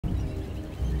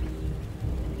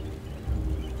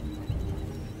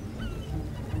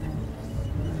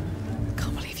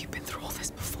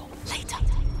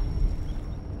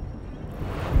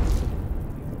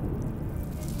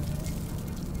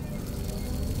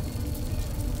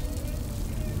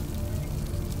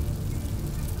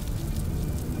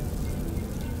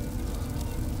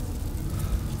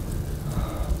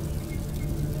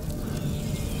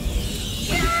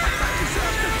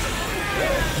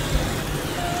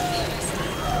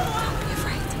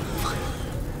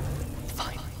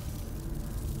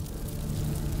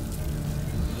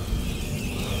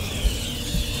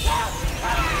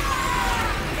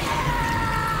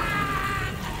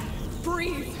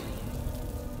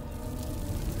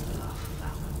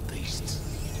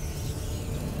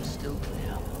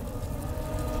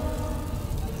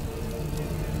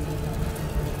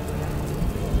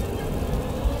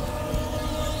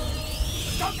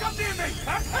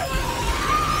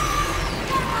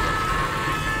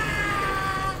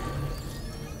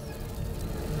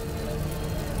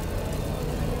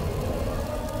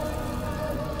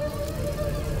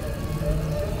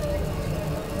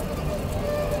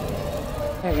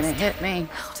They're gonna hit me.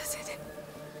 How does it?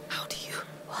 How do you?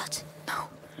 What? No.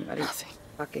 Somebody Nothing.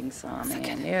 fucking saw me.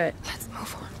 Forget I knew it. Let's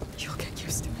move on. You'll get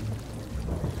used to it.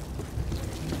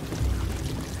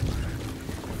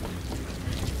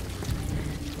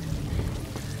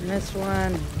 Missed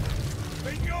one.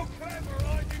 Think you're clever,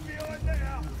 aren't you, behind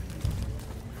there?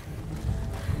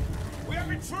 We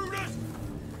have intruders!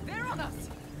 They're on us.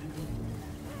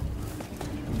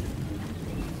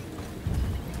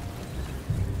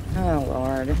 Oh,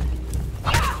 Lord.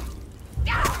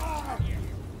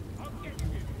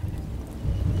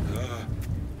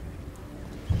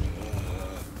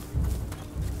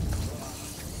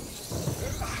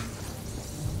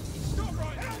 Stop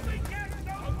right! Help me get it!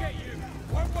 I'll get you!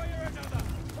 One way or another!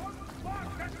 Fuck,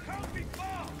 that can't be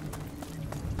far!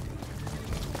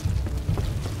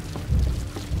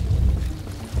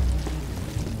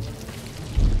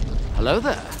 Hello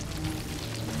there.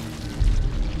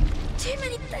 Too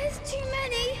many, there's too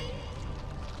many.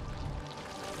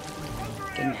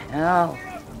 Fucking hell.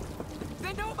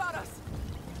 They know about us.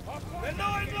 They're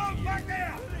lying low back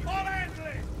there! I'll handle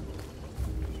it!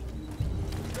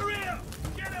 They're here!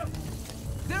 Get them!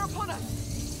 They're upon us.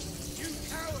 You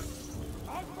cowards!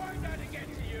 I'll find out to get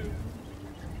to you!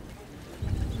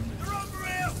 They're over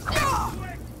here!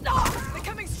 Quick! They're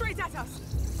coming straight at us.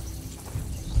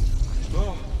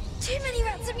 Too many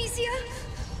rats, Amicia.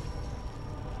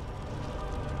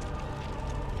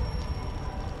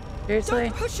 Seriously?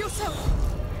 Don't push yourself.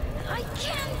 I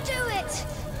can do it.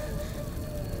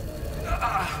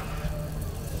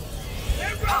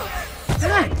 They're running!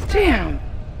 God damn.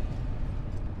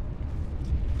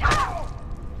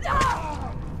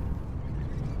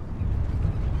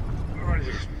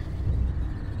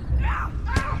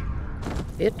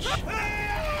 Bitch.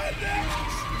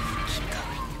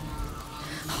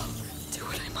 Do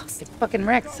what I must. Get fucking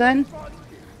wrecked, son.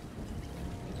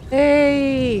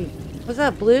 Hey. What's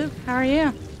up, Blue? How are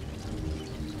you?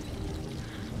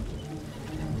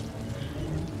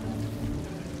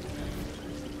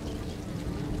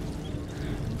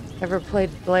 Ever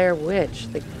played Blair Witch,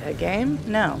 a game?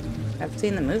 No. I've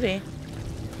seen the movie.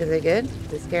 Is it good?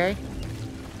 Is it scary?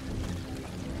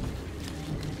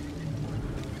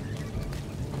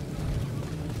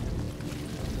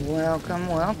 Welcome,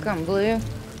 welcome, Blue.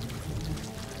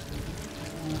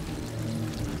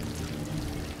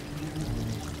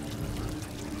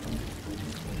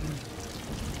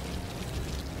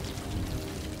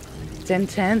 It's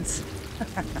intense.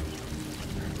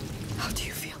 How do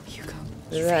you feel, Hugo?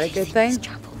 Is that a good thing? This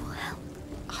chapel will help.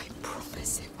 I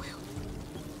promise it will.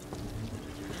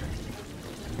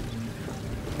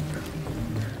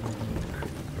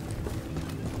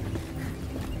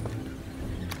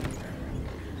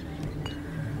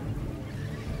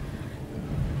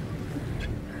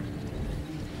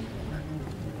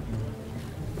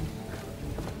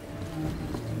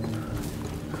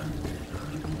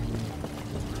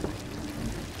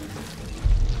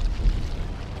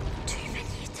 Too many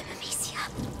of them, Amicia.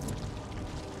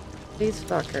 These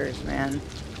fuckers, man.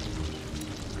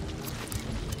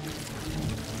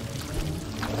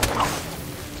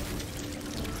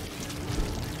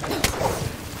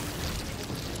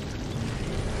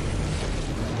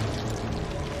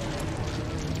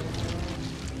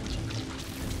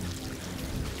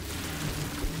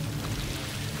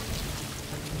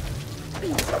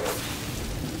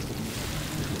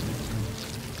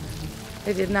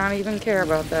 They did not even care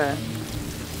about that.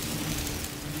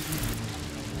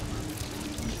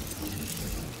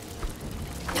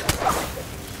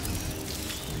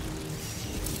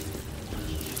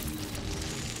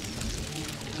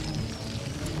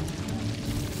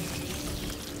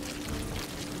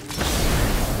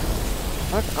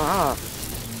 Fuck off.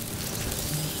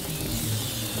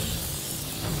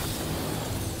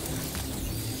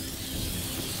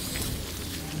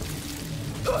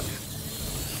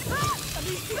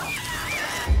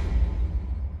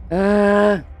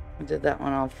 I did that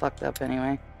one all fucked up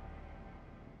anyway.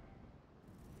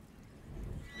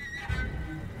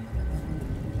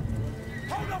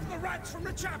 Hold off the rats from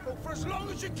the chapel for as long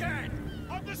as you can!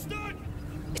 Understood?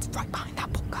 It's right behind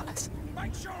that portcullis.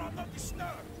 Make sure I'm not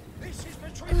disturbed! This is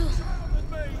between the child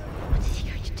and me! What is he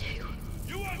going to do?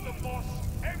 You heard the boss!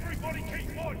 Everybody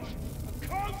keep watch!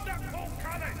 Close that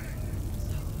portcullis!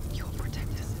 Your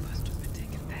protector's supposed to have been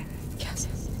taken there. Yes.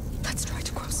 Let's try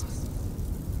to cross.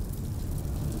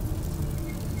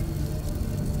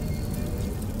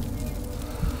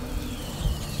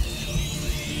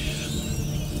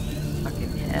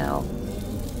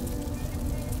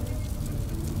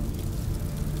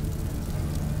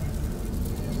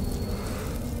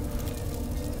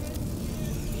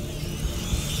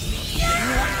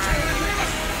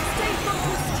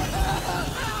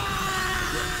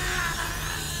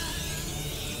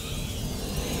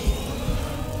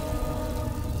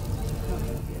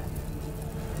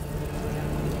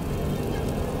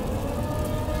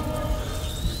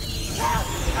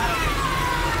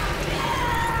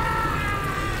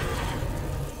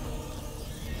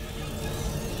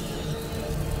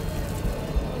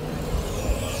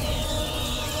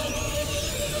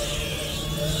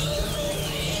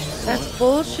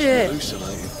 bullshit.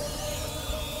 Hallucinating.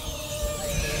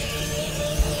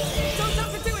 Don't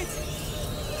have to do it!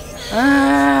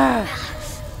 Ah!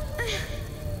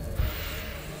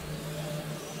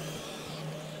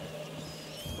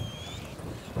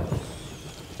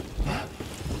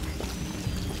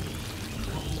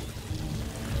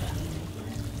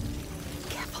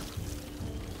 Careful.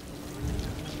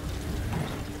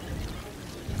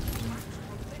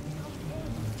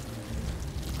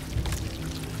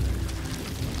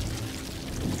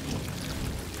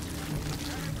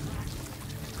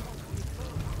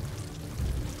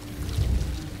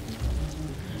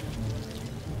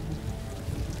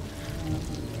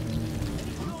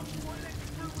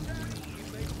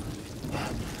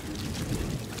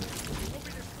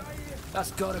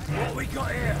 That's got it. What we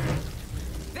got here?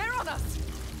 They're on us!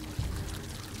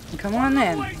 Come on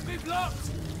then. Always be blocked.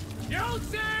 You'll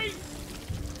see.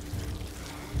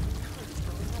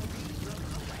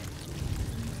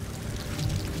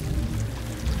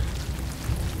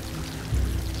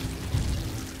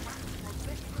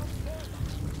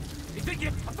 You think you?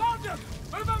 I found them.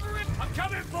 Move over in. I'm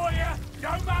coming for you.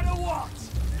 No matter what.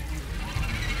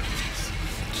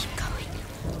 Keep going.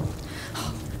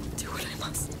 Oh, do what I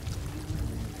must.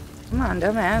 Come on,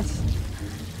 dumbass.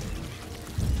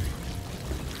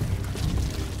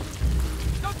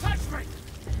 Don't touch me.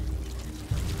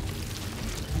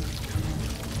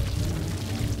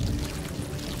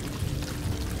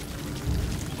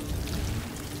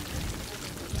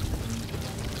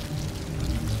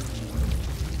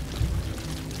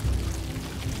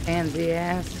 Pansy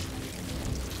ass.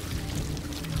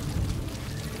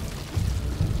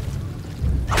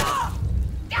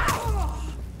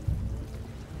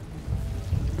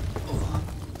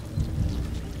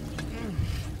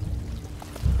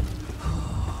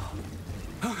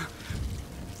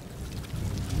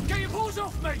 Get your paws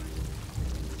off me.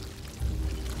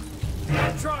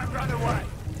 Don't try and run away.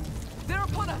 They're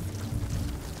upon us!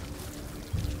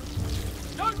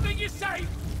 Don't think you're safe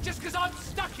just because I'm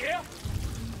stuck here.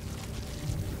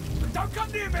 Don't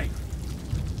come near me.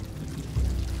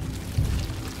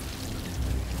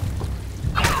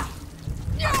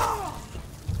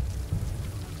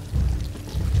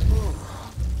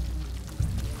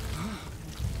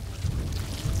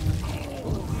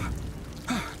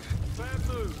 Fair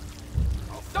move.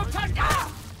 Don't touch.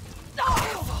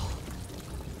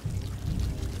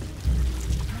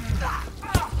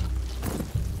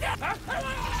 Please.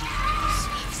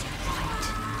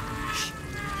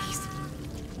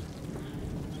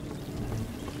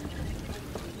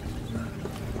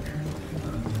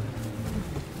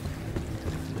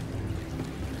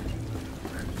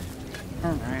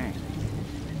 All right.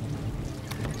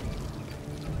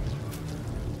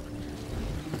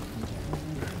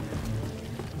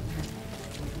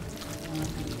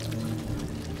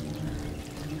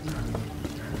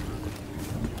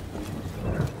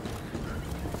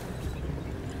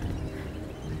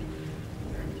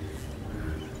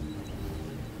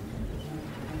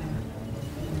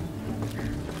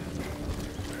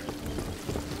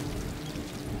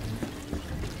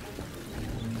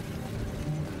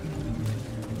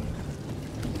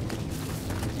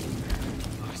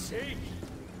 I see.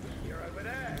 You're over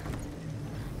there.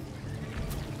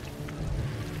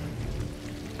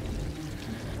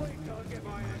 Wait till I get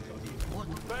my hands on you. What?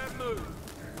 Fair move.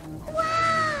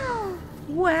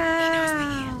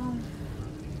 Wow.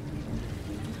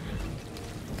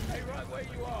 Stay right where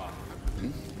you are.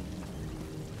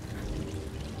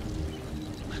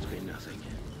 Must be nothing.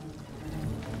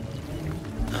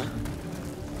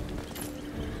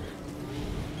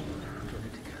 Put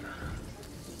it together.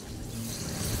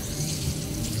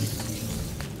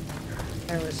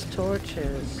 There was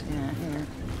torches. Yeah, here.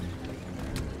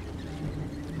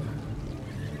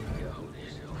 Get a hold of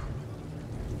yourself.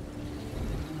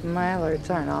 My alerts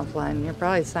aren't offline. You're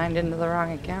probably signed into the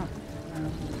wrong account.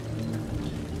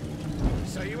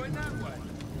 So you went that way?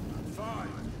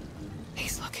 Fine.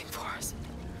 He's looking for us.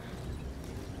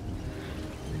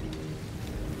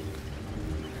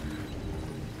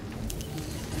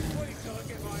 Wait till I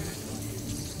get my hands on you.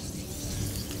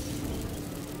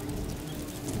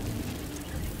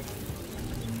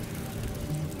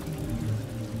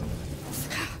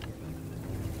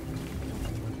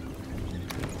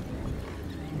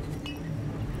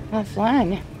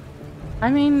 Offline. I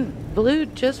mean, Blue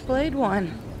just played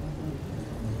one.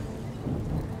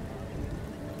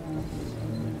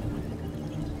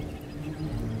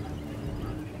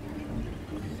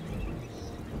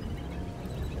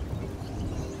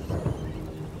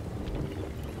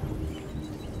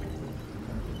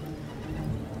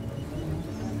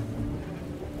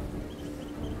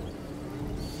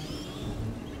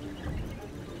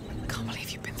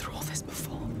 you've been through all this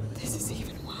before. This is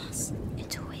even worse.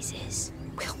 It always is.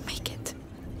 We'll make it.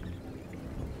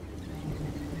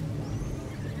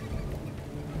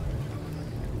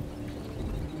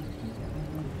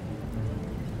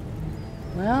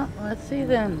 Well, let's see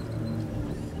then.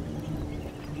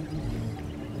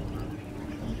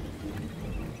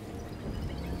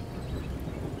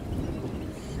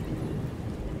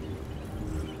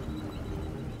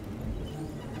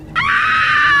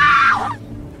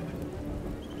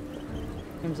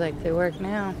 Seems like they work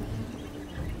now.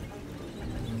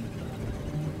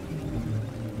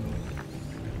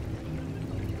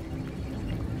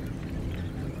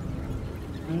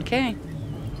 Okay.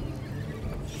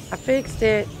 I fixed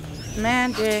it. How do you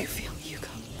Magic. feel, Hugo?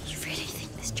 You really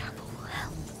think this chapel will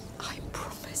help? I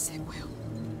promise it will.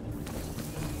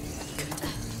 Good.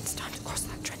 It's time to cross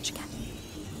that trench again.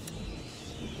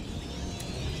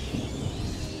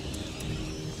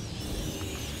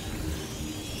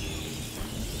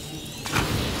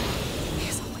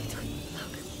 Here's our way through.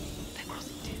 Look, they're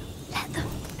crossing too. Let them.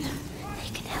 They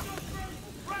can help.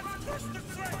 Rats cross the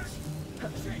trench!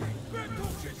 Chief, we're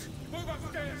cautious! Move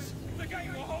upstairs! The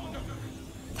gate will hold them!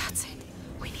 That's it.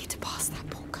 We need to pass that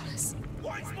portcullis.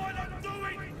 What's my lot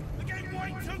doing? We're getting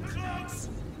way too close!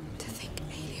 To think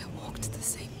Alia walked the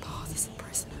same path as the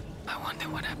prisoner. I wonder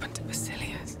what happened to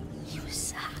Basilius. He was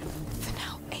sad. For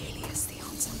now, Alia's the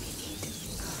answer we need.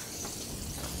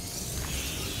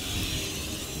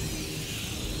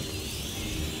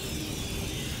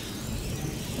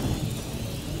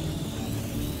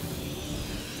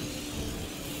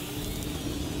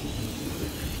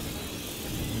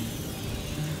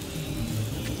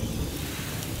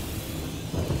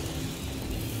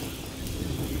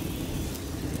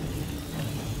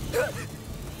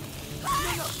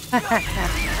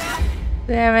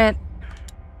 Damn it.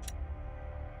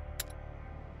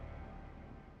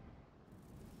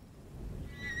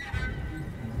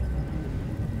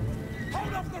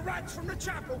 Hold off the rats from the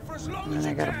chapel for as long And as then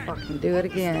I you gotta can! fucking do it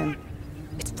again.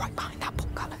 It's right behind that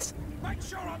portcullis. Make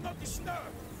sure I'm not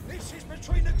disturbed! This is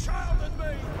between the child and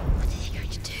me! What is he going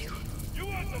to do? You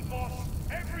heard the boss!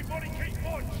 Everybody keep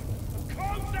watch!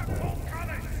 Close that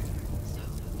portcullis! So,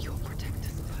 your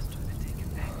protector's supposed to have been taken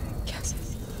there? Yes.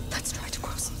 Let's try to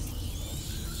cross.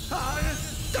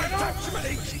 Don't touch me!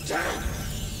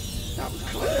 That was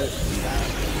close!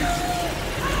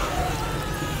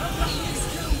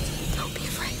 Don't be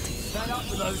afraid. Stand up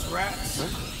for those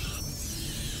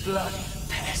rats! Bloody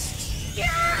pests!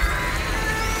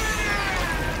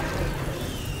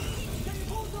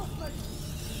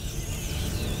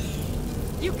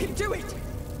 You can do it!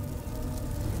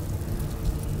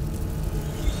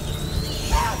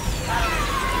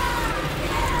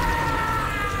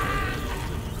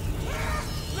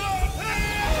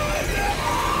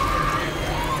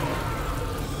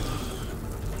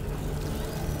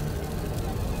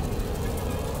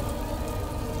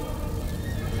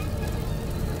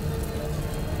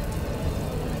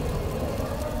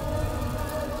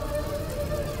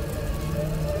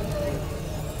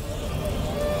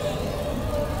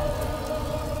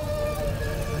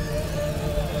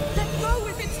 Let go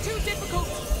if it's too difficult!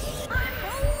 I'm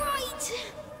alright.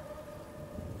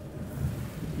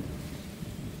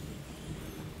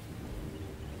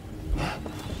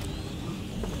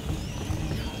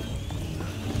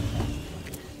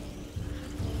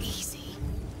 Easy.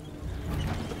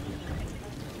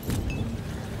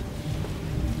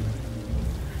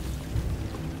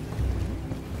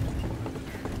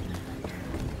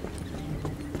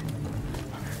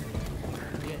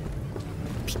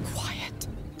 Be quiet.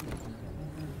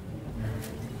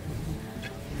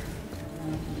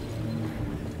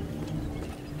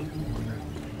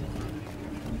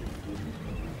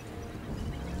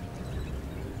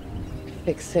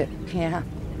 Fix it. Yeah.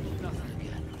 Nothing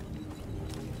again.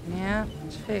 Yeah,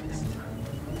 it's fixed.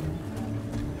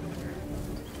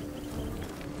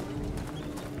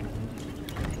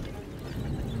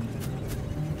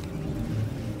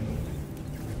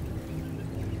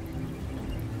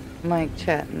 Mike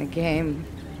chat in the game.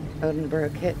 Odin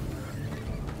broke it.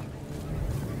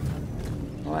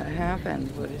 What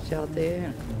happened? What did y'all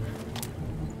do?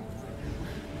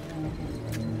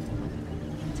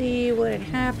 See, what had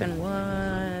happened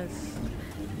was...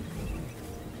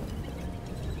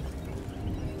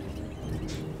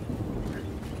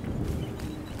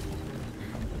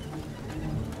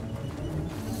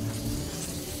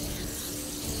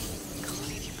 Can't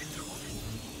believe you've been through all this.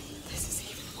 This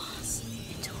is even worse.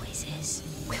 It always is.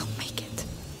 We'll make it.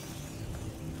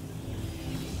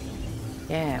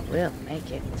 Yeah, we'll make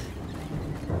it.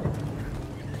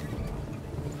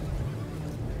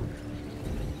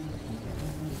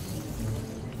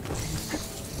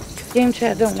 Game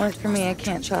chat don't work for me. I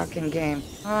can't talk in game.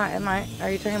 Are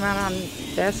you talking about on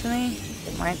Destiny?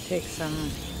 It might take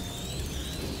some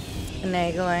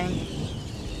finagling.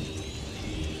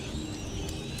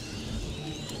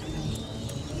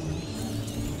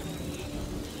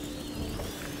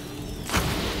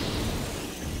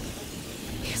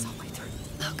 Here's our way through.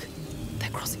 Look,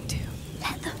 they're crossing too.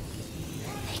 Let them.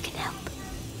 They can help.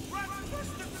 Push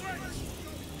the threats!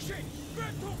 Shit!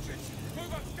 Grab torches!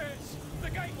 Move upstairs! The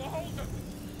gate will hold them!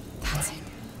 That's it.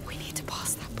 We need to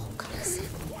pass that portcullis.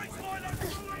 White line up the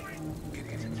line! Get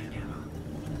it together.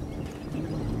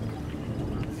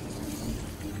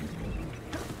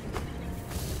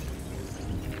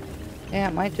 Yeah,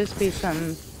 it might just be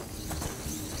some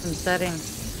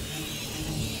settings.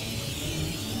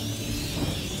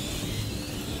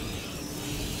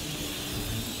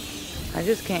 I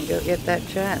just can't go get that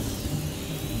chest.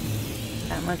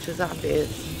 That much is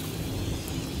obvious.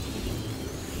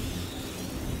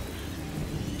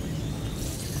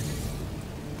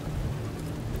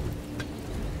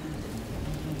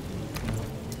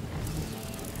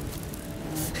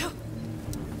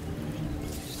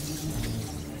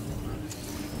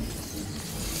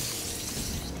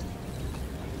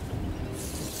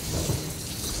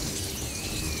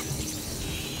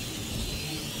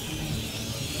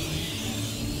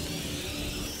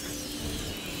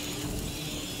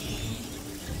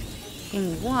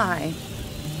 And why?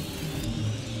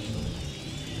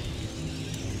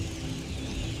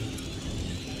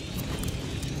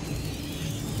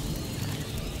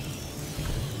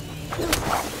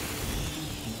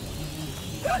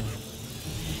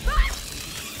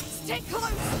 Stay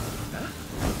close!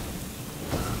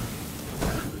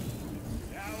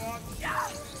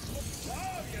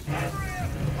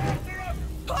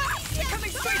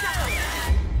 Coming straight at us!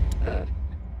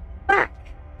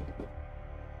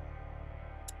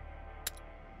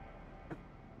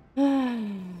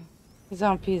 He's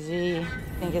on PZ. I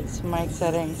think it's mic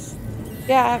settings.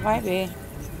 Yeah, it might be.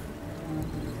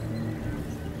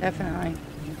 Definitely.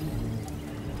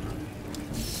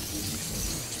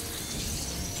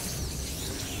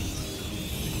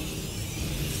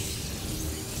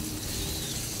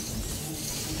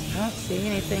 I don't see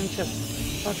anything to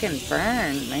fucking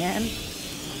burn, man.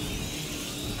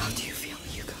 How do you feel,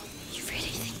 Hugo? You really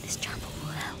think this chapel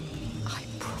will help? I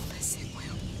promise it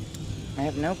will. I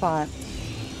have no pot.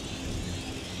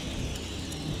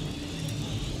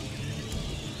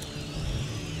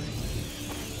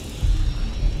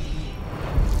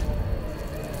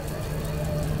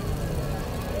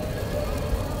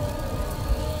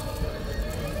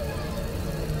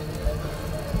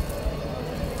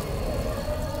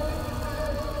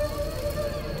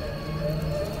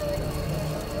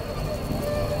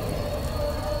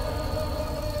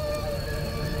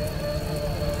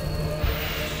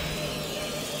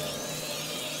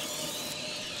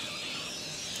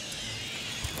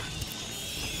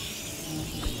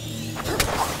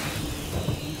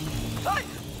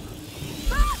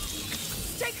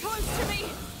 Stay close to me!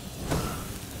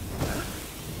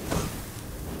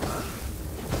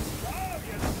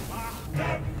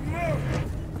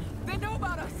 They know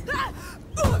about us!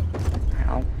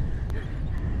 Ow.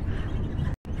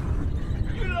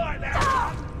 You like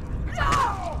that?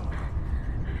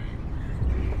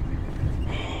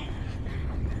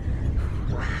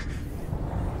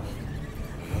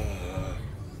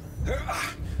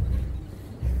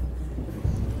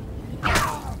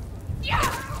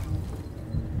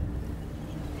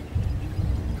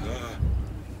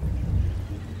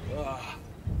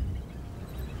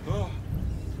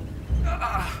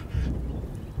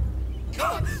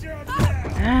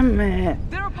 Damn it.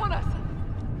 They're upon us!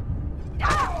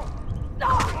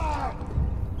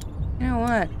 You know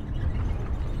what?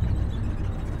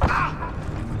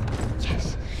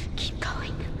 Yes, keep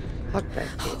going. Fuck that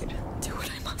dude. Do what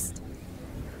I must.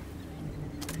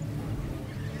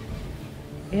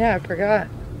 Yeah, I forgot.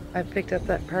 I picked up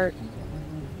that part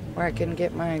where I can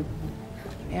get my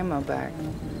ammo back.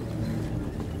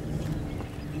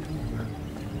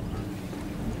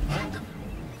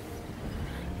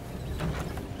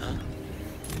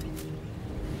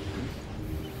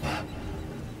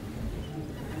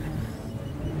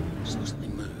 Saw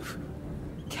something move.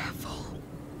 Careful.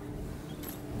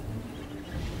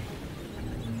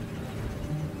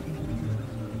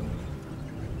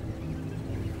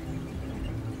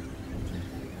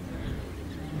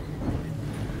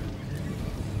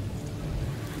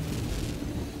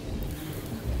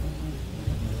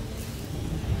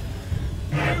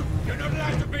 You're not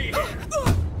allowed to be here!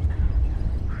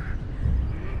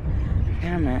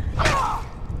 Damn it.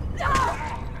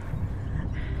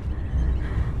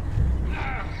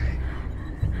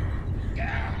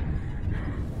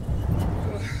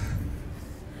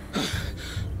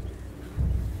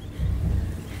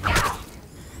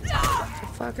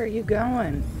 fuck are you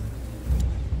going?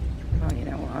 Oh, you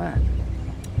know what?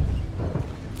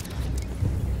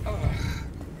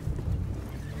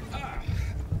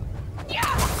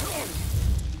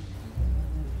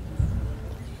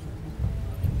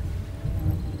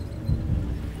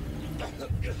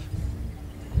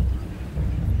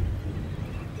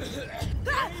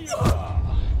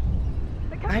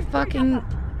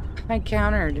 I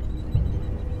countered.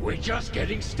 We're just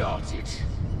getting started.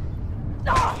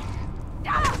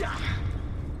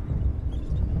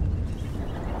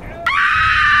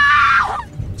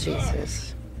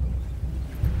 Jesus.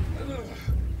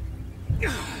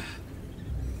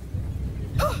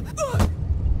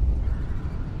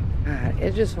 God,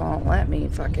 it just won't let me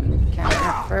fucking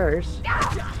counter first.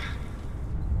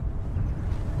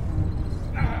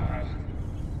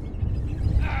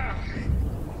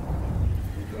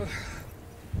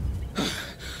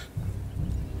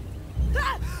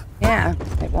 Yeah,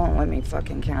 it won't let me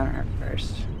fucking counter it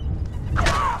first.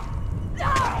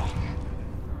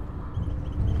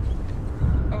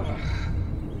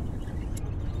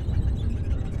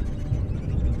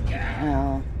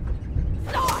 Hell.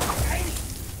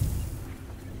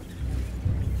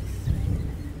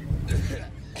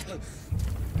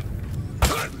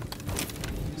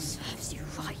 Serves you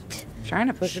right. Trying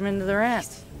to push him into the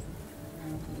rats.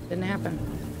 Didn't happen.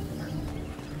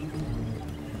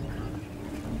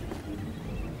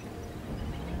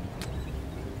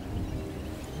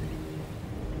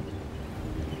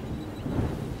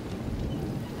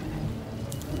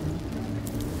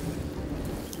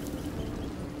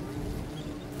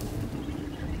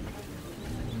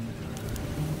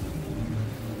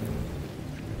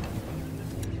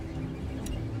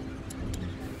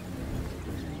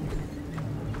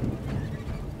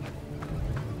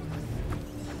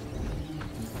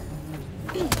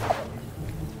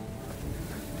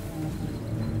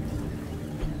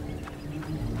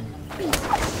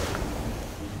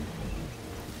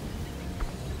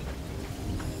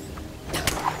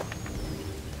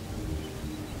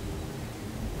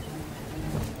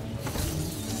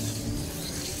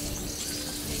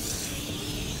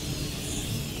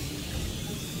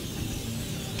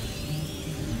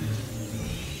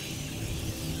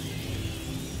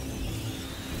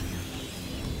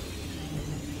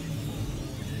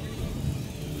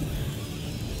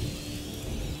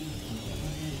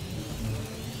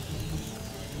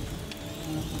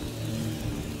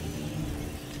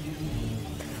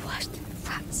 The worst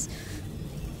rats.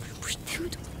 Push through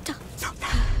the dark.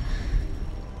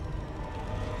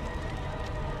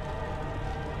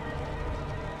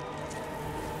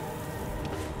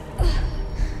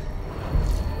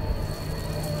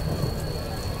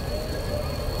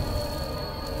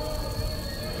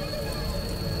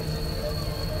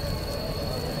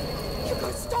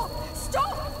 Hugo, stop!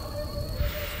 Stop!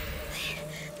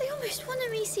 They almost won,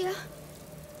 Amicia.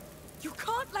 You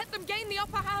can't let them gain the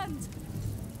upper hand!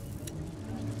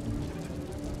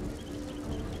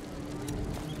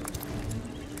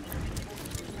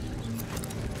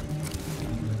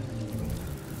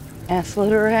 Ass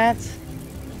load of rats?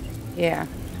 Yeah,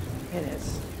 it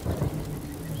is.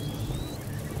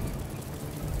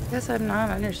 Guess I'm not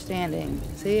understanding.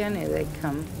 See, I knew they'd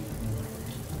come.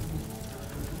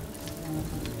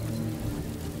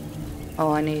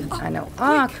 Oh, I know.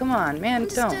 Ah, oh, come on, man,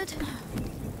 don't. Understood.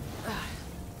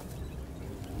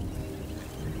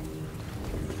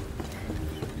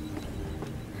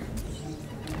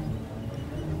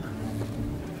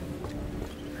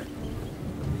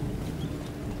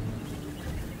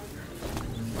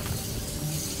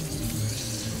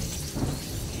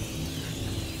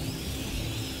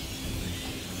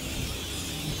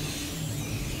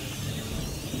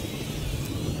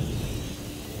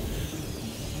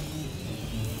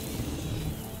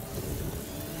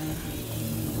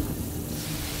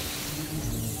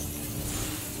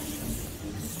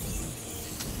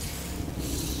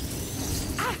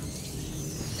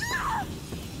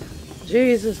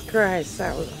 Jesus Christ,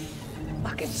 that was a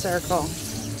fucking circle.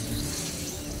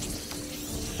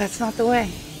 That's not the way.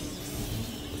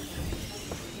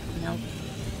 Nope.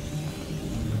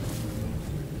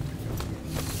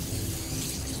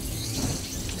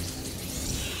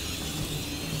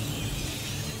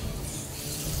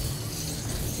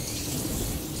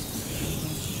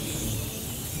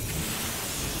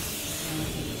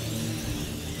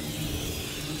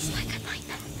 It's like a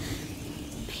nightmare.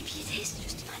 Maybe it is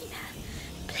just a nightmare.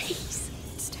 Please.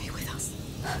 Stay with us.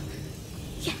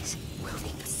 Yes. We'll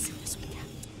leave as soon as we can.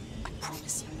 I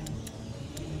promise you.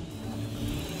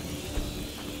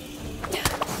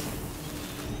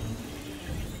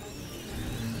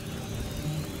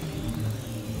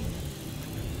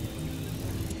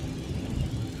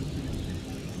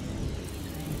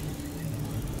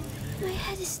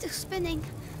 head is still spinning.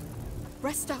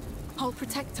 Rest up. I'll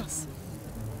protect us.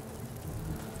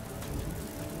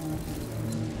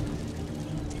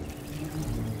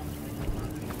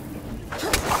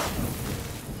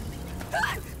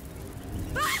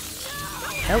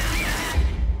 Nope.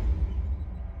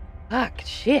 Fuck,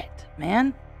 shit,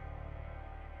 man.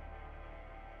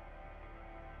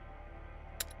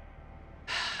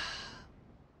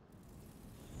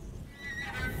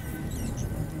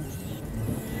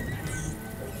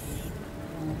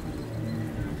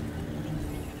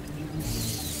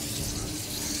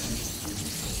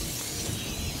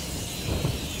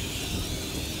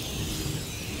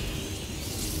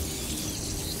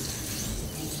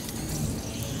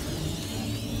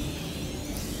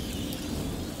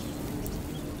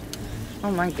 Oh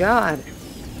my god.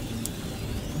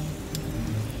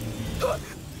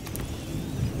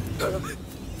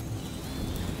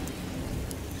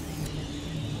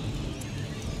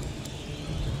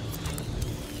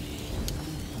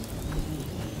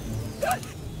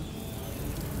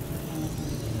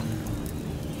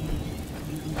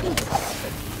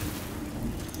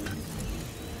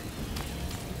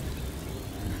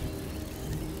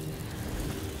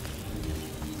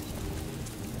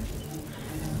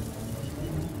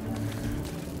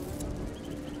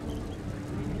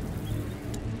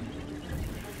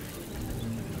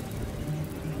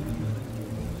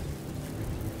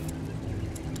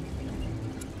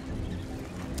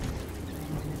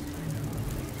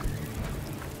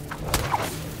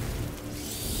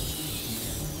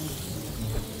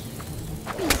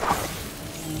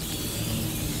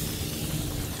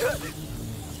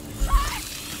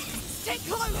 Stay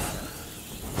close!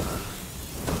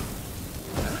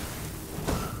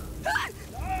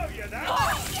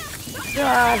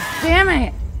 God damn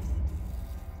it!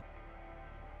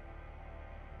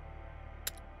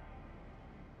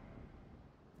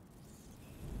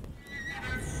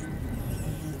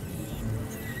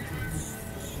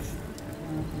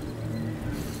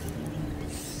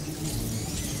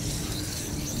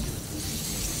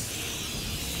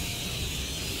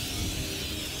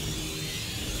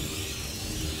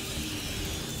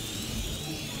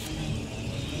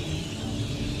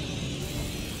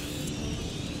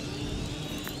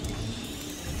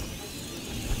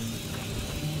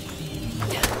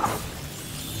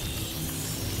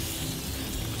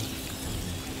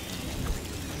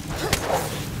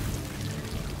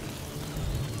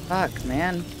 Fuck,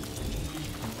 man.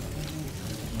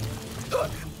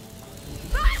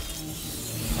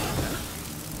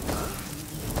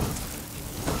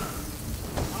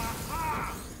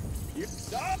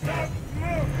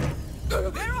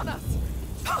 They're on us!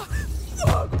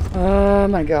 Oh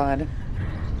my god.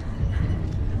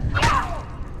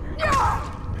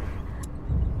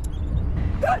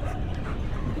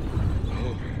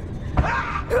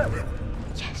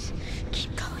 Yes,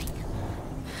 keep going.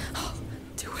 I'll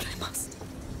do what I must.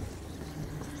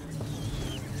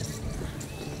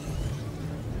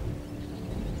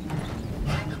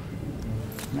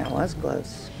 That was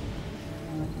close.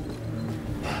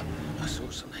 I saw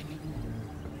something.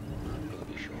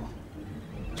 Are you sure?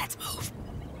 Let's move.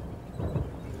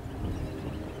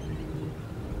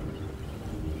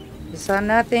 You saw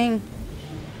nothing?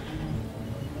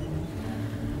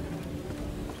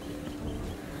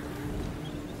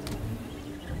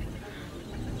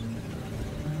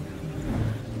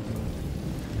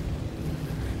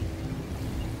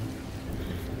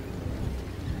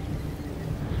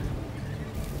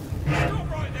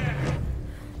 Stop right there!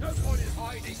 No point in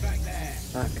hiding back there!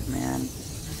 Fuck, man.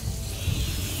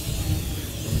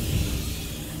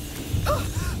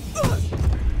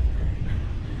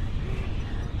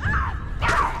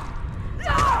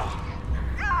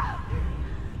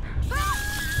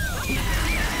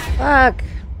 Fuck.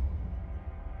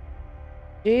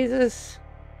 Jesus.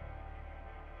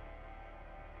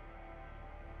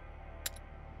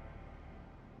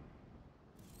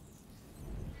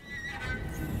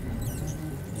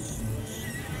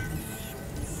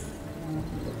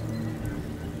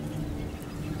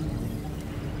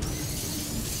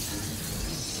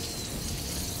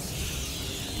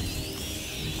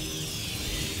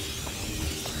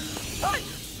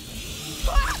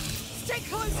 Stay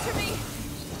close to me!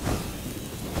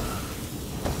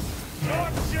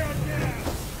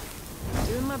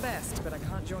 Doing my best, but I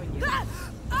can't join you.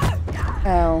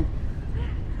 Oh.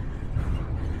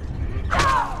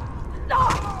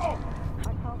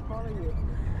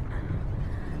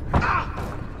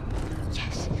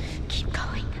 Yes, keep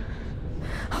going.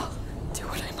 I'll do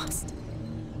what I must.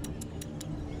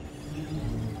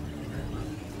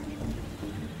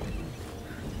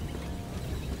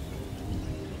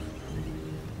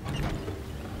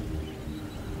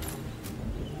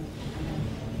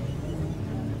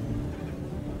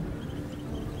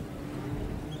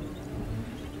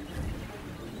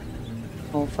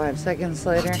 Oh, 5 seconds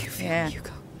later. How do you feel, Yeah.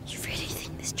 Hugo? You really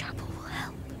think this chapel will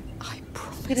help? I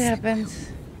promise It happens.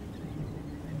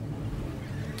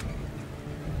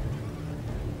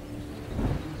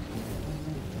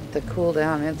 The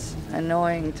cooldown, it's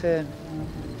annoying to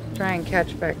try and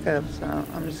catch back up, so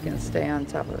I'm just gonna stay on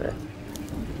top of it.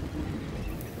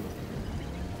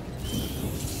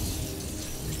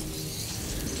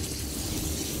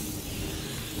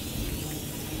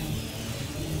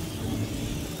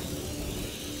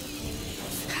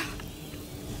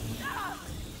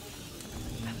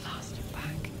 At last you're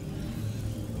back.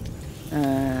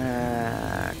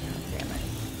 God damn it.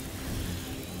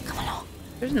 Come along.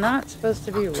 There's not supposed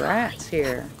to be rats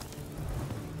here.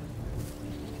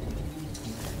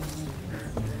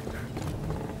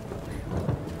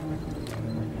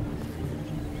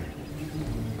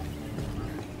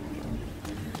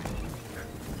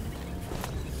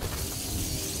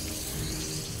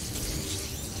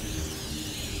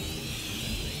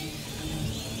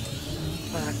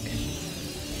 Fuck.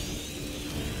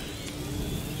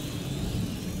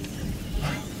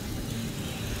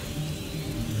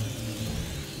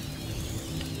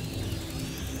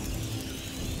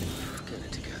 Get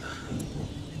it together.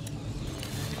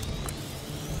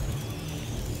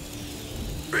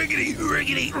 Riggedy,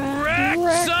 riggedy,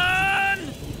 Rexon!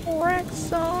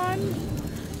 Rexon!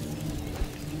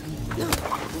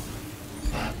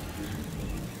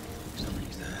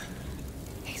 Somebody's there.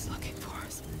 He's looking for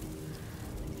us.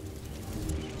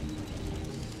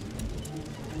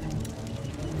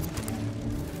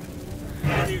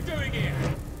 What are you doing here?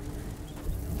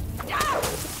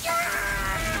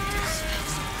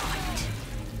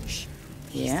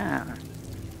 Yeah.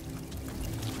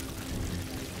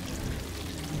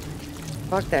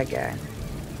 Fuck that guy.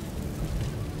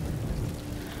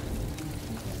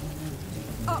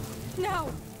 Oh,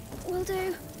 no! Will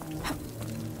do.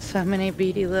 So many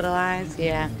beady little eyes,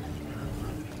 yeah.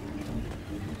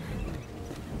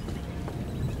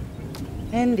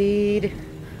 Indeed.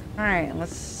 Alright,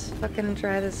 let's fucking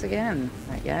try this again,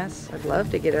 I guess. I'd love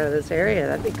to get out of this area,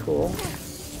 that'd be cool.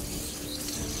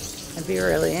 I'd be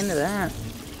really into that.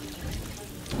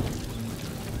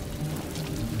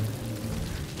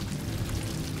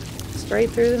 Straight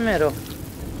through the middle.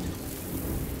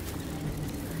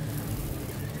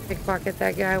 Pickpocket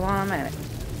that guy while I'm at it.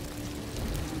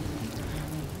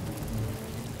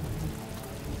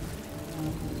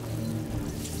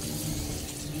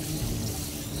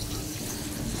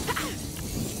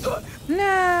 No!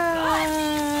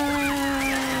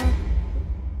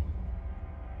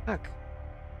 Fuck.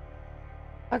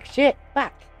 Fuck shit.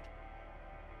 Fuck.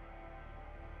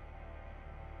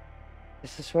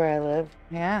 This is where I live.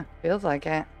 Yeah, feels like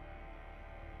it.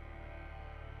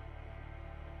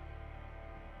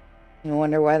 You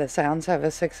wonder why the sounds have a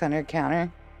 600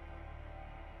 counter?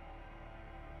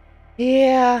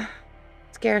 Yeah.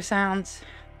 Scare sounds.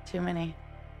 Too many.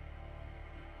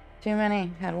 Too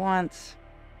many at once.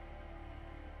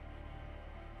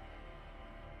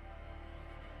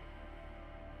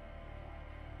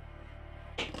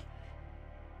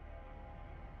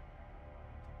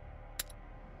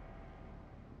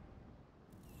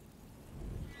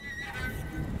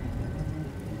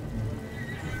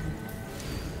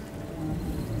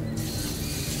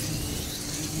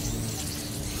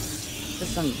 This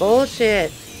is some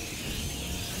bullshit.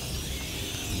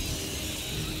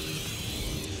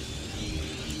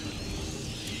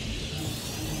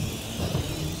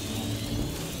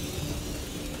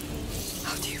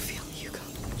 How do you feel, Hugo?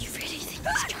 You really think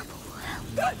this chapel will help?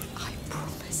 I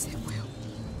promise it will.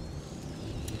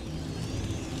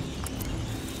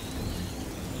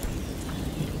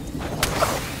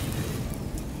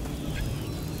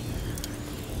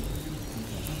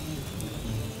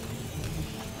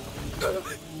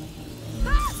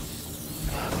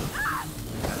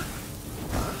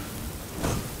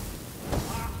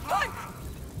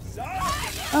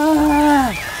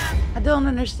 I don't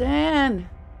understand.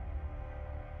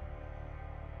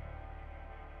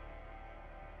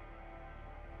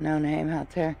 No name out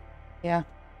there. Yeah.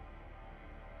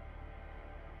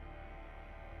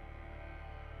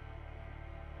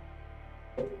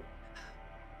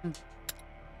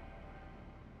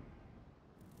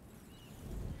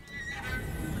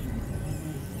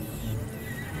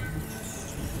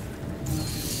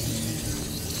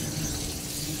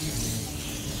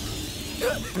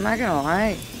 I'm not gonna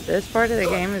lie, this part of the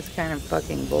game is kind of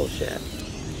fucking bullshit.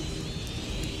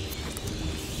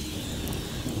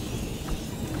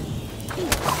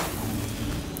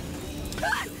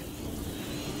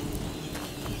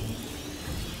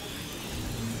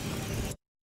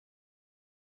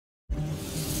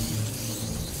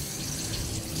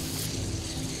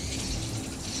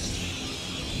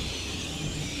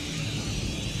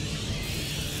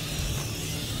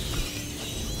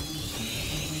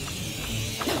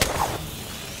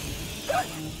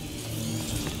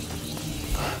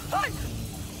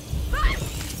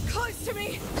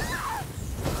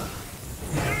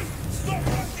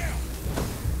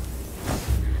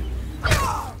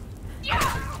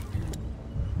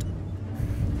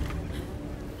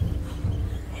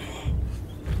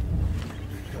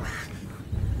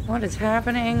 What is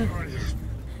happening?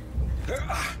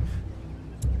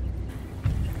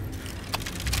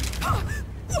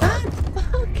 God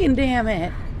fucking damn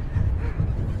it.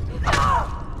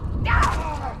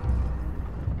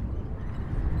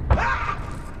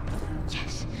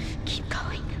 Yes, keep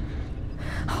going.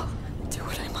 I'll do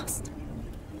what I must.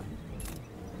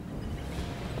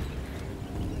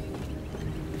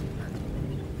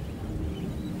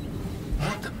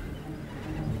 What the?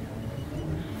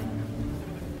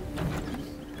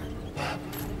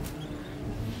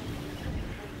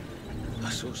 I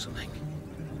saw something.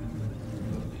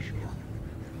 Are you sure?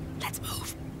 Let's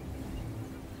move.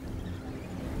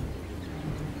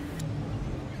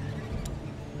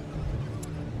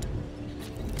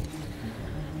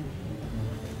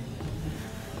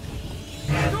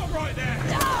 Stop right there!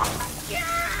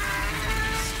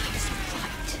 It's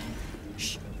Fright.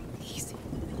 Shh. Easy.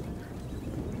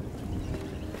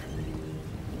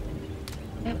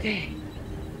 Okay.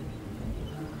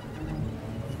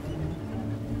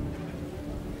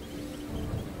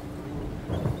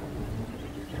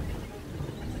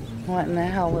 What in the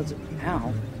hell was...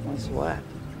 Ow. Was what?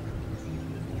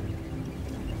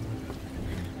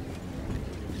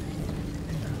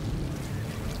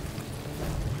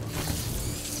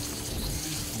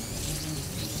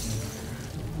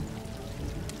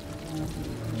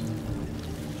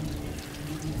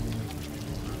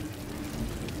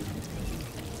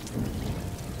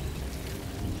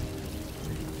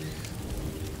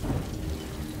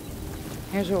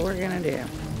 Here's what we're gonna do.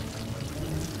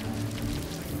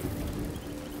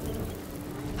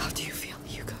 How do you feel,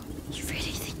 Hugo? You really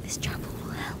think this chapel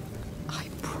will help? I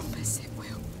promise it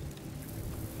will.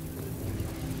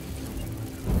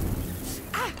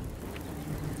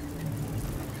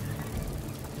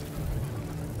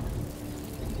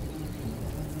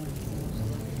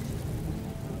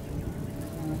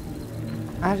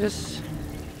 I just...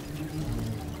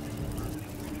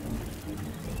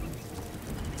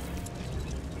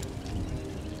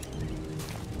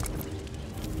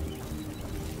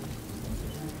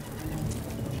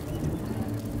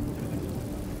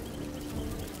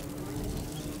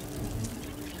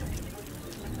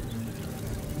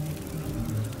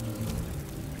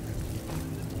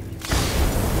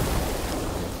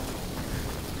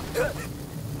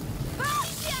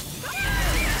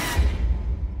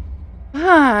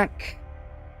 Fuck.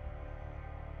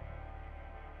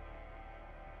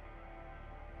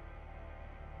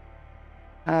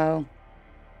 Oh.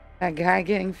 That guy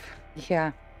getting...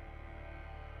 Yeah.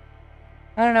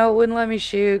 I don't know, it wouldn't let me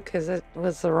shoot because it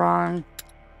was the wrong...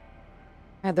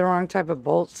 I had the wrong type of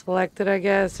bolt selected, I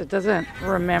guess. It doesn't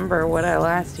remember what I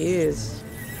last used.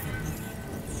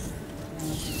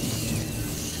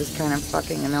 Which is kind of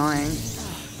fucking annoying.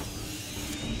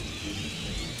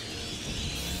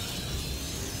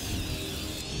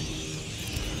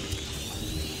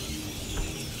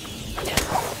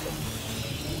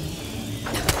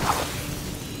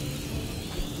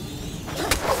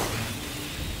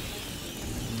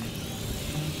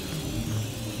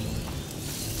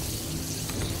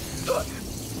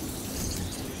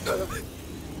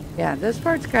 Yeah, this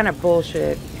part's kind of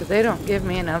bullshit, because they don't give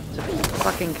me enough to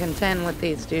fucking contend with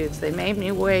these dudes. They made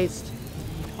me waste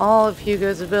all of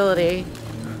Hugo's ability.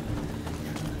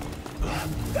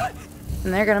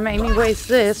 And they're gonna make me waste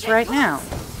this right now.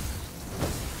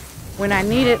 When I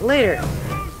need it later.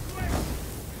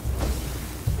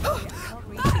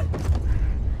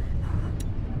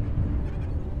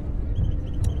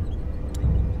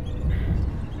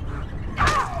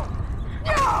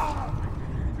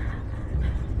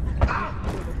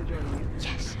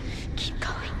 Yes, keep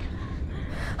going.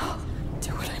 I'll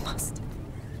do what I must.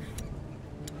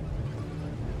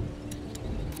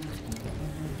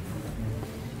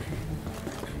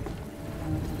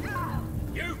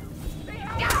 You!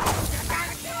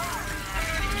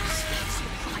 It's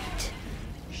Fright.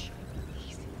 Shh.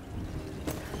 Easy.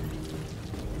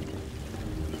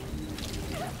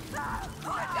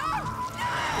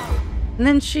 And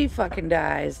then she fucking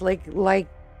dies. Like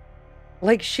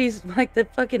she's like the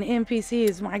fucking NPC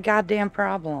is my goddamn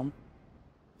problem.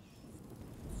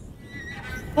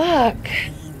 Fuck.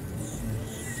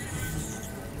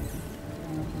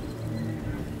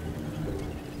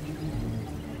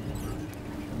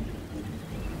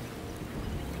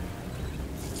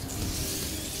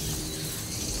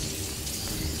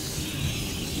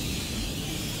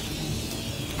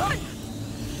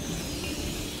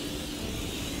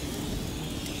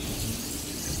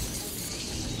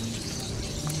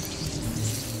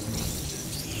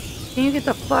 Can you get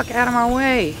the fuck out of my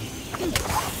way?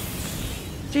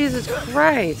 Jesus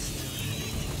Christ.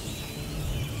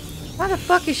 Why the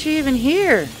fuck is she even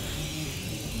here?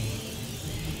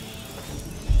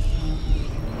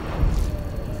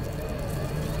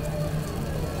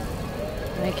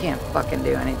 They can't fucking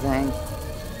do anything.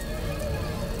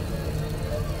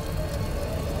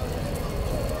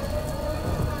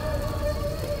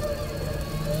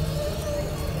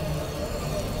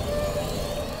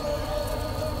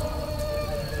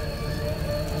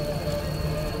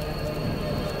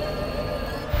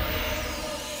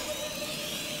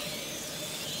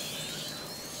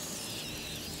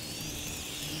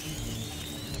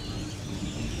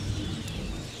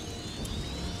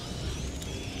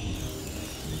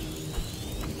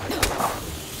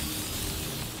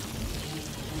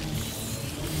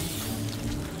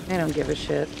 They don't give a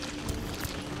shit.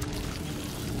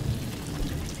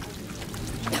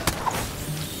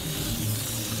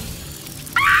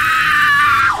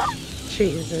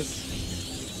 Jesus.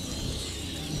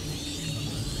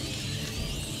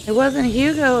 It wasn't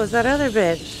Hugo, it was that other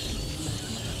bitch.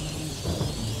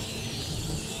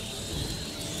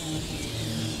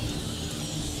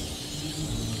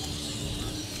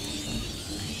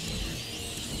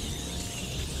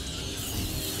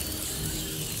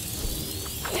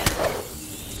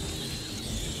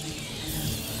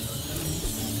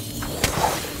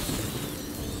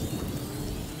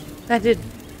 That did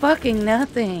fucking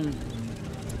nothing.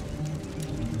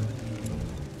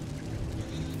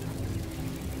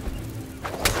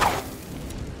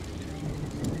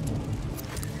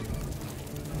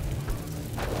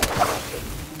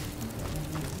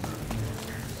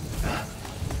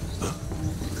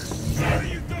 What are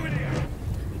you doing here?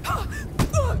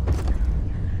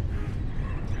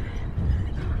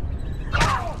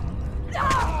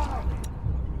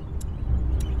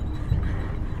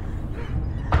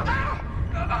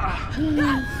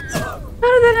 How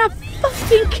did that not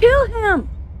fucking kill him?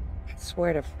 I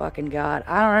swear to fucking God,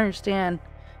 I don't understand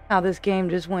how this game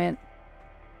just went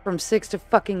from 6 to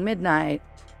fucking midnight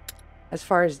as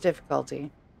far as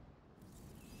difficulty.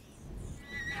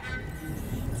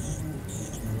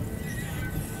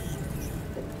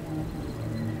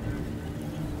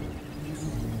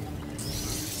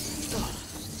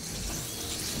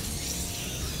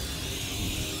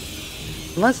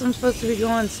 Unless I'm supposed to be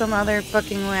going some other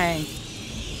fucking way.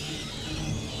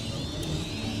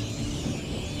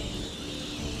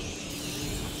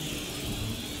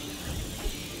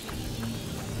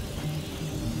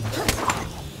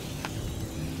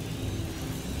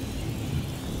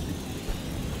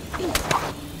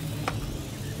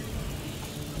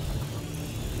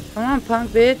 Come on,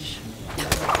 punk bitch.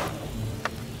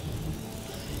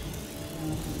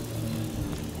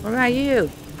 What about you?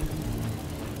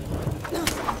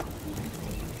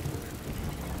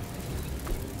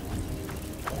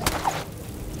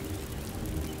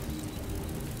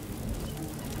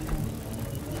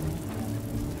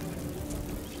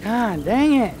 God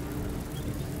dang it.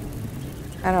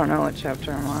 I don't know what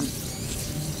chapter I'm on.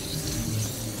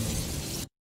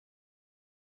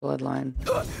 Bloodline.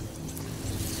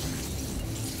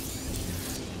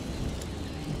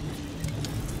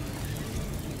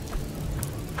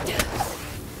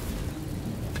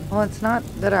 Well, it's not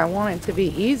that I want it to be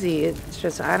easy. It's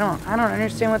just I don't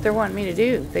understand what they're wanting me to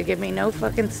do. They give me no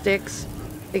fucking sticks.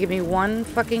 They give me one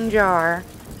fucking jar.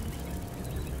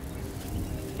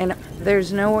 And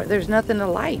there's nothing to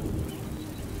light.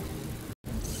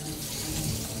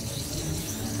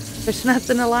 There's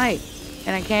nothing to light.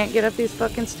 And I can't get up these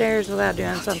fucking stairs without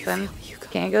doing something.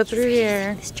 Can't go through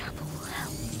here. This chapel will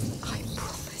help. I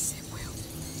promise it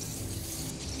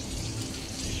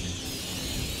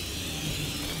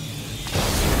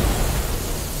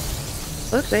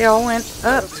will. Look, they all went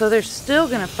up, so they're still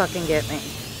gonna fucking get me.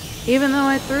 Even though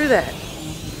I threw that.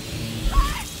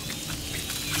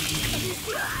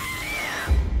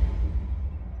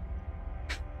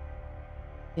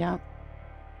 Yeah.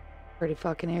 Pretty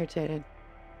fucking irritated.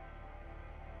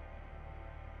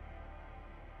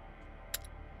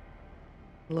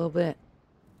 A little bit.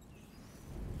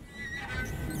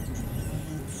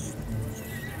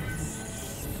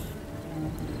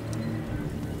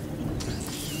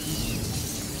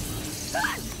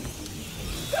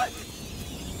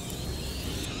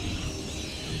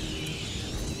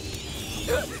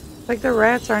 Like the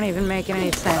rats aren't even making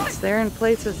any sense. They're in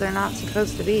places they're not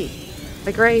supposed to be.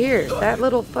 Like right here, that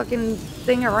little fucking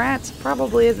thing of rats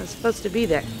probably isn't supposed to be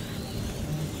there.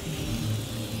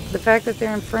 The fact that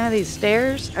they're in front of these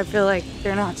stairs, I feel like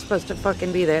they're not supposed to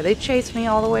fucking be there. They chased me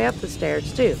all the way up the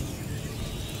stairs too.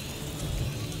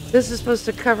 This is supposed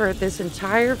to cover this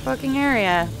entire fucking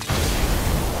area.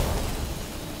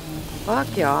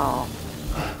 Fuck y'all.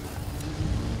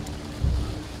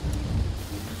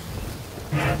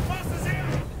 Monsters here!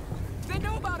 They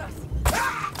know about us.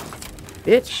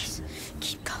 Bitch.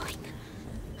 Keep going.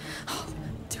 I'll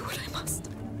do what I must.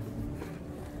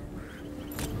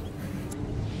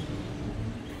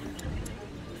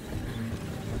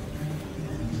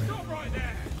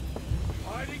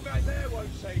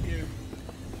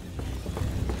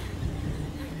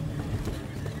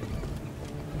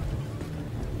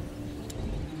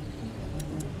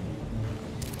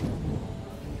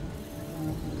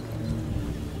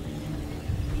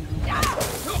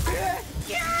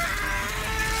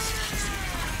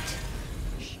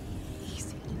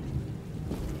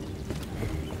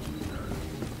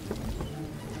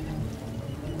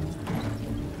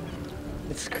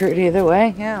 screwed either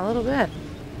way. Yeah, a little bit.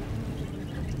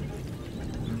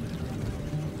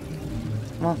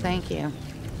 Well, thank you.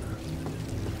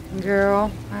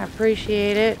 Girl, I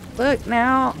appreciate it. Look,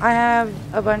 now I have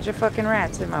a bunch of fucking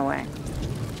rats in my way.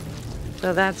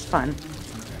 So that's fun.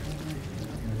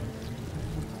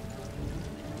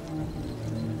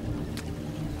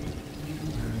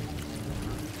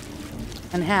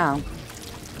 And how?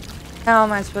 How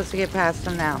am I supposed to get past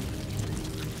them now?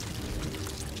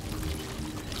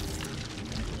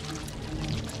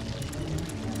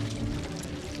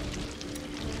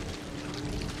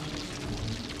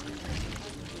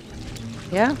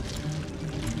 Yeah?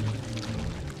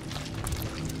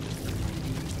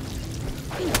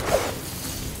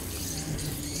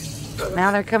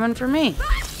 Now they're coming for me.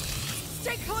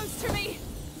 Stay close to me.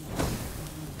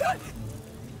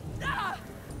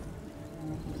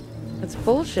 It's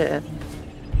bullshit.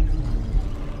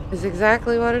 It's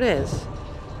exactly what it is.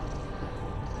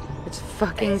 It's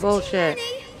fucking bullshit.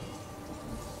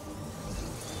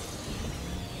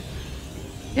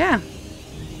 Yeah.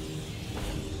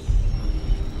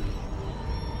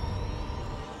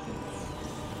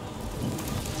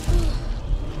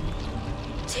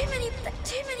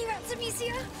 Too many rats,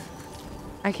 Amicia.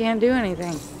 I can't do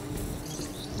anything.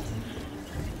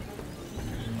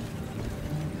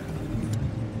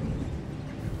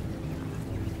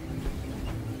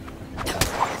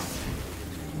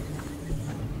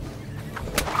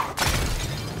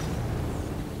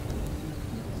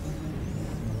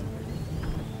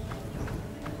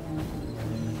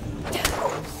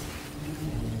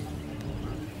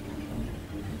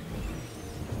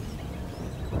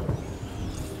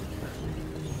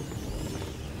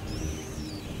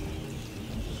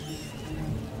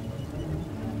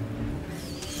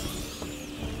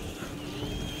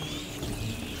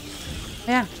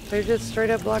 Yeah, they're just straight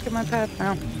up blocking my path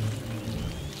now.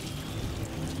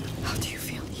 How do you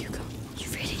feel, Hugo? You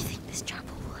really think this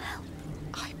chapel will help?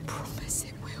 I promise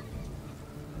it will.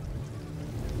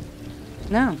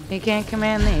 No, you can't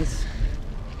command these.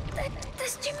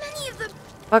 There's too many of them.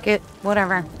 Fuck it,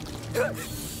 whatever.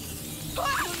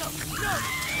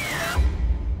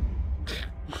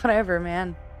 Whatever,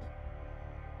 man.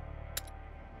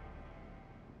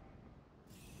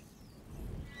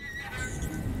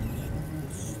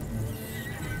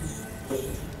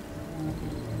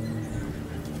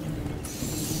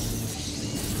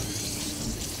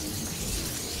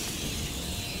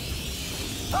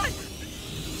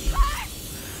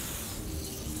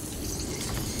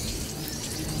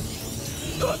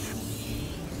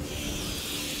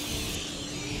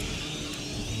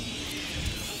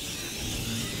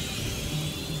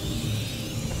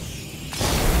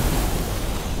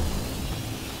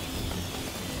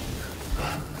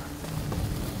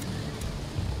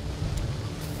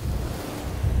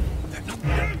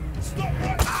 Stop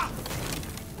right!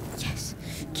 Yes,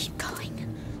 keep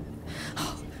going.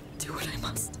 I'll do what I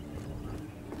must.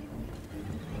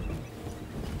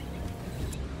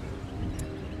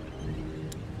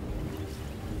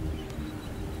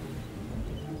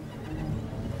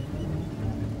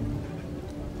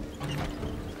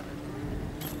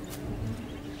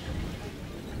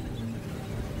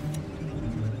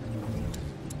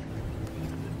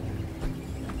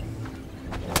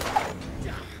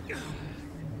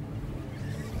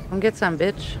 Come get some,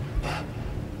 bitch.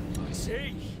 I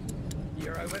see.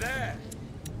 You're over there.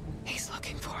 He's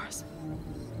looking for us.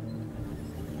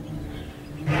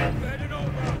 Better not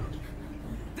run.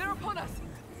 They're upon us.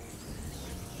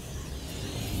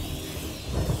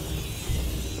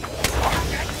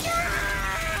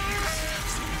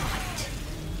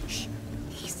 Shh.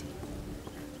 Easy.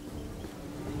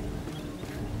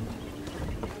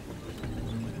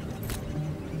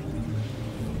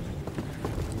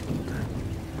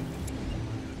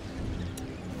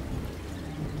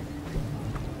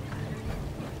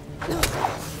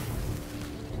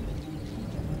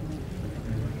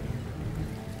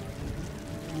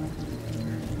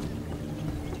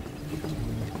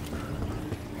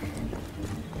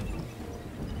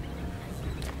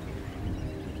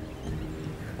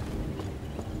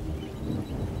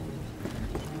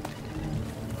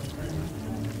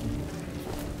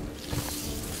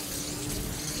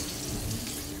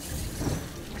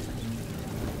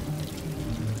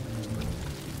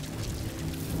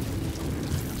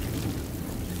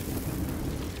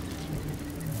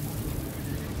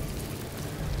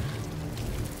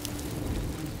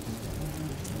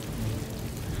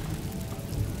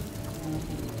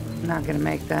 I'm not gonna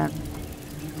make that.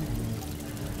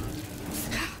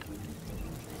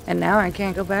 And now I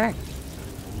can't go back.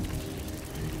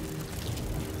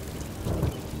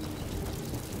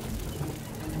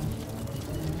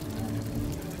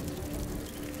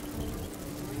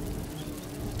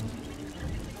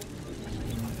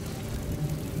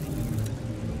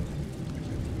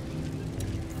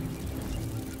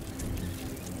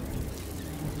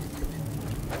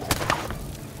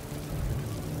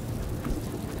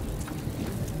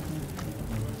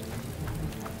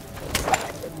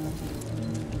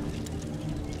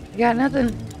 You got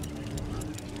nothing.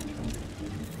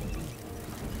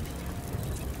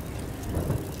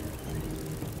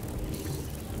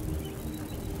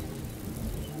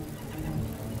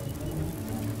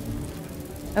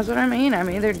 That's what I mean. I'm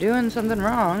either doing something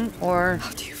wrong or...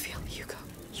 How do you feel, Hugo?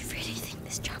 You really think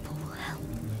this chapel will help?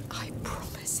 I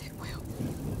promise it will.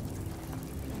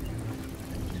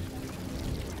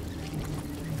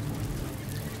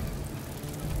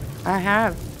 I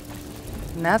have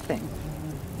nothing.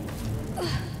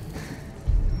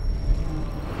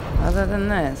 Other than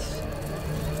this.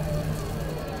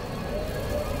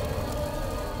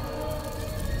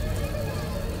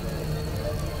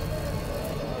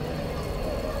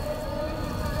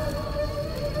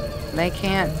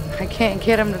 I can't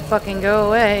get them to fucking go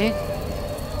away.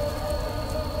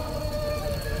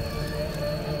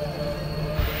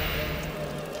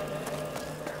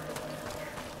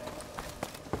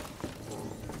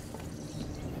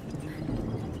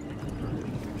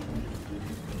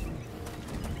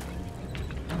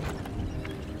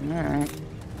 Alright.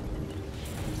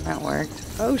 That worked.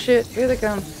 Oh shit, here they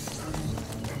come.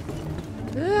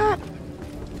 Ah!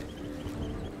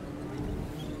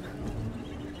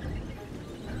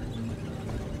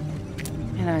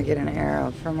 And I get an arrow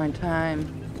for my time.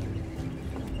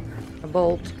 A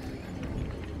bolt.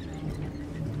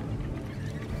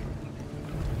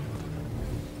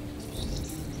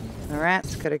 The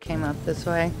rats could have came up this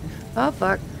way. Oh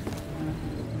fuck.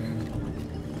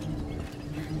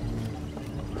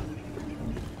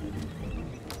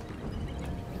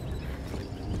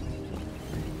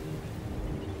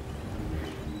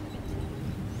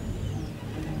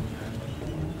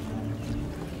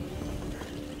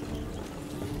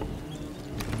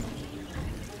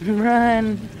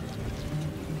 Run.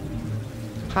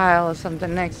 Pile of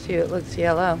something next to you. It looks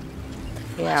yellow.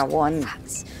 Yeah, one.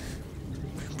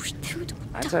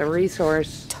 That's a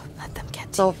resource. Don't let them get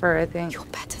to Sulfur, I think. you. You're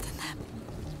better than them.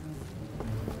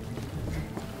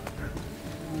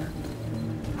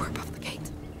 We're above the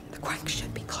gate. The crank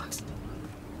should be closed.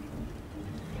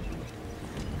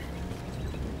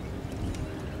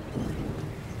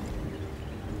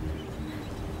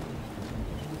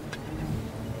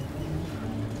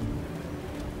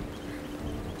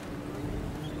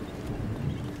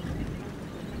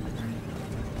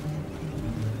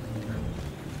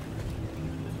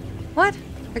 What?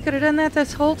 I could have done that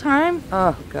this whole time?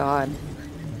 Oh, God.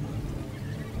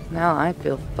 Now I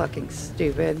feel fucking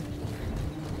stupid.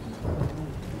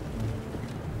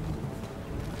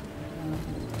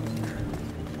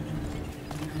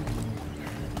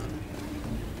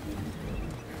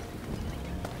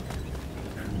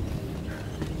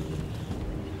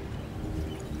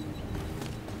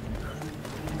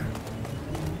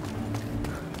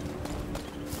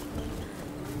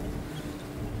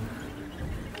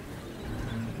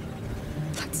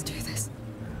 Let's do this.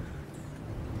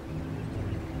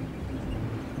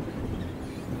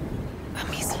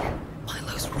 Amicia,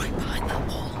 Milo's right behind that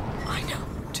wall. I know.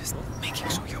 Just making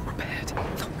sure you're prepared.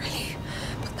 Not really,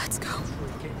 but let's go.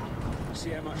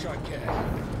 See how much I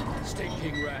care.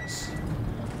 Stinking rats.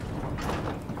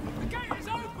 The gate is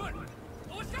open!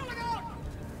 What's going on?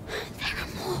 There are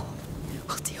more.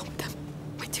 We'll deal with them.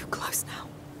 We're too close now.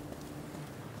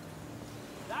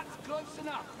 That's close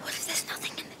enough. What if there's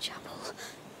nothing in the chapel?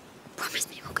 Promise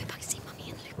me we'll go back and see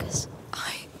Mummy and Lucas.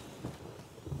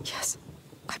 Yes,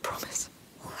 I promise.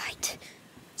 All right.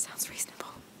 Sounds reasonable.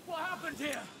 What happened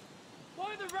here?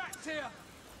 Why are the rats here?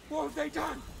 What have they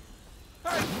done?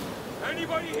 Hey!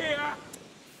 Anybody here?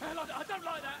 Hell, I don't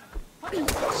like that.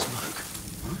 Smoke.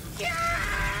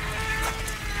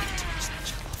 Touch that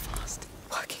chapel fast.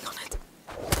 Working on it.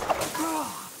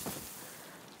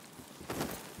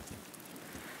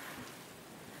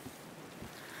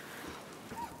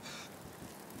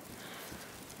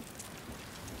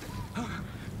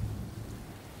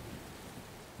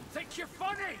 Think you're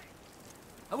funny?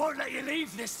 I won't let you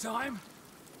leave this time.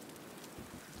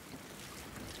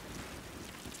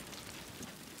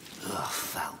 Ugh,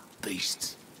 foul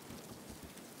beasts.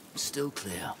 Still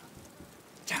clear.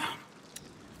 Damn.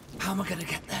 How am I gonna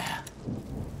get there?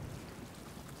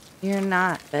 You're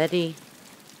not, Betty.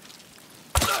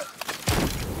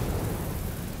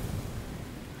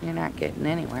 You're not getting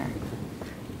anywhere.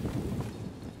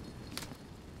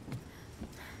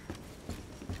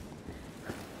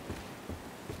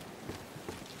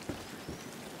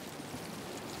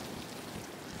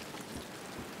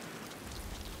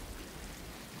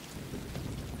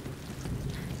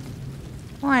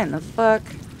 Why in the fuck?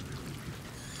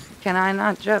 Can I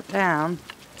not jump down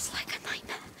It's like a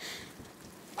nightmare.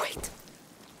 Wait.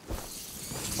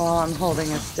 while I'm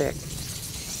holding a stick?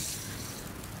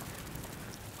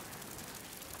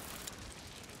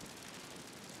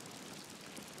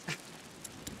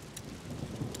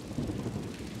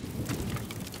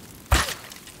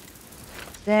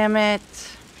 Damn it.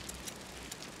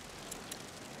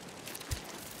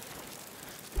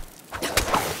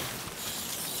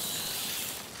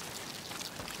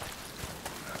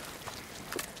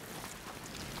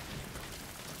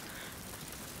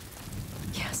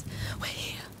 Yes, we're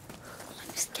here.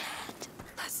 I'm scared.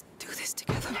 Let's do this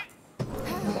together.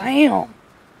 Damn.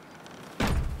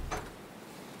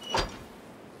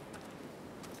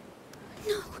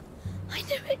 No, I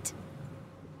knew it.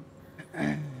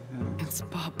 It's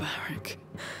barbaric.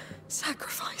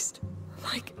 Sacrificed.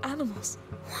 Like animals.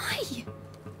 Why?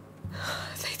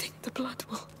 They think the blood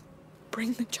will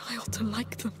bring the child to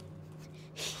like them.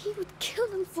 He would kill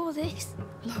them for this.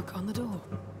 Look, on the door.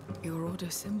 Your order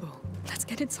symbol. Let's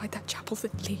get inside that chapel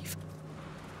then leave.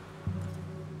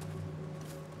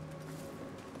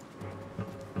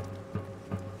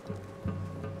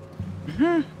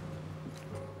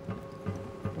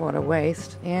 What a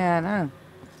waste. Yeah, I know.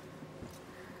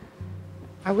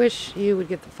 I wish you would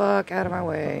get the fuck out of my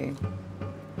way,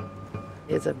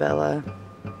 Isabella.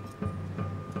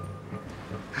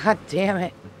 God damn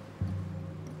it.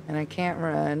 And I can't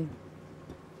run.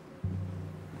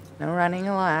 No running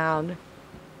allowed.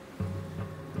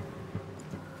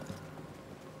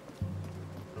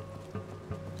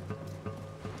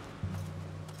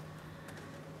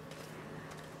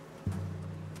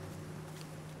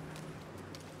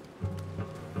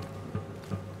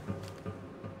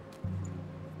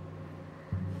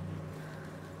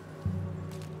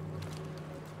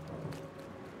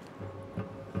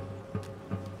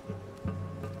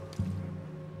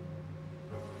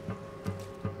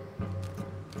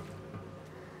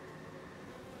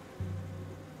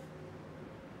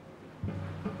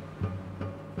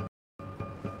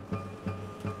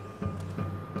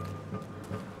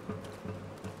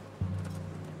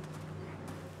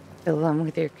 Fill them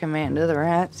with your command of the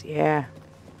rats? Yeah.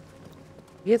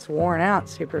 He gets worn out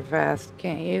super fast.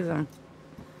 Can't use them.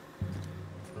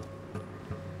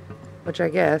 Which I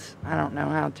guess, I don't know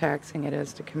how taxing it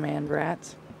is to command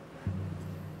rats.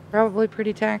 Probably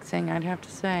pretty taxing, I'd have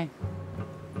to say.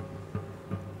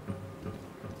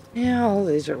 Yeah, all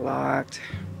these are locked.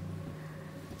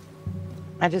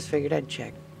 I just figured I'd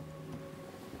check.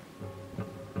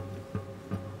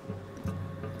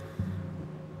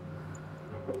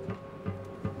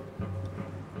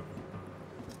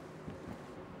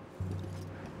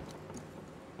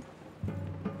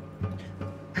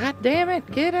 God damn it,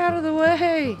 get out of the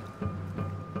way!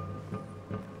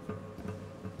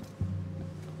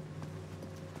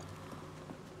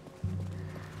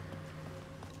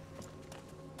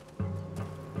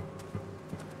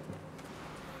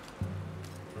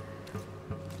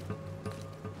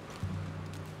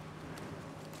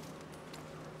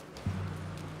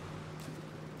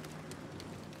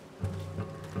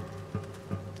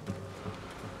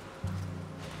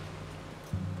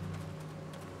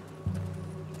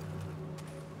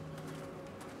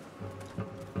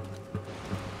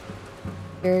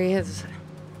 Carry his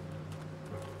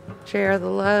share of the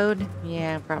load?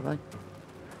 Yeah, probably.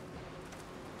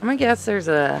 I'm gonna guess there's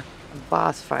a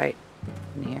boss fight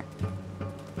in here.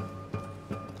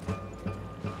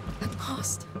 I'm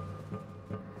lost.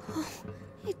 Oh,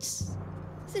 it's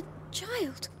the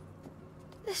child.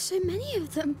 There's so many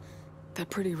of them. They're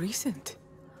pretty recent.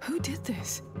 Who did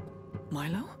this?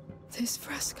 Milo? This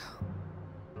fresco.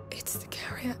 It's the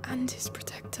carrier and his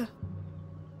protector.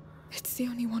 It's the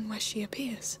only one where she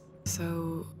appears.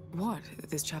 So, what?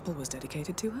 This chapel was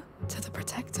dedicated to her? To the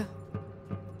protector.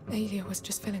 Aelia was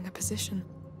just filling a position.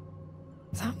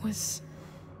 That was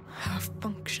her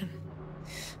function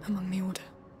among the Order.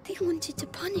 They wanted to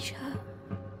punish her.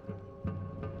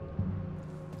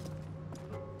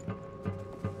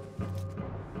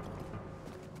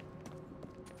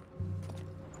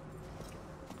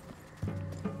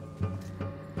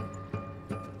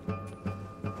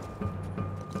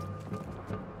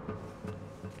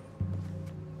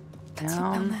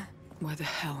 Down there. Where the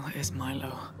hell is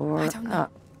Milo? Or I don't know.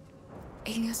 up.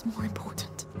 Alia's more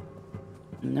important.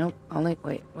 Nope. Only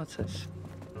wait. What's this?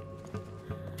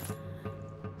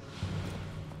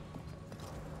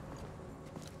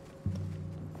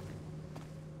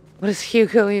 What does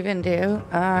Hugo even do?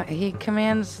 He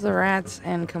commands the rats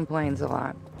and complains a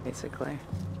lot, basically.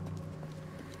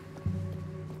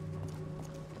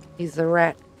 He's the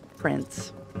rat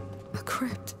prince. A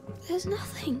crypt. There's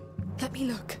nothing. Let me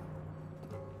look.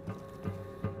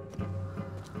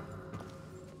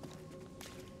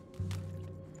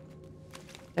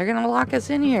 They're gonna lock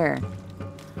us in here.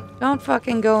 Don't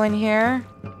fucking go in here.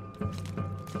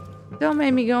 Don't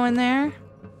make me go in there.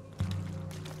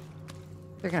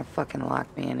 They're gonna fucking lock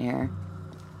me in here.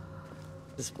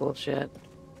 This bullshit.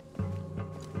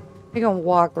 You're gonna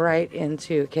walk right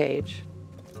into a cage.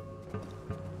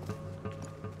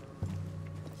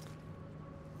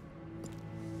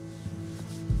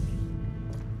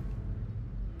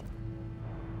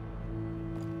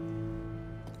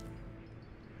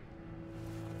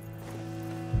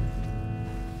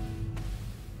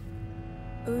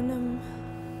 Unum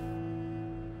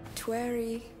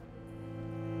tueri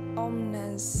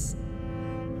omnes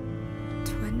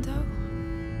tuendo?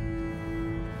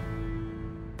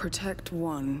 Protect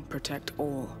one, protect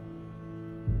all.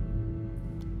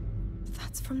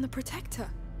 That's from the Protector.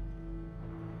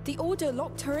 The Order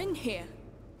locked her in here.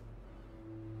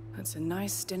 That's a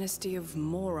nice dynasty of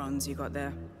morons you got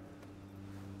there.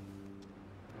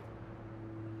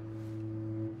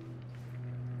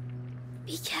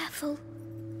 Be careful.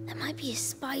 There might be a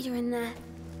spider in there.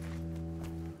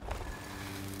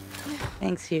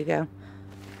 Thanks, Hugo.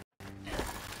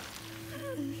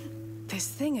 This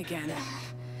thing again.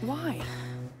 Why?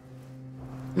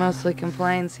 Mostly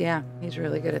complaints. Yeah, he's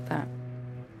really good at that.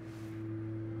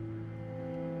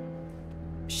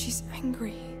 She's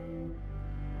angry.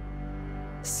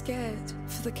 Scared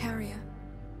for the carrier.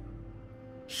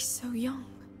 He's so young.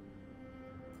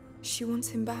 She wants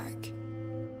him back.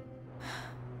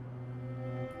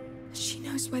 She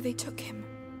knows where they took him.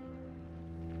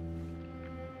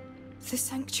 The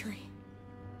sanctuary.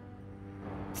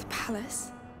 The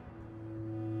palace.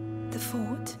 The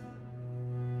fort.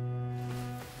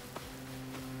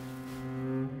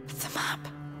 The map.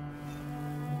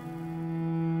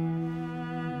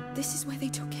 This is where they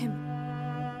took him.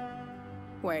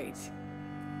 Wait.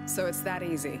 So it's that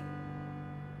easy?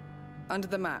 Under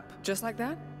the map, just like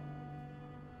that?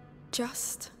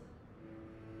 Just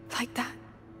like that.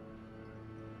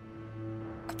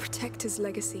 A protector's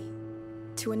legacy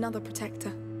to another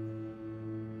protector.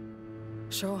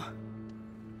 Sure.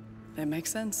 It makes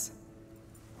sense.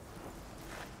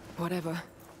 Whatever.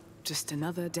 Just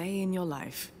another day in your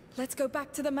life. Let's go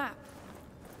back to the map.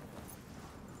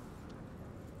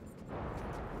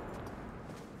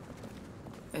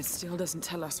 It still doesn't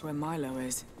tell us where Milo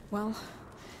is. Well,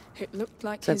 it looked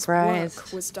like Surprised. his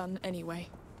work was done anyway.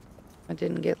 I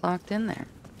didn't get locked in there.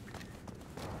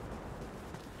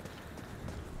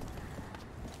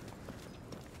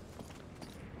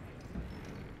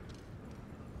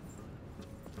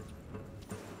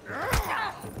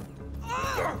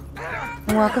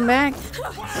 Welcome back.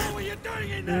 What were you doing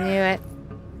in Knew there? it.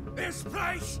 This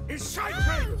place is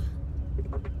sacred!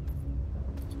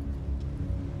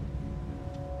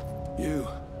 You.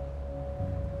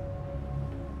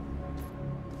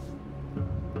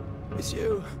 It's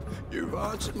you. You've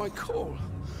answered my call.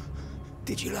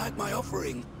 Did you like my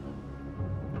offering?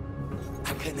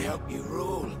 I can help you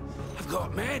rule. I've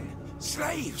got men,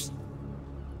 slaves.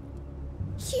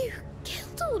 You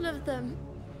killed all of them.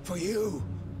 For you.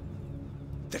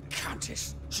 The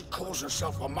Countess, she calls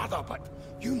herself a mother, but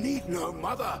you need no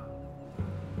mother.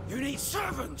 You need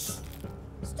servants.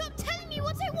 Stop telling me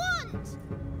what I want!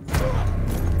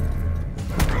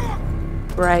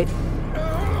 Right.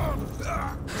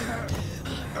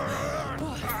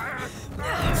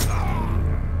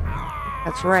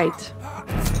 That's right.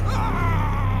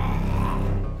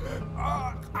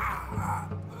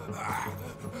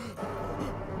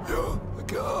 You're the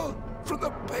girl from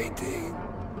the painting.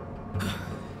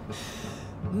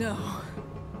 No.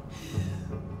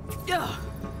 Yeah.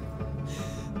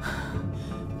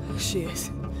 She is.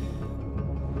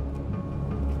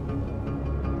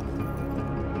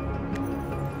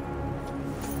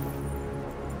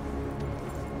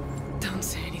 Don't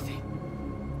say anything.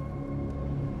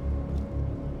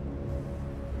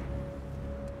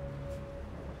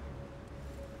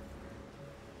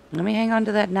 Let me hang on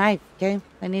to that knife, okay?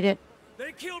 I need it.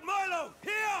 They killed Milo!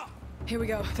 Here! Here we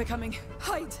go. They're coming.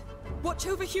 Hide! Watch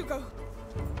over Hugo!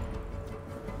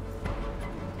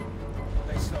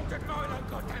 They slaughtered Milo,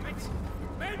 goddammit!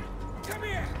 Men, come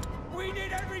here! We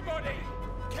need everybody!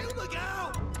 Kill the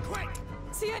girl! Quick!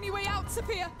 See any way out,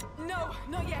 Sophia? No,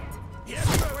 not yet.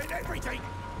 You've ruined everything!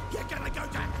 You're gonna go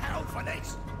to hell for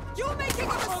this! You're making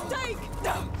a mistake!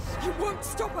 No! You won't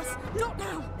stop us! Not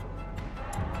now!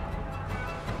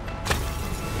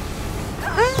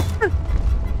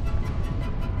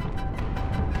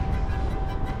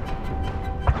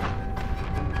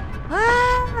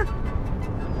 Ah!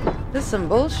 This is some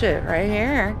bullshit right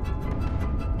here.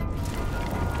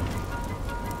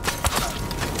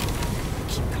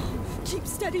 Keep calm. Keep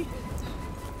steady.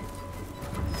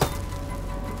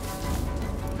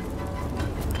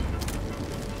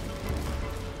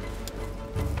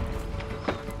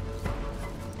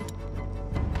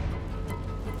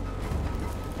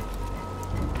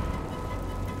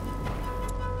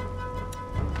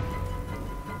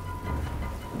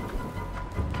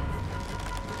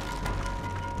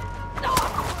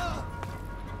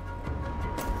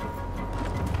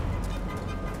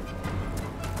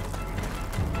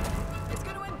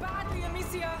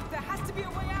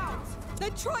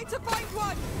 trying to find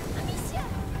one! Amicia,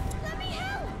 let me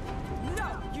help!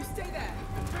 No, you stay there!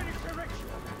 Finish the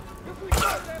ritual! If we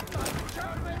kill their blood, the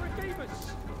child may redeem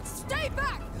us! Stay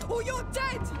back, or you're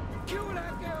dead! Kill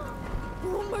that girl!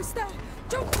 We're almost there!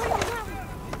 Don't play around!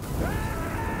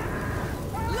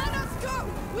 Let us go!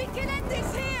 We can end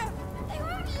this here! They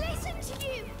won't listen to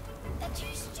you! They're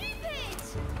too stupid!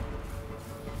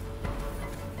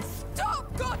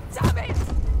 Stop, goddammit!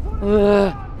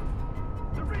 Ugh.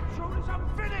 The ritual is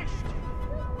unfinished!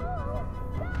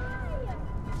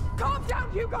 Calm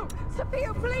down, Hugo!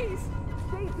 Sophia, please!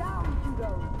 Stay down,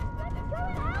 Hugo! Let me go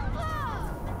and help her!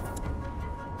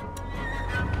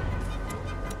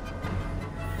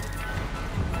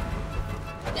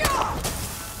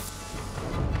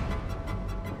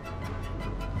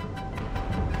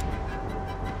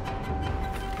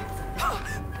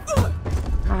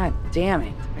 God damn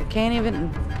it. I can't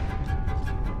even...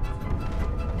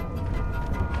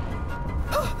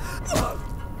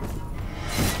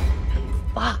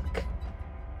 Fuck.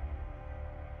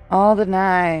 All the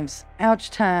knives. Ouch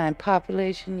time.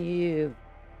 Population U.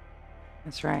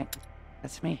 That's right.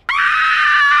 That's me.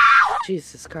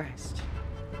 Jesus Christ.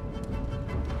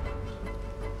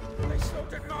 They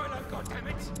slaughtered Milo,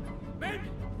 goddammit! Men,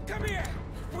 come here!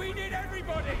 We need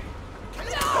everybody!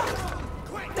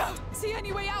 Quick! See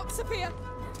any way out, Sophia?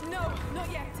 No, not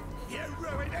yet. You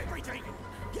ruined everything!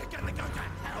 You're gonna go to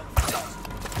hell!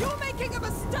 You're making a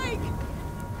mistake!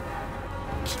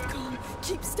 Keep calm,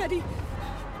 keep steady.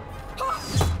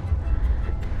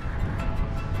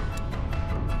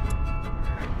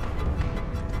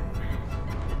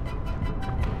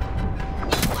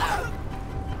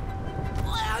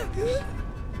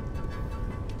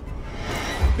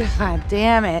 God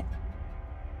damn it.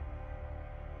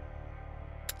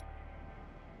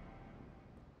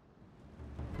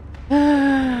 They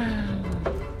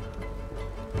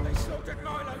slaughtered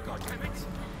Milo, goddammit!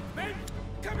 Men,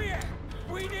 come here!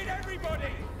 We need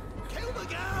everybody! Kill the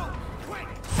girl! Quick!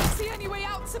 See any way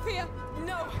out, Sophia?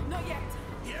 No, not yet.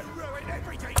 You ruined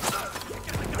everything! You're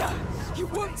gonna go! You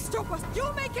won't stop us.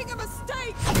 You're making a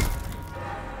mistake!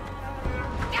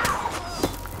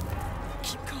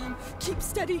 Keep calm, keep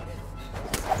steady.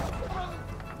 It's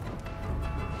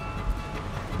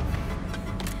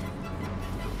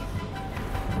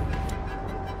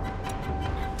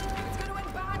going to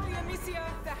end badly, Amicia.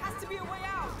 There has to be a way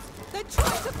out. They're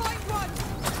trying to find one.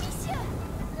 Amicia,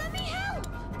 let me help!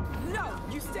 No,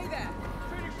 you stay there.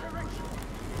 Finish the ritual!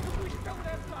 If we spill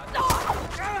their blood,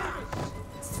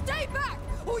 Stay back,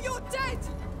 or you're dead.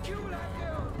 kill that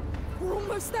girl! We're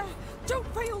almost there. Don't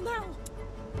fail now.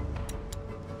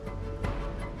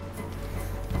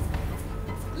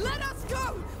 Let us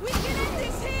go. We can end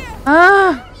this here.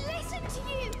 Ah! Don't listen to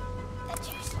you! They're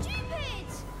too stupid!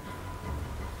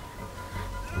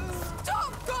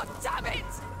 Stop,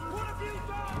 goddammit! What have you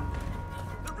done?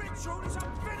 The ritual is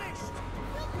unfinished!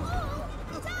 You'll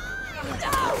all die!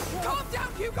 No! Calm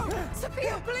down, Hugo!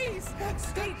 Sophia, please!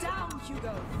 Stay down,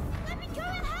 Hugo! Let me go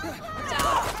and help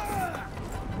her!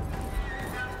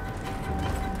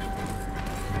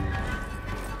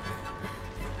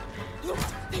 Look,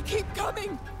 they keep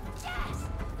coming! Yes!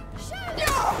 Show them!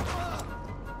 No!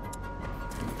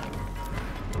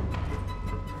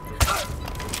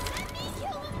 Let me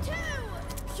kill them too!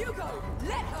 Hugo,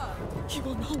 let her! He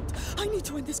won't hold. I need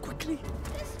to end this quickly.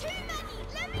 There's too many!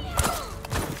 Let me help!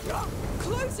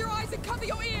 Close your eyes and cover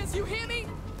your ears, you hear me?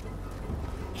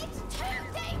 It's too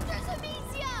dangerous,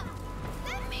 Amicia!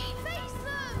 Let me face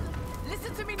them!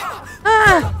 Listen to me now!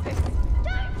 Ah!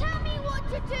 Don't tell me what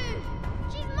to do!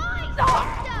 She's my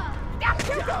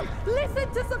sister! Hugo, listen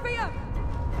to Sophia!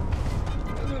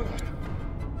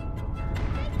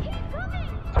 They keep coming!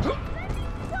 Let me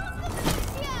stop them,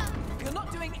 Amicia! You're not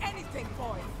doing anything,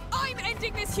 boy. I'm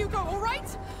ending this, Hugo, all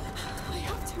right? I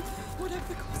have to, whatever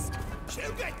the cost.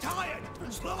 She'll get tired!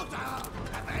 Slaughter her!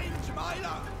 Avenge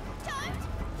Milo! Don't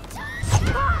touch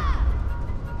her!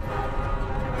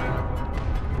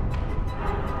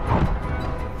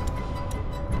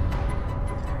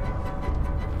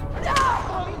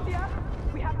 Alicia,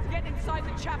 we have to get inside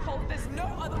the chapel. There's no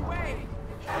other way.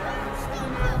 Stop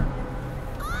them!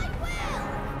 I will!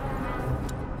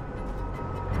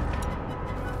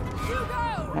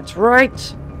 Hugo! That's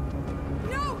right.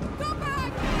 No! Go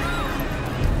back!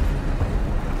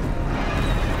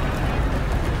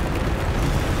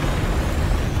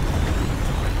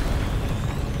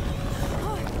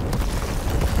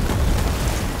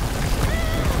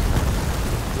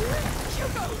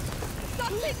 Hugo!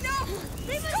 That's enough!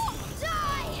 They Stop! must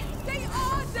die! They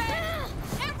are dead!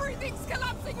 Everything's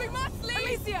collapsing! We must leave!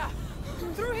 Alicia!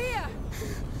 Through here!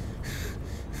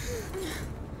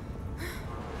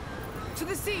 to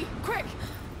the sea, quick!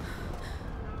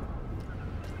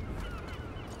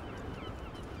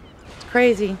 It's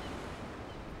crazy.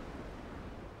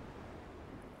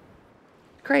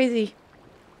 Crazy.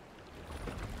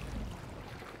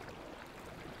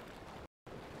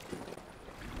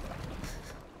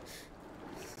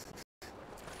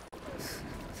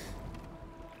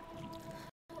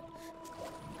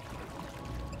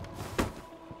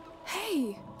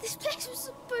 Hey! This place was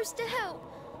supposed to help,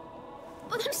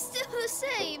 but I'm still the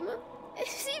same.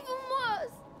 It's even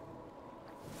worse.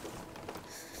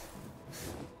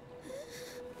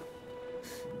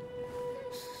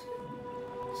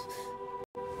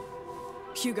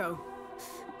 Hugo,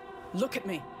 look at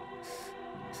me.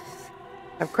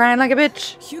 I'm crying like a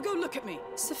bitch. Hugo, look at me.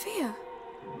 Sophia!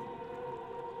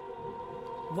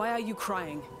 Why are you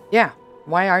crying? Yeah.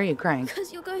 Why are you crying?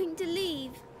 Because you're going to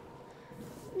leave.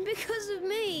 Because of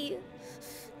me.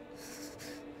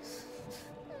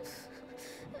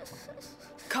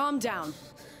 Calm down.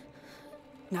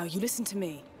 Now you listen to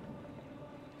me.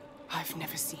 I've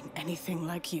never seen anything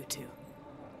like you two.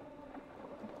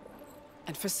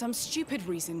 And for some stupid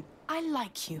reason, I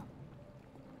like you.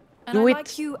 And Do I it.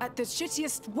 like you at the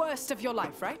shittiest, worst of your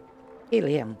life, right? Kill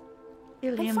him.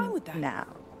 Kill I'm him fine with that. now.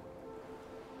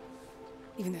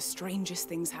 Even the strangest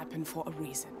things happen for a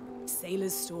reason.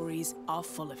 Sailors' stories are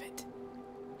full of it.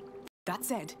 That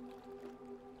said,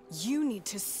 you need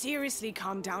to seriously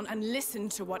calm down and listen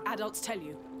to what adults tell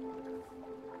you.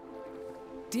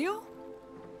 Deal?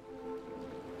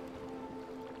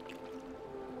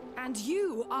 And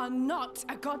you are not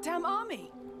a goddamn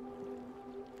army.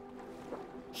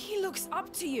 He looks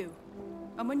up to you.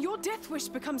 And when your death wish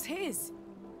becomes his,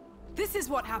 this is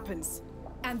what happens.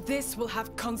 And this will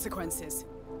have consequences.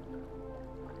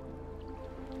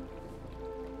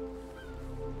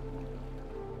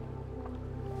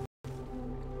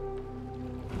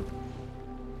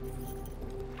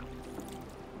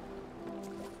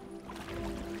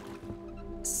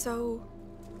 So...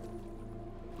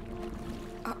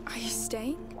 Are you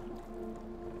staying?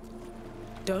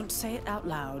 Don't say it out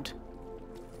loud.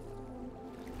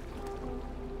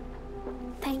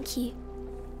 Thank you.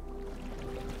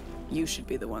 You should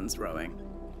be the ones rowing.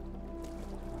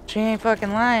 She ain't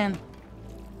fucking lying.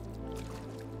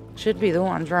 Should be the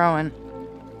ones rowing.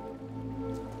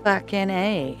 Fucking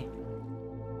A.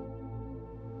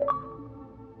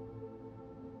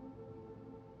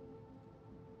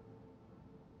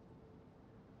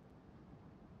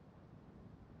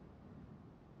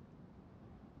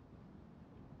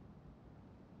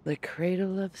 The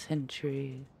cradle of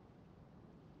centuries.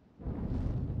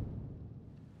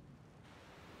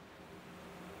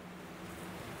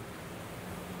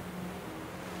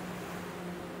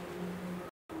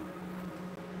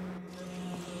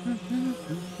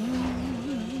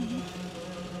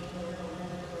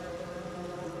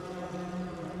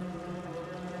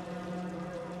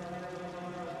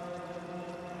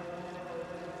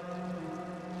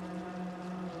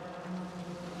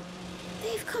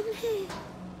 They've come here.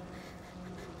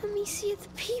 Let me see the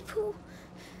people.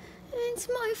 It's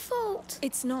my fault.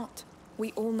 It's not.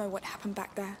 We all know what happened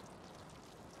back there.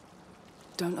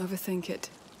 Don't overthink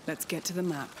it. Let's get to the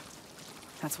map.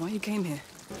 That's why you came here.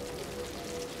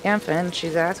 Yeah, Finn,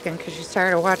 she's asking because she's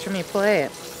tired of watching me play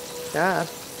it. Duh.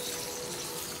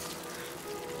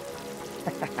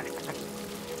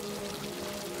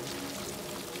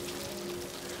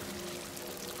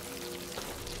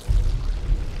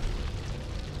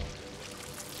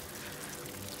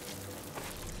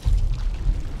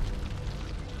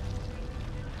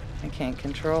 I can't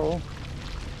control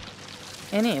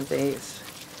any of these.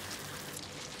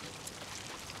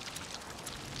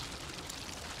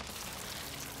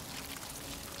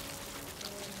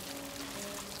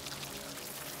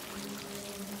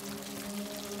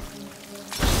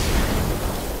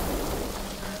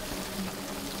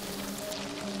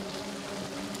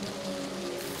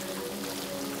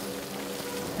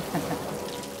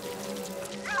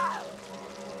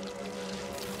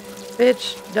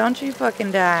 Bitch, don't you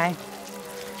fucking die.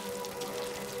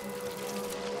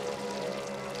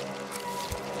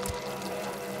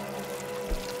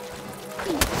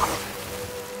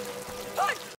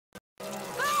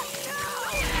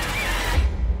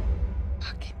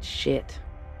 Fucking shit.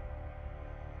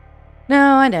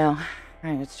 No, I know.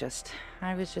 I was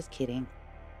just kidding.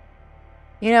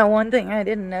 You know, one thing I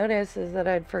didn't notice is that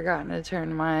I'd forgotten to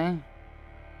turn my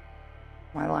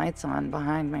lights on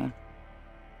behind me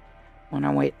when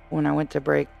I went to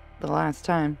break the last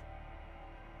time.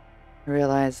 I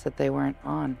realized that they weren't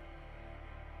on.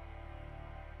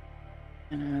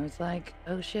 And I was like,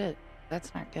 oh shit,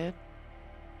 that's not good.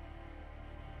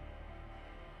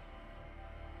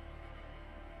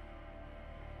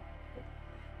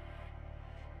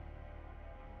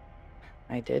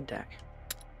 I did die.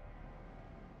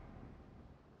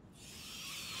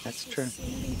 That's true. It's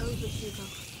soon be over, Hugo.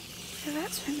 The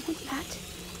rats won't want that.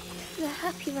 They're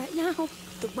happy right now.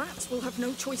 The rats will have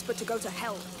no choice but to go to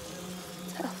hell.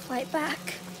 They'll fight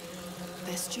back.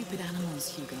 They're stupid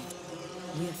animals, Hugo.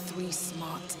 We're 3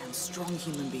 smart and strong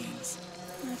human beings.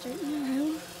 I don't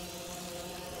know.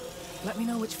 Let me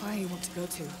know which fire you want to go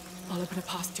to. I'll open a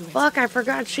path to it. Fuck, I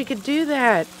forgot she could do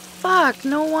that. Fuck,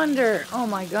 no wonder. Oh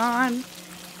my god.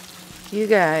 You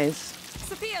guys.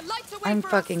 Sophia, lights away I'm for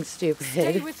fucking us. stupid.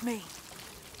 Stay with me.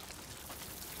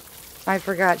 I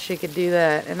forgot she could do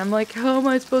that. And I'm like, how am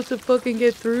I supposed to fucking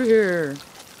get through here?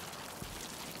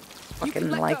 Fucking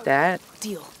let like go. that.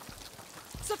 Deal.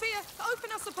 Sophia,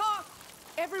 open us a path.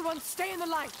 Everyone, stay in the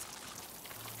light.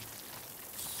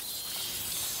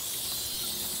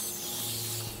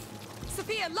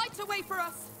 Sophia, lights away for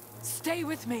us. Stay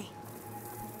with me.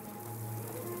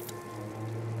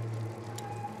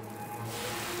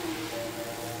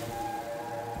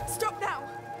 Stop now.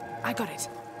 I got it.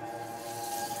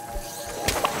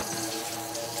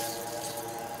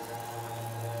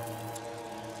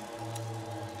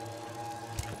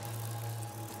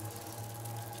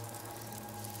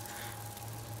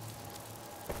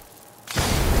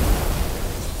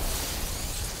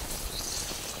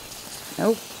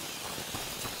 Nope.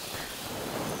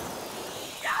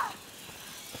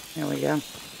 There we go.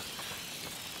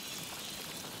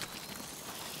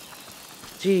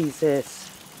 Jesus.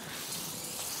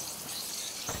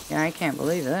 Yeah, I can't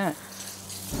believe that.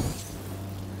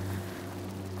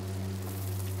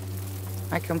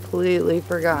 I completely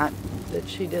forgot that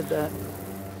she did that.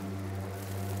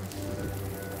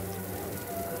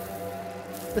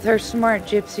 With her smart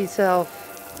gypsy self.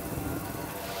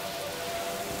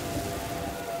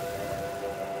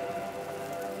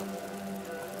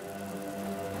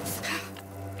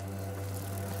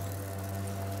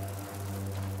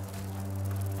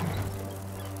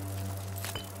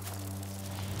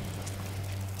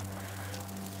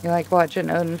 You like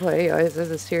watching Odin play? He always has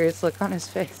a serious look on his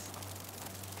face.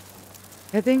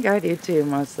 I think I do too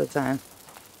most of the time.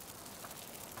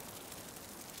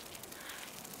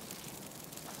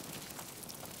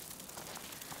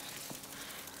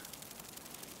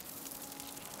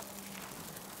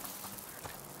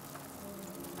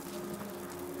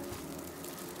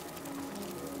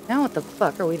 Now what the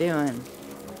fuck are we doing?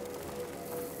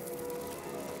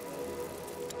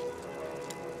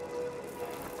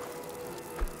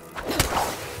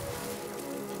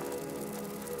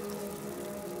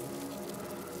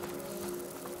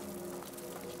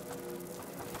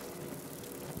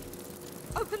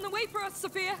 Open the way for us,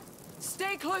 Sophia.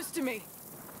 Stay close to me.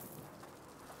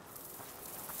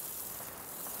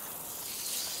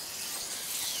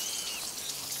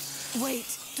 Wait,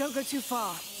 don't go too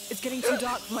far. It's getting too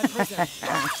dark for my prison.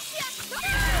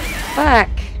 Fuck!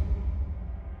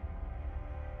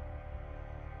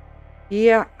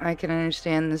 Yeah, I can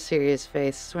understand the serious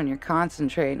face when you're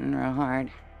concentrating real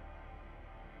hard.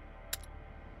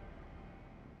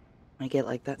 I get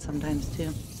like that sometimes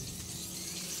too.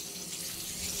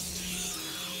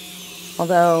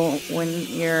 Although, when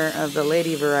you're of the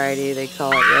lady variety, they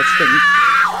call it resting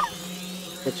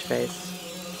bitch face.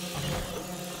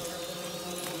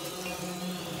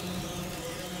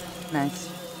 Nice.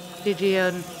 GG,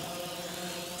 Odin.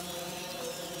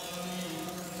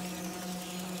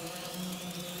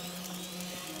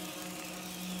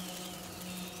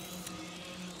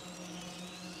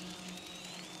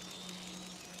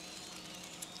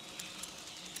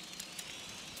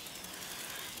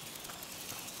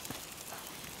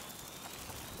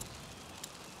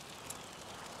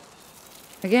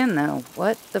 Again, though,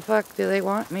 what the fuck do they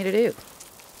want me to do?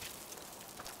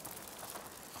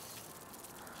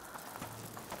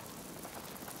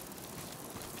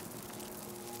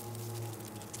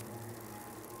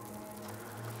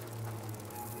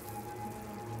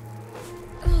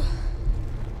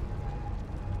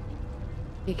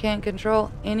 You can't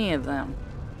control any of them.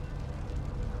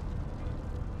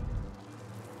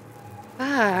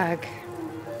 Fuck.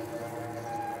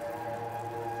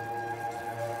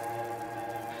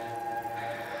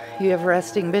 You have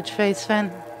resting bitch face,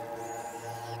 Finn?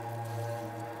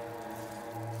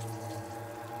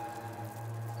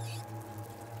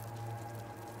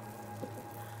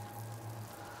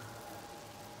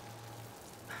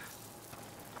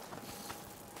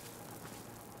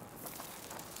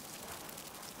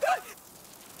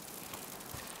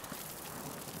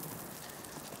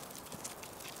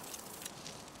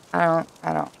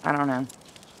 I don't know.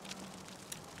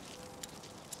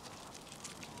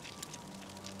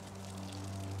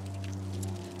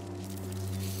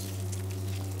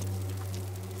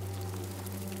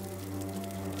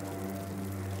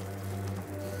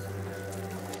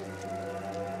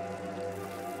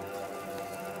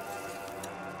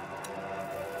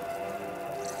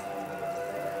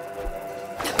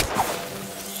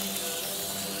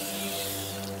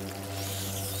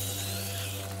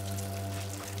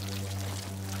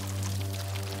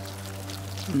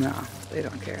 No, they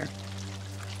don't care.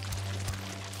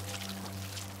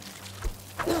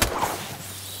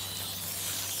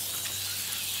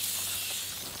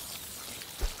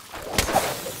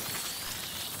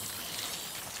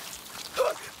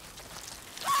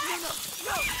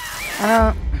 I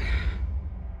don't...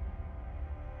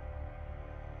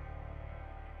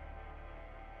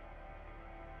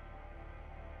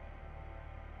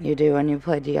 You do when you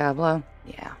play Diablo?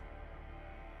 Yeah.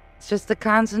 It's just the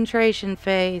concentration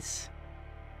phase.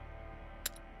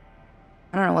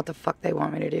 I don't know what the fuck they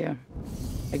want me to do.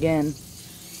 Again.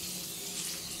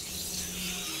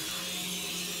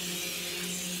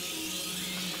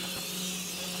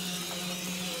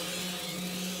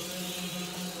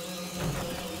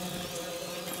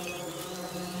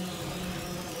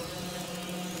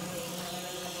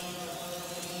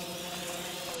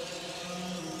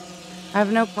 I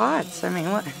have no pots. I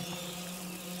mean, what?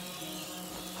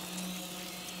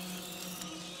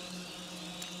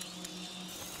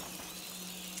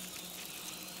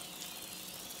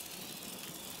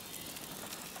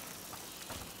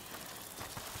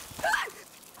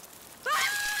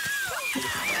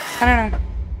 I don't know.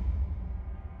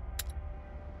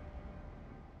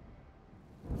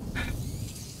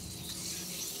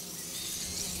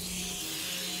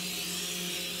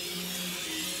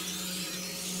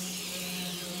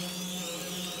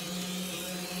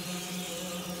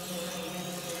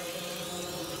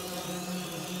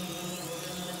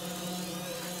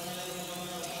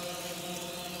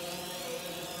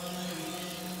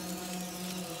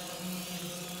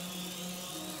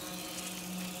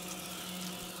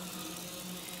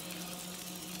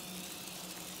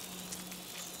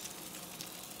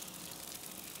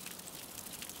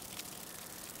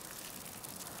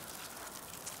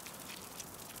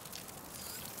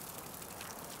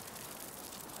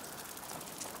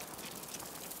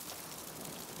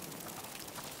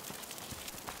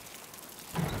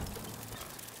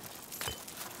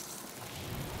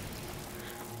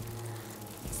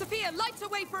 Sophia, light a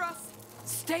way for us!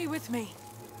 Stay with me.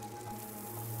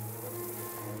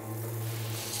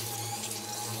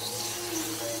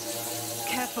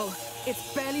 Careful.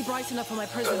 It's barely bright enough for my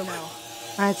prism now.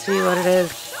 I see what it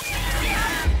is.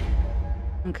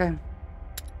 Okay.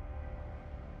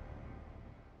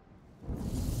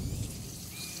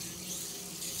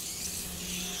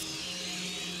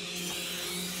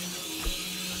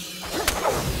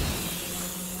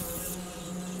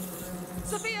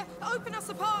 Sophia, open us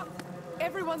a path!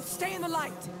 Everyone stay in the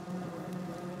light!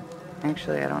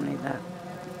 Actually, I don't need that.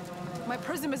 My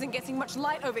prism isn't getting much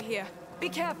light over here. Be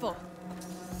careful.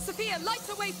 Sophia, light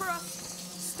a way for us!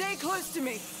 Stay close to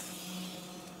me.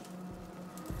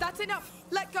 That's enough.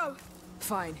 Let go.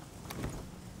 Fine.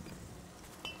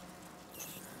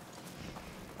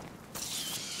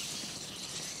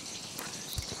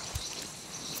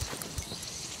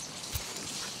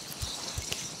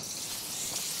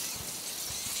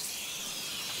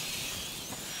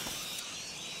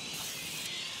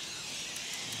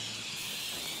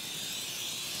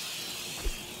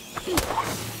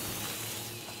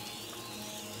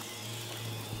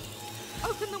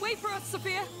 Open the way for us,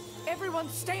 Sophia! Everyone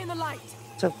stay in the light!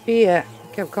 Sophia.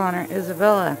 I kept calling her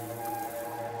Isabella.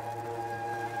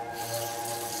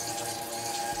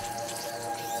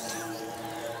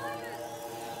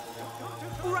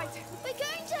 All right. We're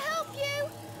going to help you!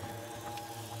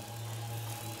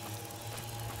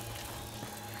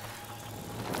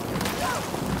 Go!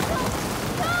 Go!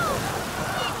 Go!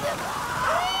 Keep them!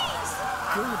 Please!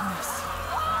 Goodness.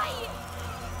 Why?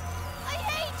 I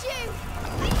hate you!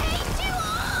 I hate you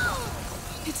all!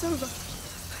 It's over.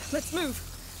 Let's move.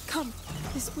 Come.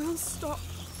 This will stop.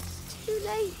 Too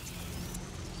late.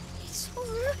 It's all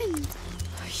ruined.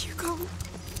 You go.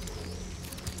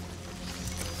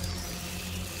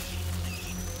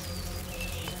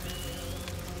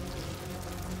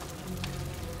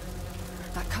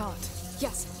 That cart.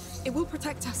 Yes, it will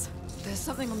protect us. There's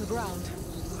something on the ground.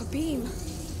 A beam.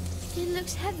 It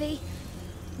looks heavy.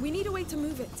 We need a way to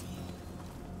move it.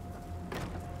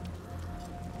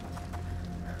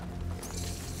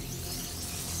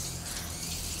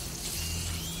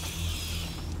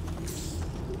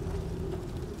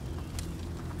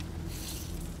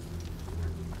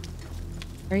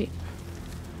 Right?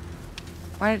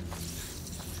 Why?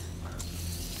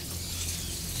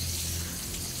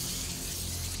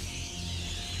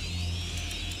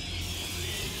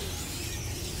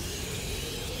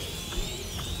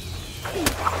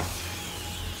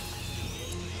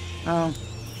 Oh.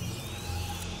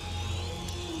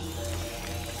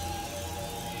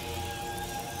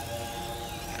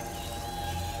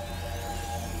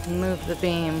 Move the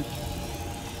beam.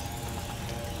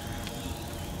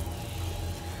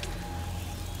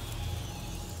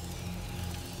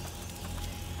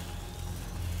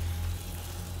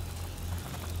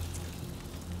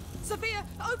 Sophia,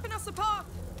 open us a path!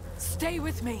 Stay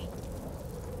with me.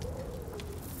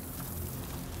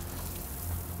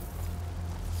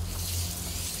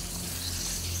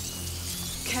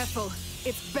 Careful.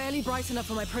 It's barely bright enough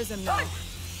for my prism now.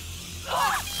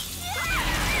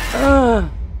 Ugh.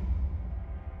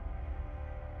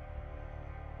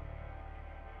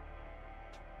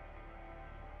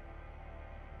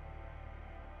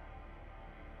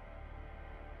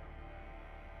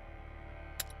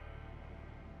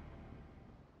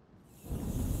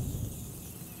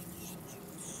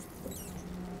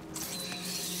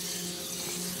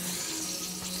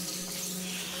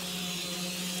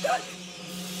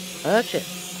 Touch it.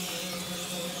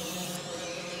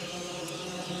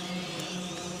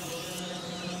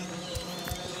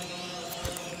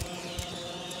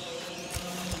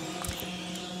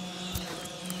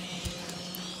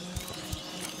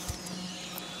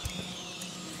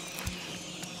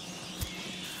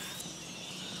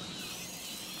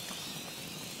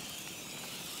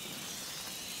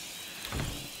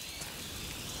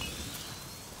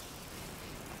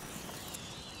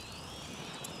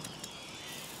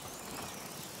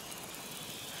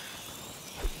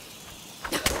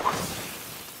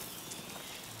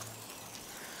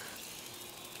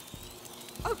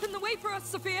 Open the way for us,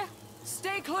 Sophia!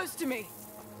 Stay close to me!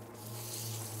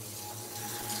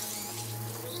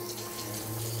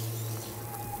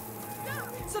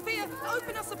 Sophia,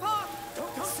 open us a path!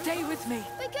 Stay with me!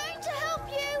 We're going to help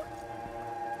you!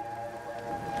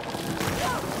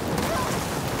 No!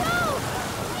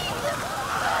 Leave them,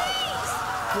 please!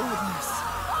 Goodness!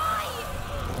 Why?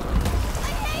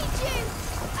 I hate you!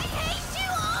 I hate you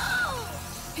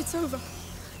all! It's over.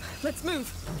 Let's move.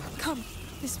 Come.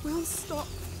 This will stop.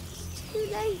 Too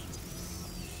late.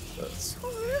 It's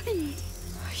all ruined.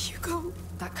 Hugo.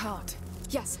 That cart.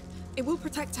 Yes, it will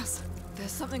protect us. There's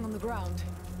something on the ground.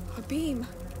 A beam.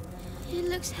 It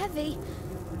looks heavy.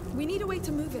 We need a way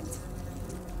to move it.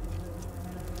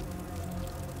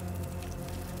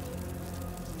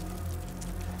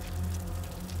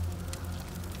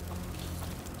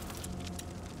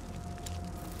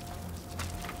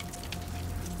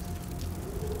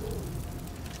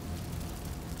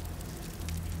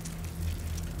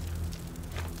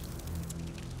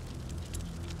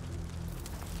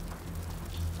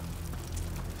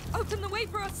 Open the way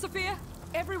for us, Sophia!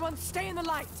 Everyone stay in the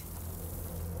light!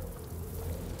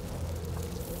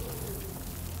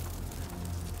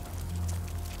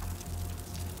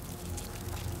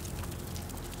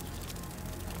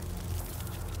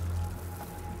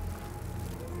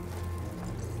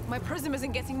 My prism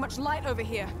isn't getting much light over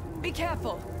here. Be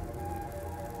careful!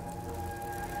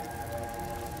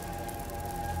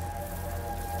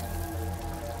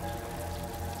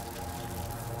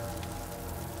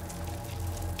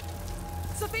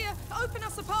 Sophia, open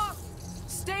us a path!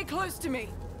 Stay close to me!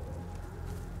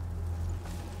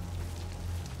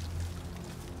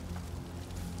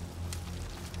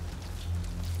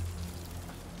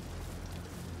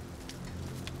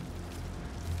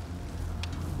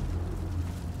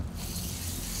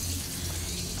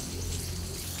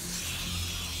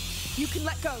 You can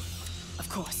let go. Of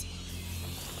course.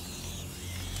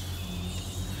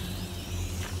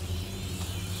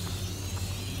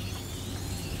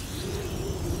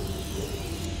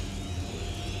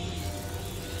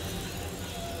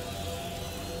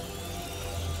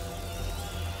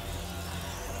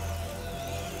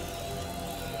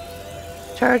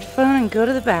 Charge phone and go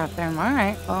to the bathroom.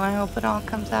 Alright. Well, I hope it all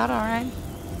comes out alright.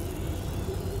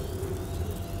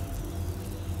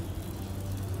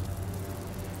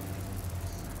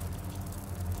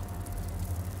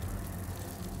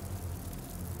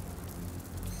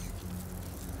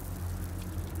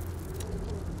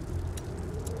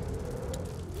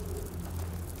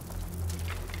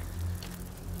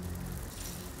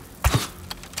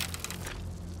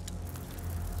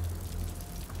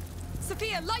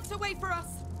 Sophia, light a way for us!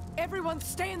 Everyone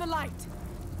stay in the light!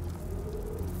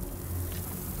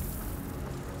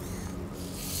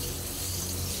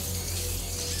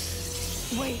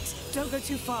 Wait, don't go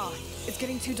too far. It's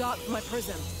getting too dark for my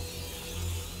prism.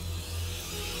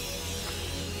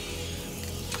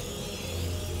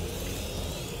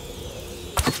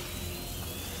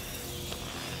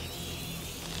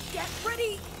 Get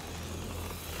ready!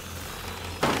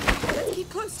 Let's keep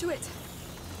close to it.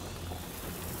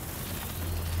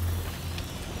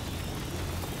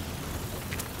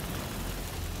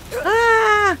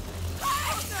 Ah!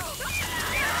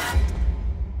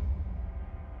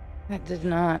 That did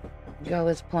not go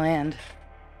as planned.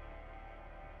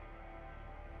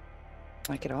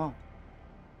 Like at all.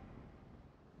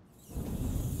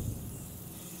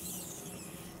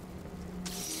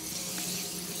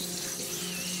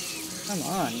 Come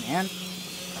on, man.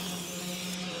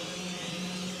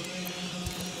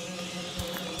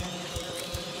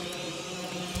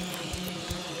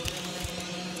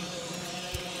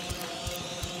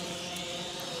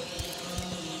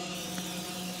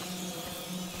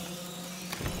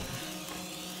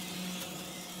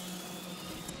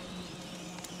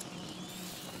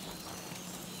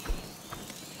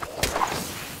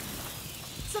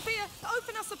 Sophia,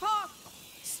 open us a path!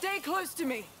 Stay close to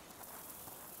me!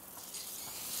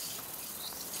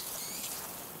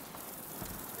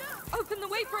 Open the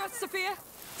way for us, Sophia!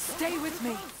 Stay with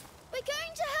me! We're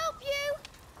going to help you!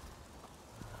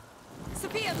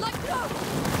 Sophia, let go!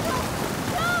 No!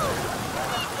 No! You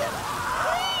need to...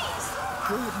 Please!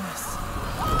 Goodness.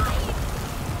 Why?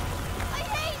 I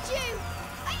hate you!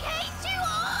 I hate you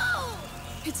all!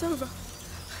 It's over.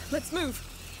 Let's move.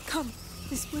 Come,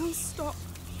 this will stop.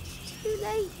 Too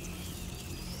late.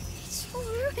 It's all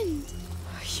ruined.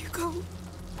 You go.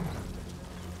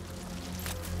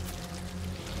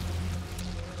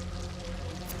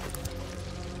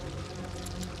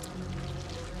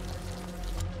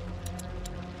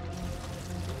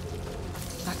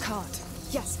 That card.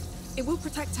 Yes, it will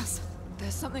protect us.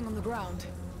 There's something on the ground.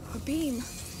 A beam.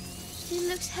 It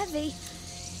looks heavy.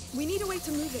 We need a way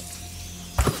to move it.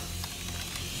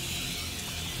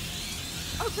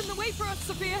 Open the way for us,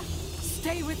 Sophia!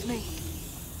 Stay with me.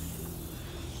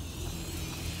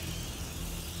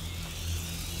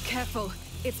 Careful.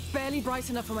 It's barely bright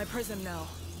enough for my prism now.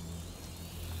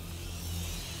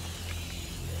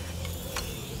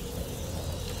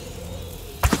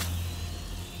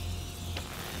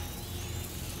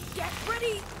 Get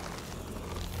ready!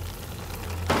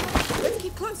 Let's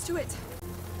keep close to it.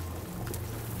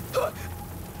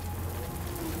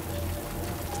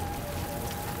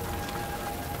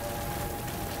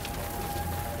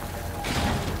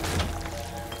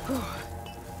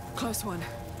 Close one.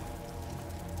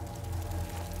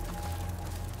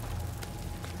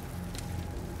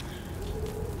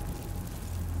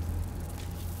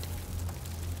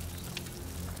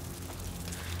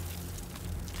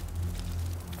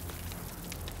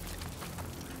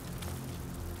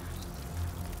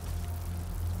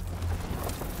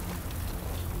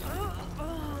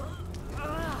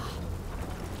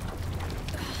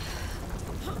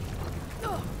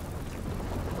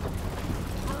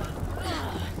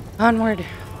 Onward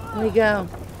we go.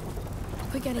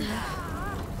 We're getting there.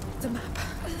 The map.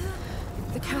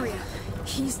 The carrier.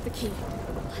 He's the key.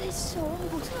 But it's so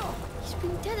old. He's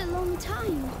been dead a long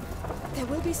time. There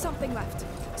will be something left.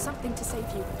 Something to save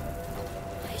you.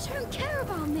 They don't care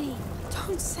about me.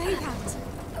 Don't say that.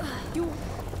 You're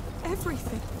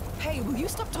everything. Hey, will you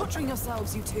stop torturing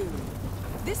yourselves, you two?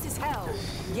 This is hell.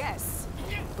 Yes.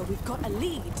 But we've got a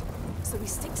lead. So we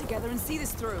stick together and see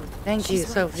this through. Thank you, She's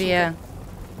right, Sophia.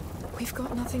 We've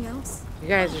got nothing else. You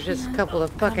guys are just a couple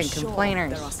of fucking I'm sure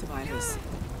complainers. there are survivors.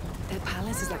 Their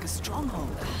palace is like a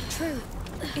stronghold. True.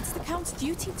 It's the Count's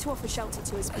duty to offer shelter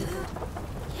to his people.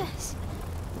 Yes.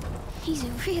 He's a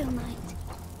real knight.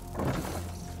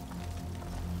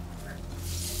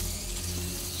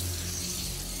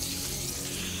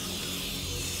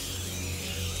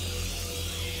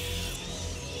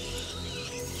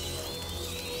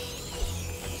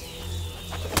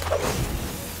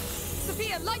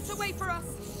 Sophia, light a way for us.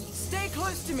 Stay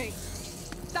close to me.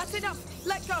 That's enough.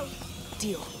 Let go.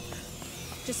 Deal.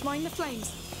 Just mind the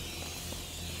flames.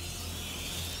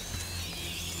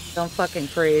 Don't fucking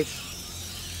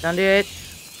freeze. Don't do it.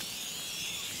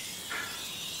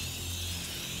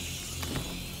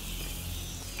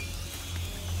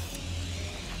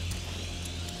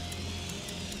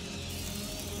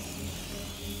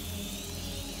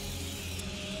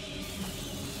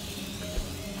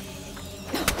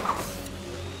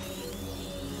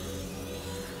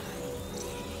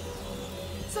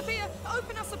 Sophia,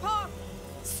 open us a path.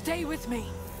 Stay with me.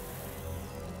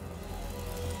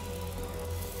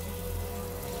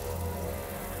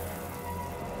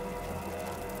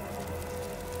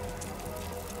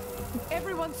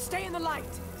 Everyone stay in the light.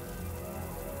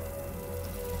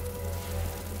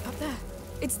 Up there.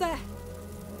 It's there.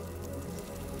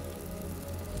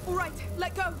 All right,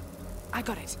 let go. I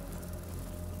got it.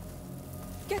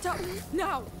 Get up,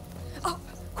 now. Up,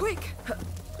 quick.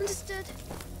 Understood.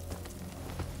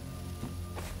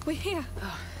 We're here.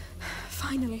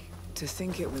 Finally. To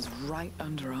think it was right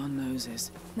under our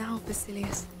noses. Now,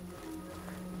 Basilius,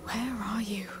 where are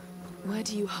you? Where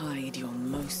do you hide your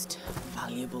most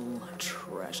valuable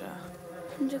treasure?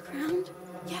 Underground?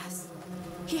 Yes.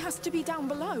 He has to be down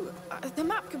below. The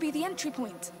map could be the entry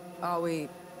point. Are we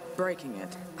breaking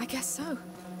it? I guess so.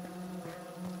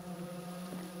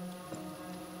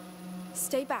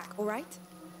 Stay back, all right?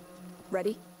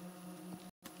 Ready?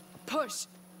 Push!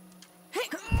 Hey!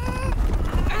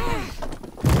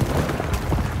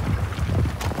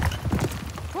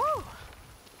 Whew!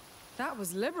 That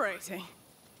was liberating.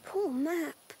 Poor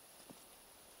map.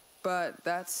 But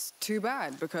that's too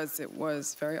bad, because it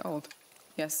was very old.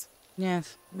 Yes.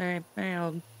 Yes, very, very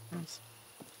old. Yes.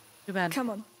 Too bad.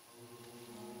 Come on.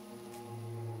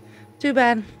 Too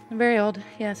bad. Very old,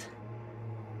 yes.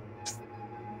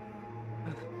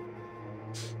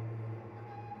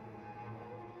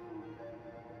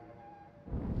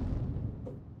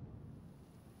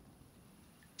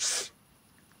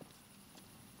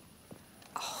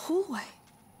 A hallway.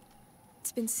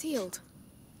 It's been sealed.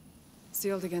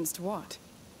 Sealed against what?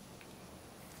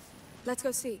 Let's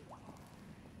go see.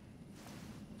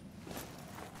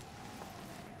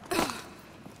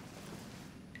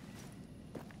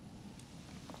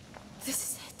 This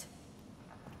is it.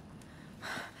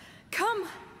 Come!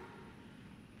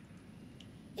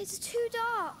 It's too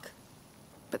dark.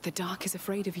 But the dark is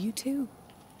afraid of you too.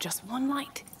 Just one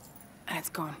light, and it's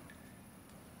gone.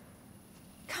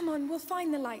 Come on, we'll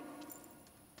find the light.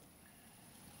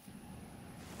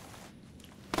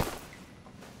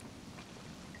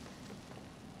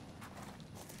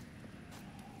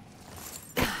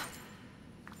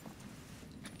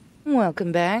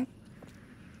 Welcome back.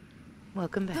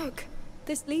 Welcome back. Look,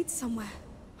 this leads somewhere.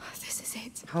 This is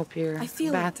it. Hope your I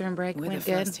feel bathroom break We're went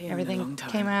the good. first here in a Everything long time.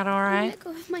 came out all right. Let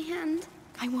go of my hand.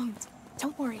 I won't.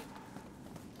 Don't worry.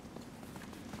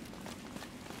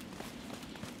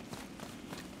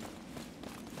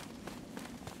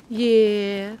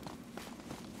 Yeah.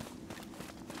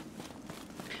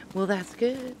 Well, that's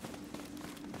good.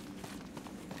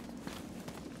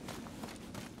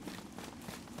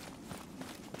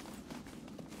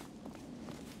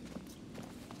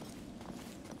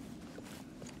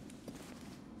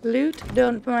 Loot,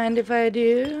 don't mind if I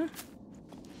do.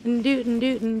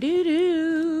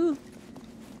 Doo-doo-doo-doo-doo.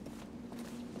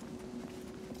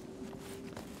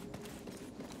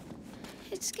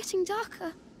 It's getting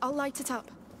darker. I'll light it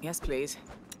up. Yes, please.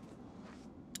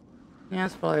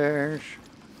 Yes, please.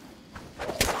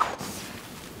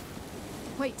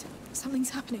 Wait,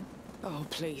 something's happening. Oh,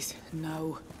 please,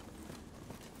 no.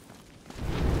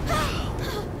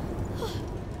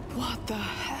 What the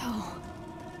hell?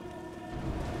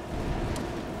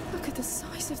 Look at the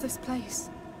size of this place.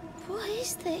 What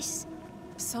is this?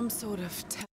 Some sort of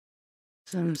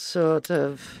Some sort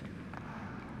of...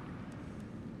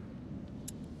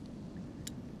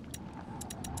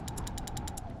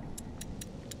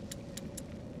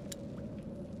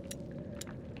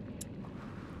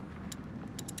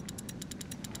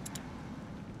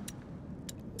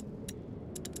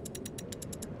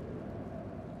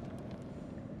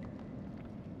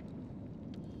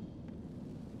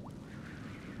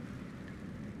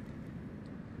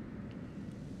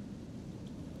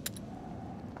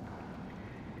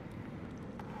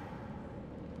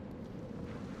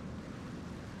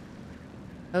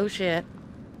 Oh shit.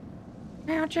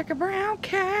 Now check a brown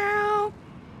cow.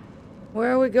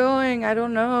 Where are we going? I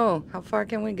don't know. How far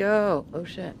can we go? Oh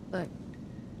shit. Look.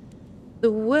 The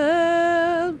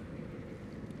world.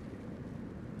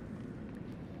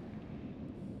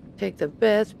 Take the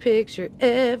best picture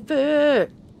ever.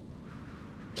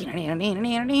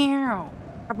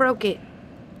 I broke it.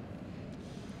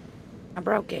 I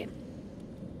broke it.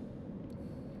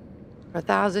 For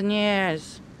 1,000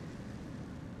 years.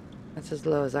 That's as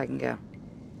low as I can go.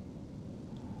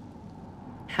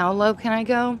 How low can I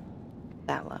go?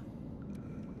 That low.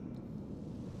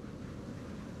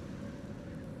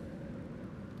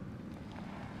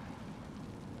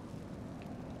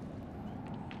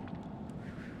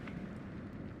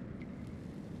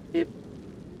 Beep.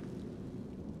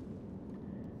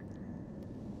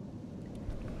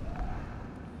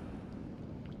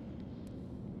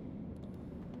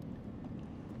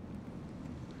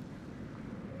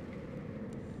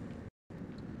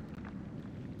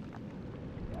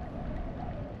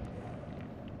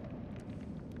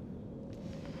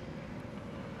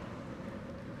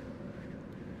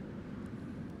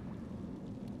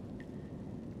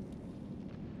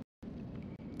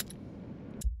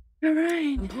 All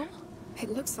right. Temple? It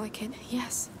looks like it,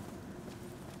 yes.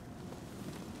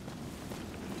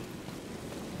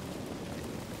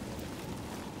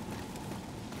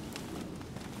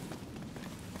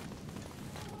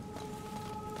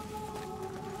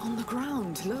 on the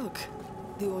ground, look.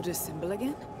 The Order's symbol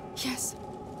again? Yes,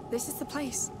 this is the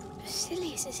place.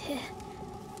 Basilius is here.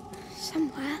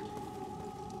 Somewhere.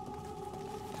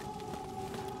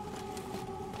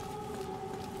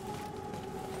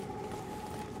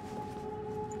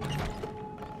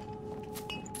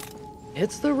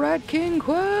 It's the Rat King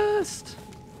quest!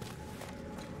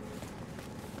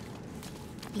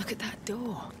 Look at that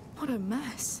door. What a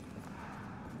mess.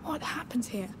 What happened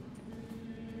here?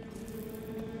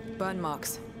 Burn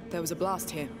marks. There was a blast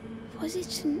here. Was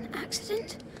it an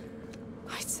accident?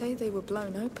 I'd say they were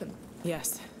blown open.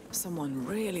 Yes. Someone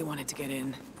really wanted to get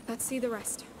in. Let's see the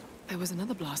rest. There was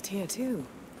another blast here, too.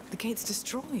 The gate's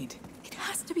destroyed. It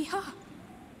has to be her.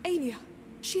 Aelia.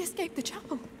 She escaped the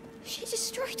chapel. She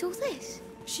destroyed all this.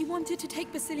 She wanted to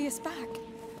take Basilius back.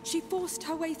 She forced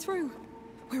her way through.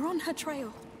 We're on her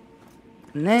trail.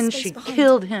 And then Space she behind.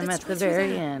 killed him Let's at the try through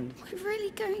very there. end. We're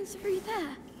really going through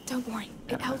there. Don't worry.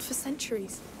 It held for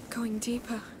centuries. Going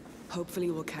deeper.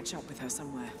 Hopefully we'll catch up with her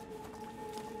somewhere.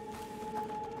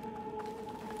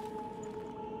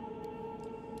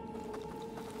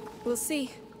 We'll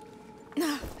see.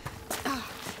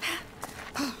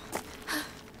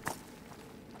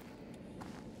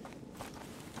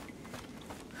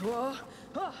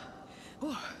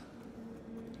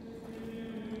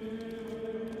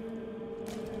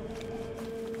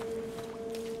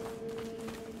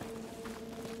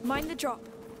 Mind the drop.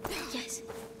 Yes.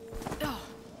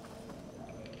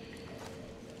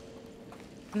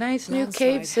 Nice new Landslide.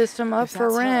 cave system up If for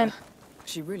that's her, rent.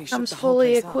 she really shook Comes the whole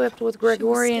fully place up. equipped with She was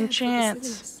Gregorian scared for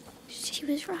chants. Basilius. She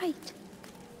was right.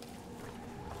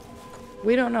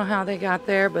 We don't know how they got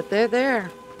there, but they're there.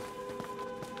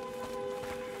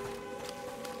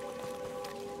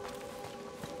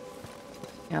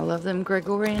 I love them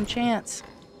Gregorian chants.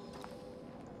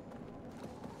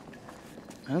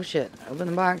 Oh shit, open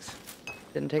the box.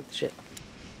 Didn't take the shit.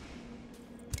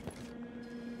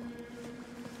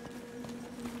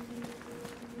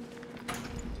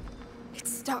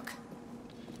 It's stuck.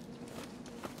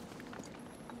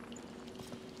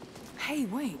 Hey,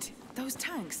 wait. Those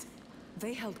tanks.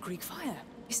 They held Greek fire.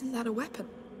 Isn't that a weapon?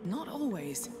 Not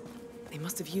always. They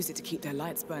must have used it to keep their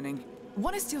lights burning.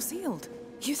 One is still sealed.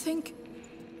 You think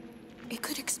it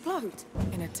could explode?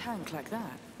 In a tank like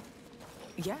that?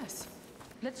 Yes.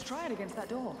 Let's try it against that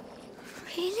door.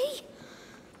 Really?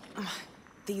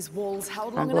 These walls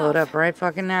held I'll long blow it enough. up right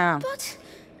fucking now. But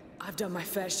I've done my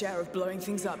fair share of blowing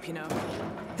things up, you know.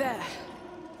 There.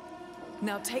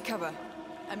 Now take cover.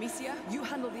 Amicia, you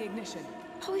handle the ignition.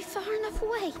 are we far enough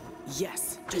away?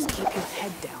 Yes, just keep your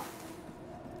head down.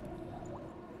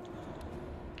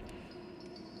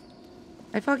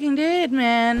 I fucking did,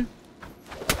 man.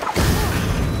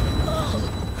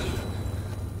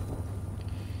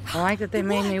 I like that they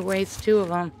made me waste 2 of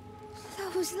them.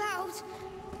 That was loud.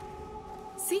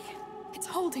 See? It's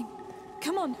holding.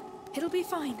 Come on. It'll be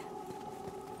fine.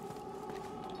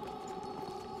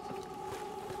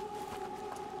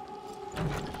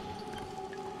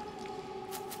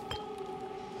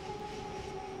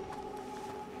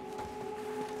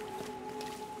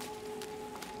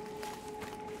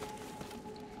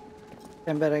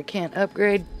 I bet I can't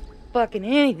upgrade fucking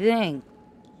anything.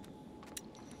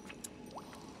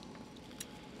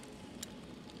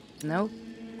 Nope.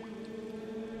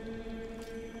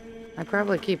 I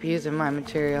probably keep using my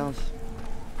materials.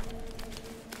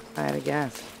 If I had to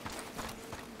guess.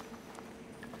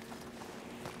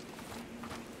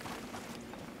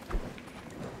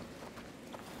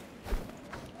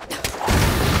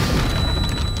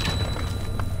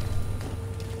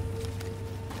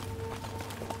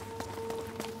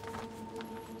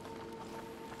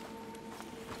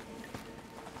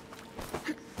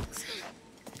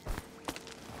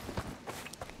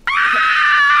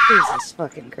 Jesus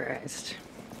fucking Christ.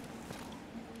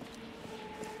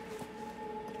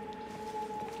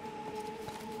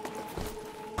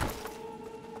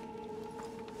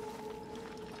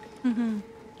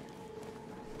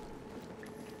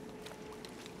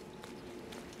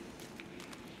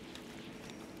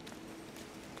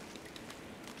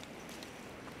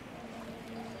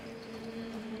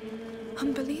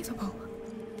 Unbelievable.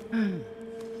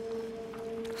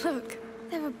 Look,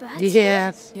 There are birds.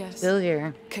 Yes, Yes. still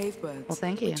here. cave birds. Well,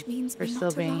 thank you Which means for we're still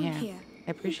not being alone here.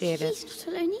 I appreciate He's it.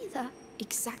 not alone either.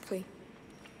 Exactly.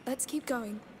 Let's keep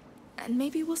going. And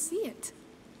maybe we'll see it.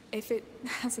 If it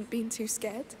hasn't been too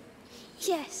scared.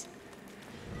 Yes.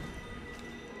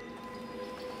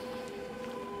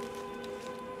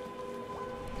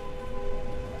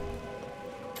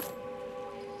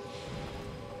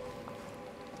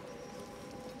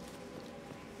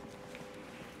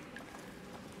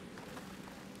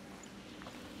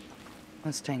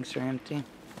 Those tanks are empty.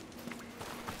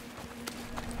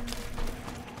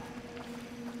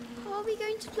 Are we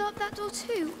going to blow up that door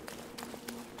too?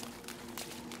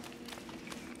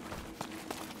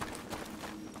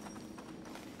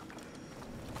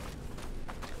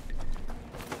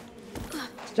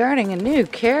 Starting a new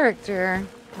character.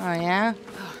 Oh, yeah?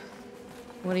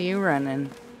 What are you running?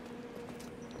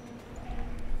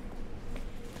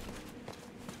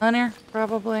 Hunter,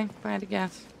 probably, if I had to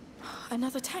guess.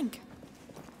 Another tank.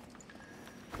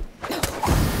 My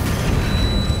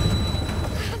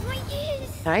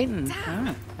ears! Titan. Damn.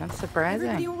 Oh, that's surprising.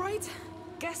 Everybody all right?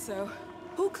 Guess so.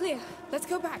 All clear. Let's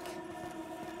go back.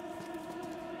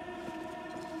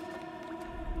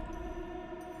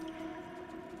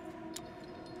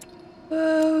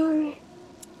 Whoa.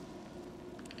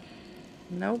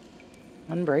 Nope.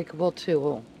 Unbreakable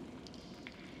tool.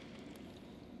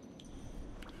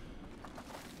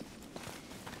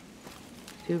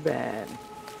 Too bad.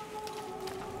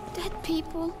 Dead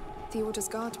people. The Order's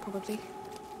guard, probably.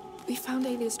 We found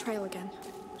Alia's trail again.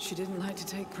 She didn't like to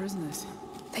take prisoners.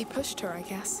 They pushed her, I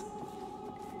guess.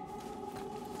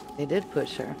 They did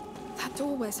push her. That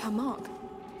door wears her mark.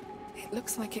 It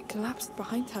looks like it collapsed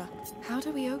behind her. How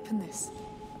do we open this?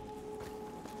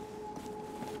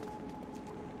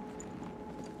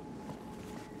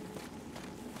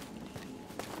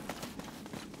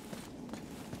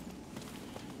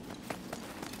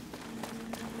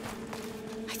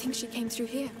 I think she came through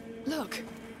here. Look!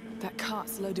 That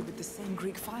cart's loaded with the same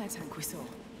Greek fire tank we saw.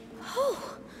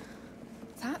 Oh!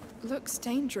 That looks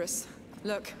dangerous.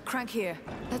 Look, crank here.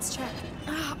 Let's check.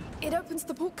 Ah, it opens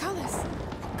the portcullis.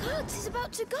 God, it's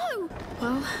about to go!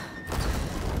 Well,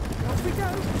 off we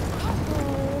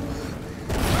go.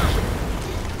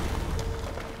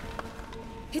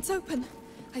 It's open,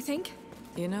 I think.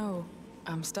 You know,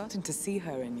 I'm starting to see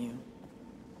her in you.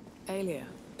 Alia,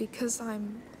 Because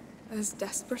I'm as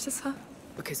desperate as her?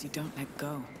 because you don't let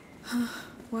go.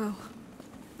 Well,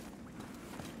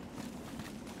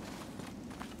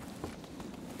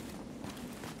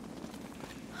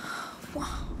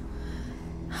 wow.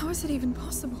 How is it even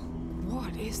possible?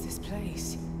 What is this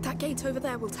place? That gate over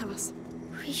there will tell us.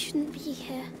 We shouldn't be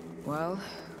here. Well,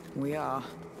 we are.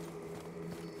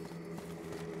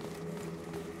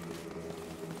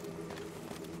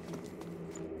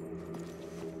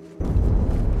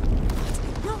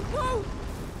 No, no!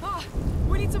 Ah,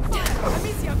 we need some fire!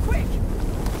 Amicia, quick!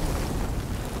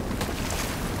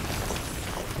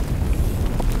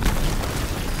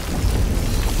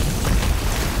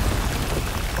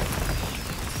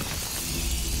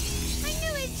 I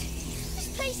knew it! This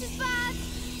place is bad!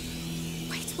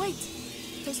 Wait.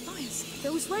 Those fires,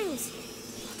 those rails.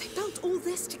 They built all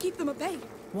this to keep them at bay.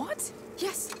 What?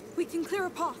 Yes, we can clear a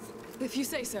path. If you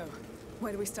say so.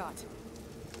 Where do we start?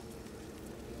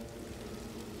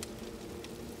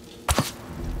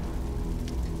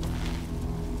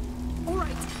 All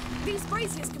right, these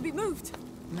braziers can be moved.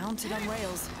 Mounted on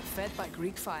rails, fed by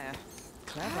Greek fire.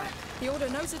 Clever. The Order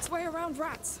knows its way around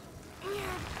rats.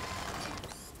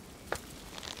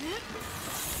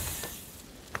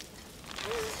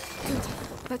 Good.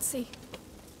 Let's see.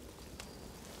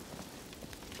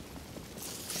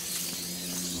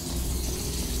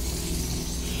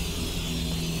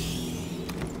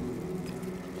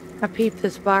 I peeped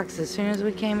this box as soon as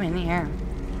we came in here.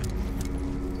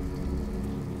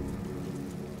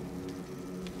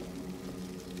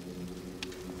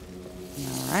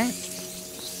 Alright.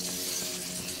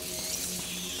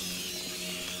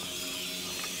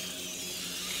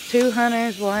 Two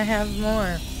hunters, will I have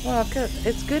more? Well,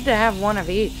 it's good to have one of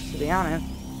each, to be honest.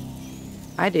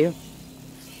 I do.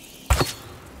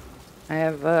 I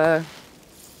have,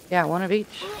 yeah, one of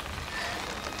each.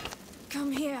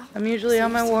 Come here. I'm usually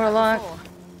on my warlock,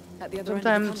 At the other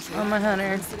sometimes end of the country. on my hunter.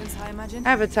 Coincidence, I imagine? I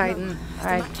have a Titan. The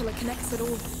I macula connects it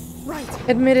all. Right.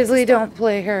 admittedly don't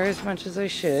play her as much as I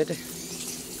should.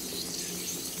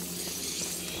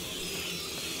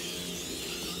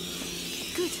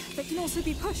 Good. They can also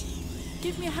be pushed.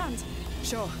 Give me a hand.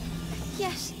 Sure.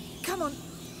 Yes. Come on.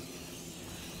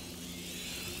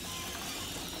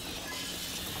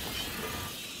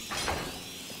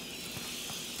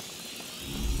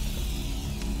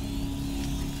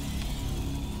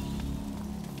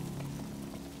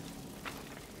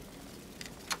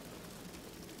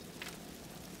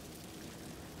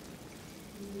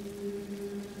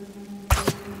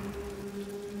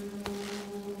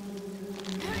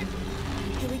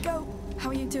 Here we go. How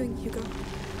are you doing, Hugo?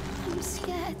 I'm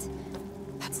scared.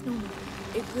 That's normal.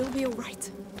 It will be all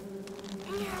right.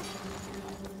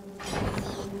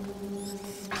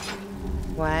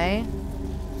 Why?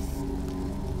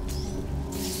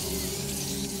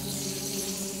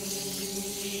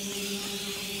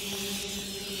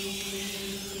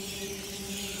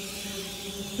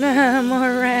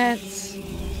 More rats.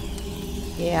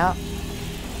 Yeah.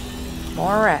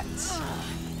 More rats.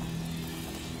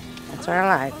 That's our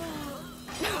life.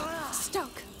 Stuck.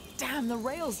 Damn And the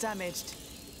rail's damaged.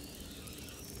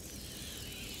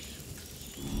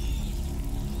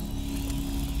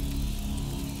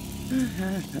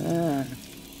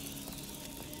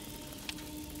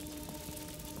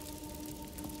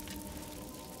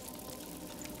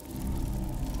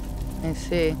 I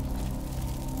see.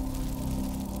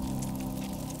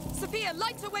 Sophia,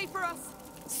 light a way for us!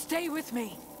 Stay with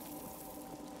me.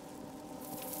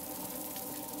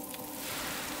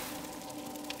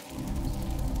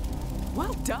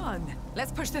 Well done.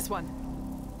 Let's push this one.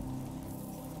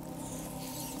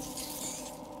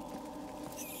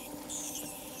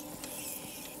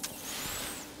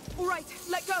 All right,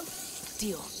 let go.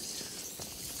 Deal.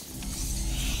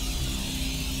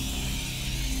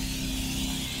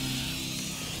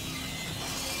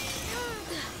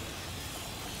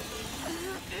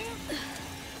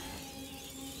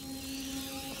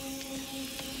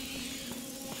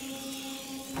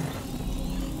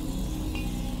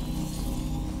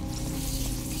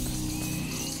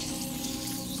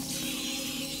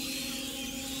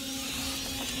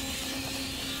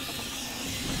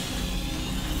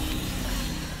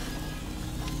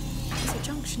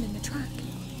 In the track.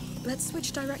 Let's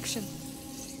switch direction.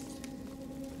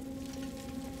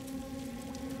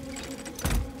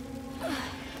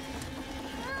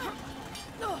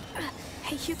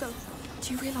 Hey Hugo,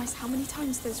 do you realize how many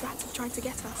times those rats have tried to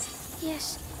get us?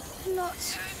 Yes,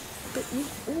 lots. But we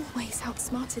always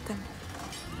outsmarted them.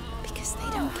 Because they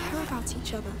don't care about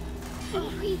each other.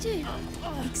 And we do.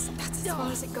 That's as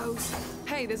far as it goes.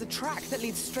 Hey, there's a track that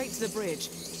leads straight to the bridge.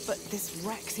 But this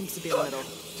wreck seems to be a little...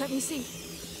 Let me see.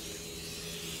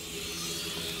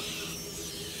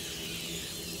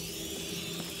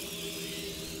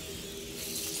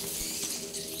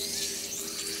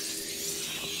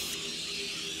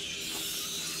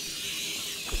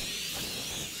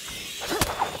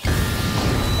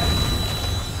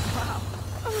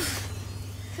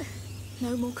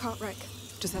 No more cart wreck.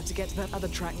 Just have to get to that other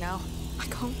track now. I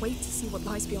can't wait to see what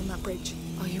lies beyond that bridge.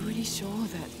 Are you really sure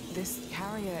that this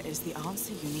carrier is the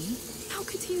answer you need? How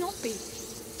could he not be?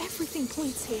 Everything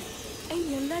points here.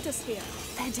 Alien led us here.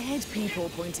 They're dead people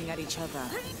pointing at each other.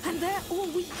 And they're all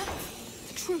we have.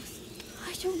 The truth.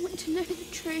 I don't want to know the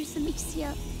truth,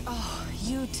 Amicia. Oh,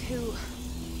 you too.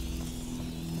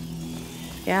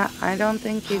 Yeah, I don't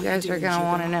think you guys are gonna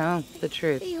want to know the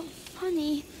truth. Feel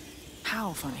funny.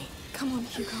 How funny. Come on,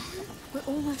 Hugo. We're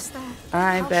almost there.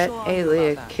 I How bet sure are you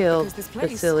Aelia about that? killed Because this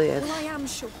place- Basilius. Well, I am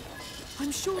sure.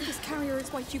 I'm sure this carrier is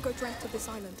why Hugo drank to this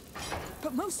island.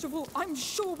 But most of all, I'm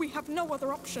sure we have no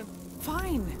other option.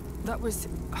 Fine. That was...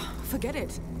 forget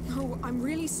it. No, I'm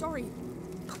really sorry.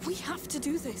 But we have to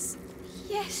do this.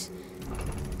 Yes.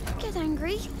 Don't get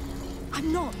angry.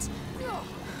 I'm not.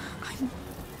 I'm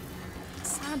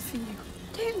sad for you.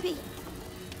 Don't be.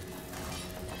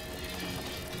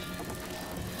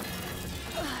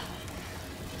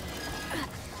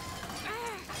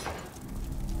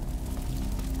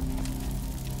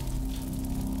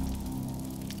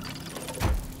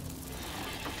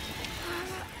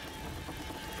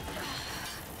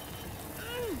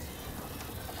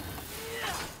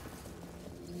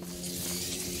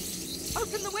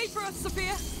 Open the way for us,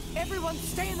 Sophia! Everyone,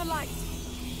 stay in the light!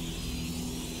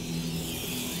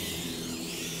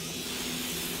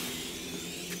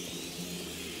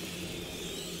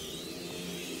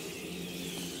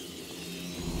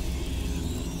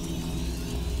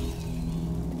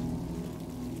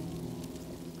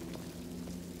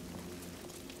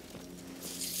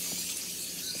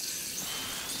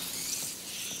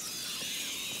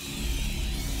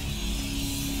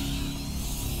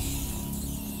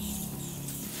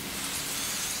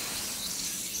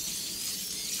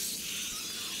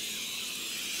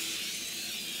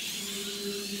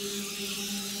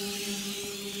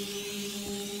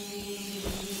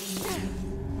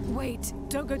 Wait,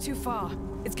 don't go too far.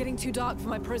 It's getting too dark for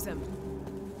my prism.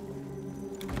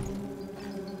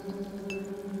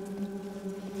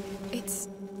 It's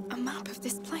a map of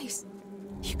this place.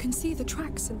 You can see the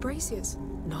tracks and braziers.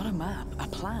 Not a map, a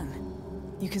plan.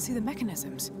 You can see the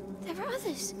mechanisms. There are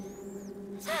others.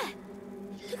 There.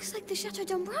 It looks like the Chateau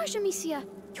d'Ombrage, Amicia.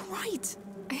 You're right.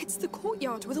 It's the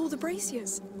courtyard with all the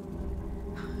braziers.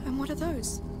 And what are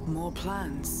those? More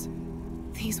plans.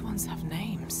 These ones have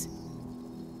names.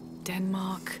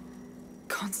 Denmark,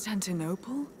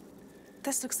 Constantinople?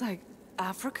 This looks like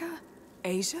Africa?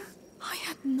 Asia? I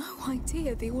had no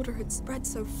idea the order had spread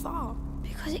so far.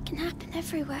 Because it can happen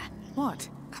everywhere. What?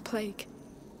 A plague.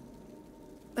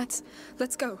 Let's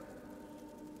go.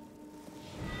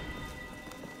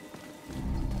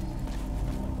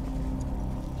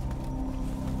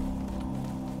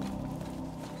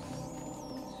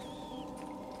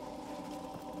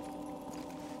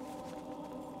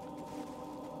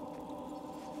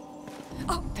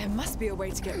 There must be a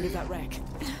way to get rid of that wreck.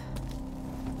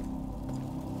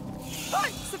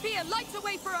 Right, Sophia, light the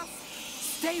way for us!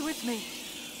 Stay with me.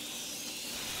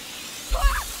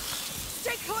 Ah!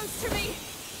 Stay close to me!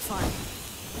 Fine.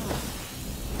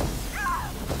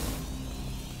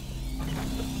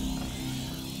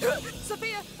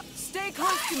 Sophia, Stay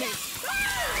close to me.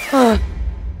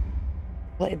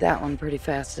 Played that one pretty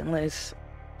fast and loose.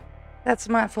 That's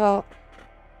my fault.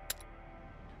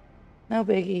 No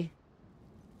biggie.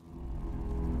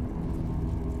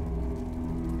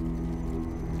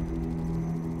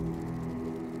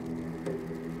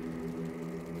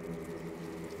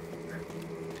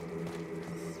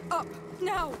 up,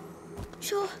 now!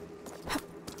 Sure.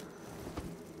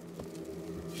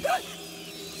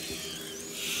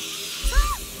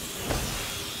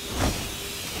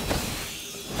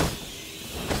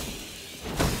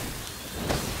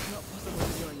 Not possible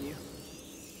to join you.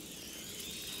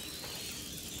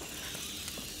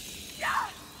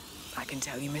 I can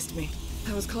tell you missed me.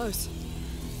 That was close.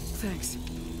 Thanks.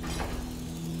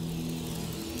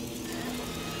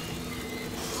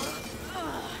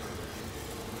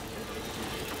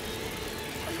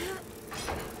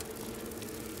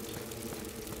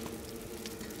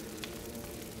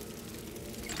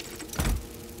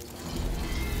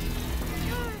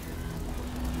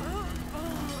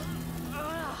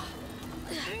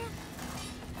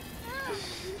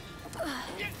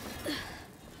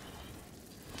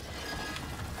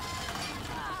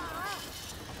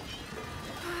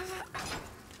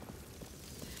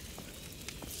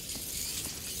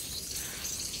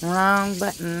 Wrong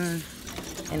button.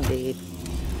 Indeed.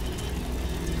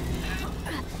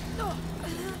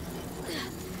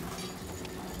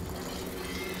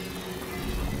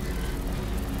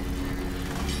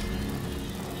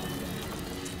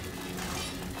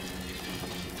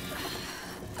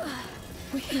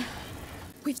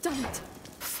 We've done it.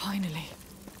 Finally.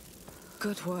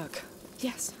 Good work.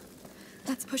 Yes.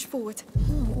 Let's push forward.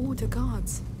 More order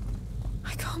guards.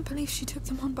 I can't believe she took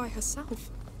them on by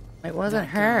herself. It wasn't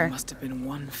That girl her. must have been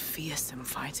one fearsome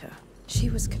fighter. She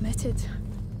was committed.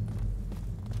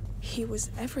 He was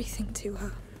everything to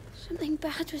her. Something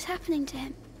bad was happening to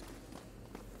him.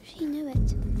 She knew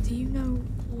it. Do you know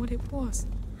what it was?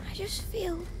 I just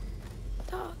feel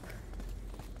dark.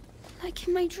 Like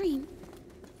in my dream.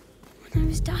 When I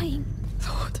was dying.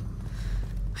 Lord,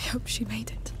 I hope she made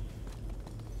it.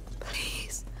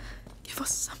 Please, give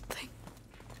us something.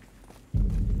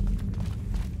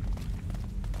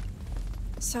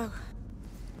 So...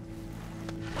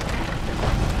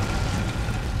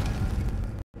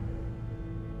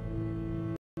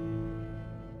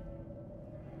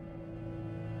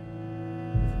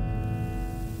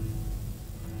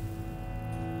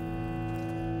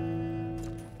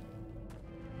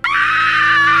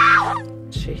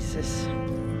 Jesus.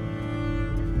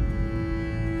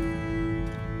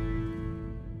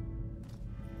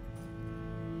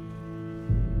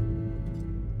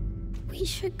 We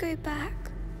should go back.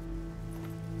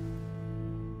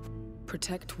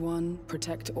 Protect one,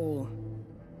 protect all.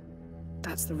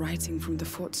 That's the writing from the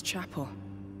fort's chapel.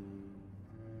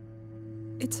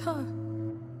 It's her.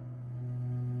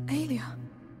 Aelia.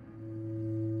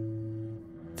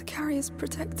 The carrier's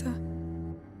protector.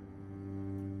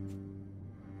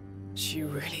 She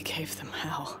really gave them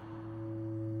hell.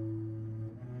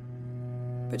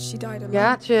 But she died alone.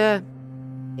 Gotcha.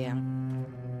 Yeah.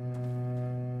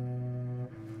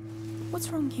 What's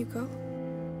wrong, Hugo?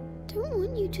 Don't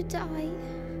want you to die.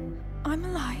 I'm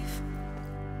alive.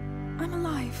 I'm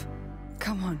alive.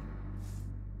 Come on.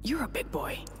 You're a big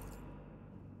boy.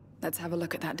 Let's have a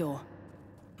look at that door.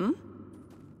 Hmm?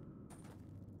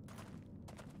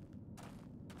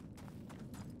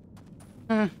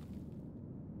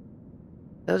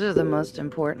 Those are the most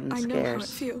important I know how it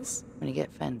scares feels, when you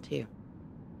get Fen too.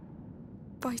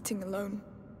 fighting alone.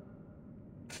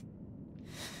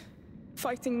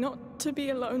 Fighting not to be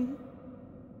alone.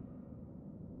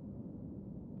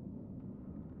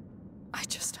 I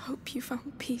just hope you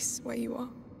found peace where you are.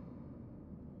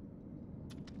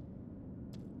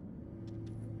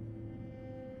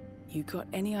 You got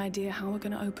any idea how we're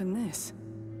gonna open this?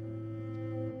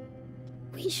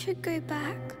 We should go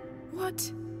back.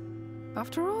 What?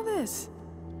 After all this?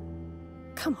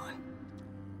 Come on.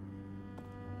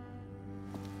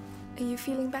 Are you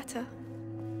feeling better?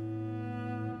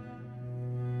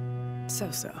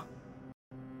 So-so.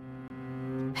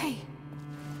 Hey,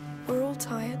 we're all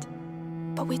tired,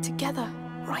 but we're together,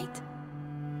 right?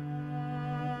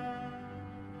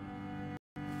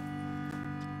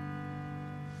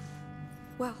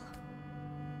 Well,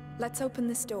 let's open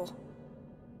this door.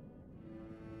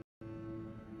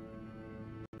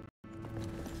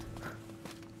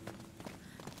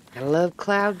 I love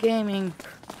cloud gaming.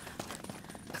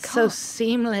 It's so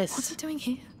seamless. What's he doing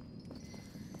here?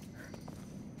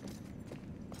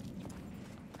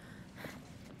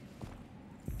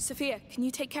 Sophia, can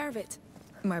you take care of it?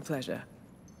 My pleasure.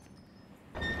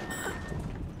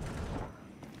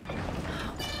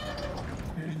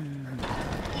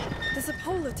 There's a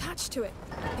pole attached to it.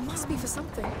 It must be for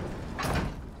something.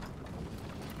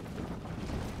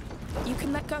 You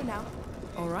can let go now.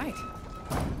 All right.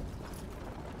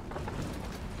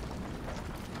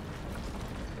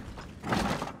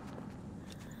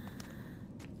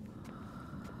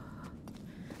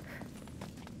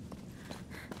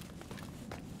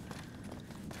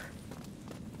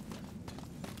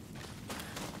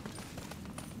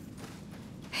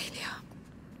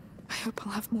 I hope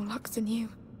I'll have more luck than you.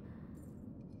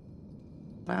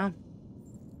 Well,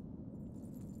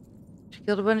 she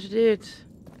killed a bunch of dudes.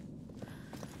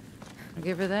 I'll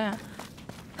give her that.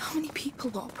 How many people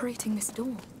were operating this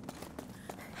door?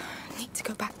 I need to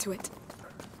go back to it.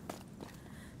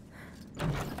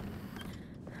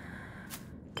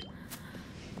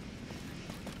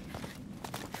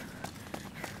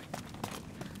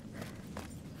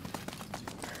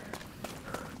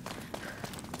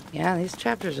 Yeah, these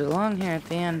chapters are long here at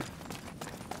the end.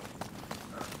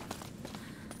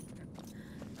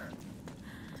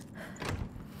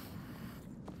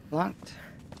 Locked.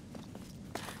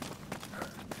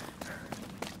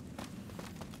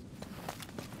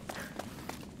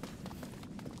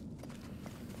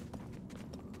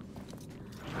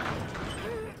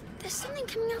 There's something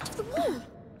coming out of the wall.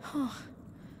 Huh.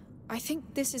 I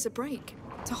think this is a break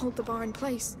to hold the bar in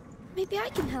place. Maybe I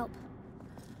can help.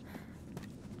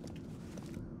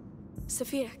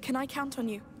 Sophia, can I count on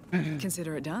you?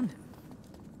 Consider it done.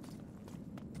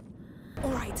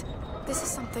 All right. This is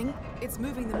something. It's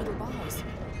moving the middle bars.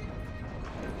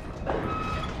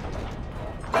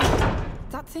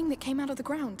 That thing that came out of the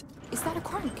ground. Is that a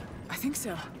crank? I think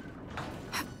so.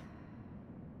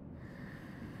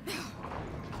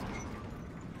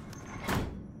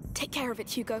 Take care of it,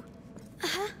 Hugo.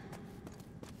 Uh-huh.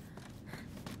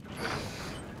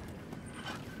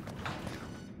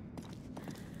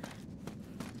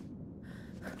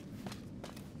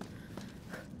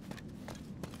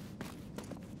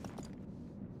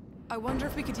 I wonder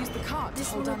if we could use the cart to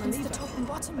This hold one down the opens lever. the top and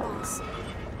bottom bars.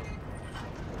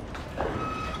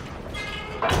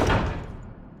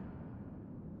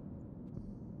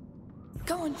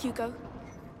 Go on, Hugo.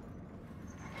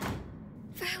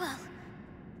 Very well.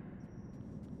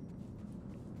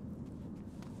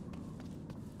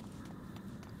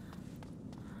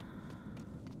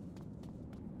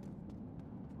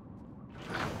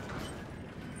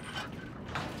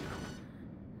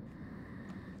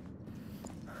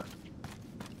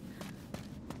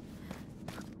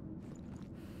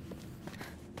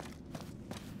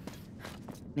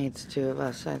 Needs two of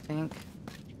us, I think.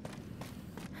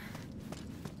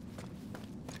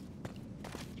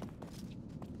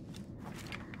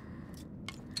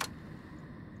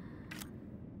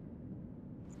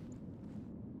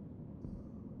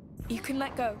 You can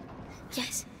let go.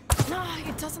 Yes. No,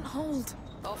 it doesn't hold.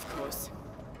 Of course.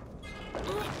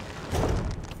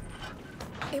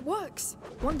 It works.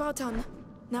 One bar done.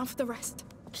 Now for the rest.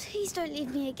 Please don't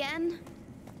leave me again.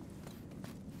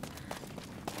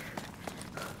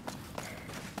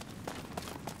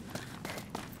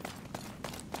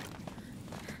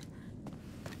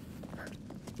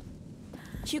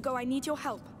 Hugo, I need your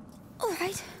help. All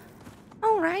right.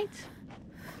 All right.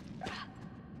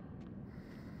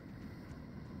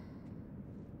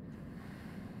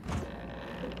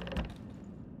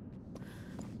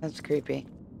 That's creepy.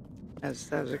 That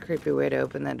was a creepy way to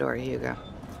open that door, Hugo.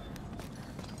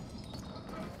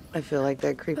 I feel like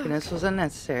that creepiness was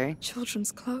unnecessary.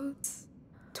 Children's clothes,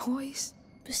 toys.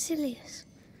 Basilius.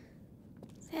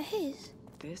 They're his.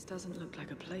 This doesn't look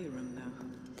like a playroom, though.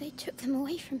 They took them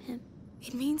away from him.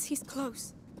 It means he's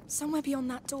close. Somewhere beyond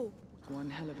that door. One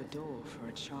hell of a door for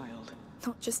a child.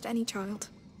 Not just any child.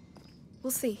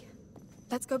 We'll see.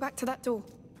 Let's go back to that door.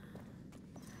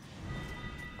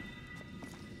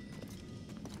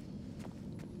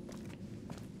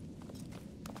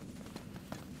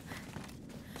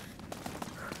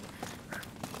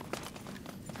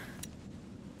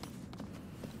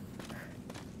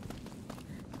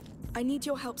 I need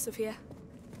your help, Sophia.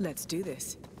 Let's do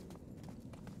this.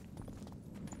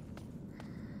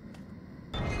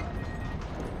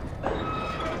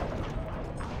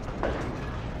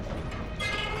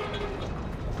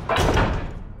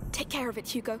 Take care of it,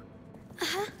 Hugo.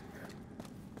 Uh-huh.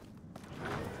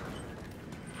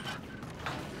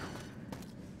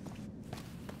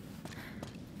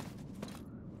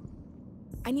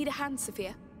 I I need a hand,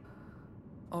 Sophia.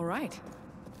 All right.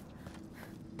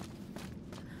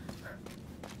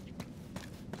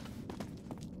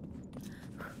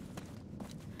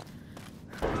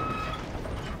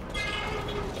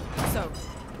 So,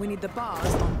 we need the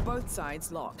bars on both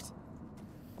sides locked.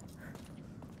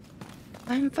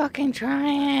 I'm fucking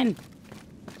trying.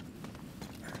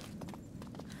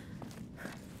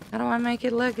 How do I make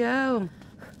it let go?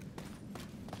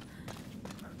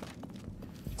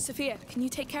 Sophia, can you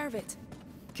take care of it?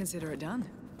 Consider it done.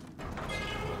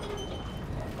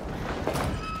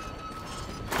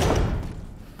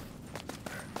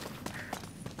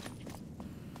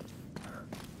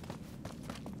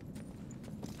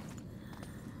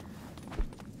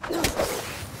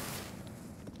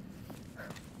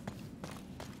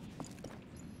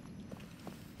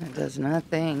 It does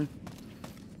nothing.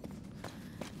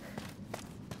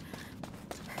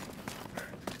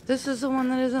 This is the one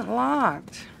that isn't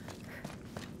locked.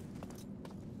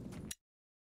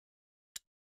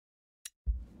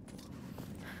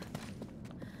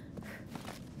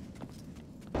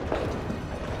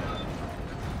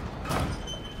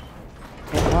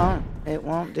 It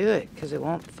won't do it because it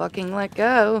won't fucking let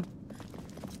go.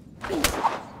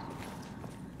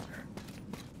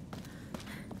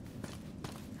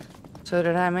 So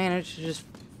did I manage to just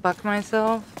fuck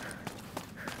myself?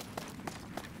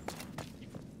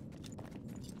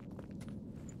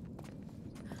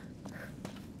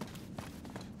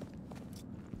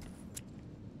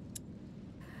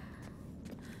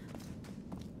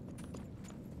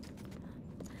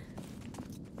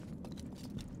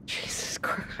 Jesus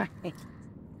Christ.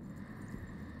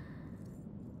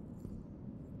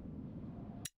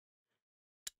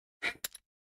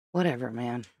 Whatever,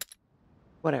 man.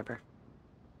 Whatever.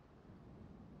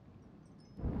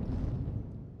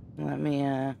 Let me,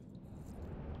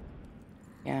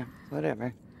 yeah,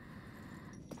 whatever.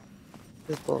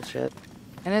 This bullshit.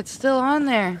 And it's still on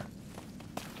there.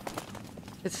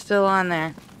 It's still on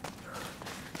there.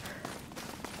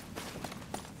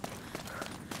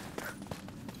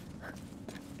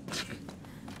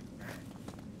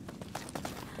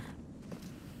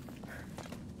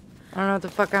 I don't know what the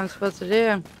fuck I'm supposed to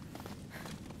do.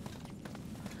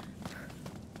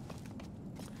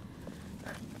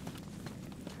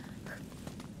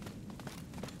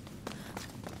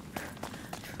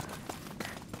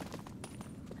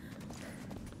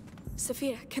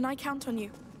 Sophia, can I count on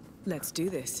you? Let's do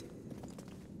this.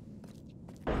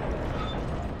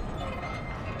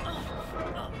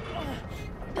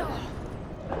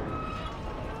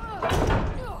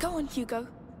 Go on, Hugo.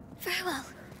 Very well.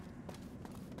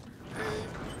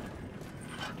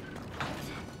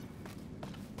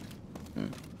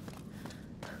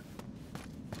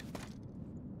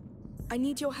 I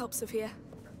need your help, Sophia.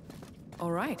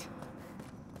 All right.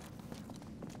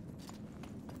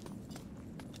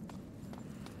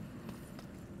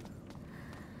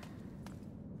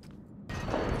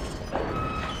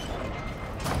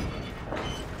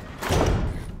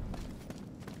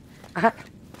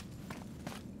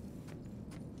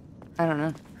 I don't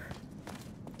know.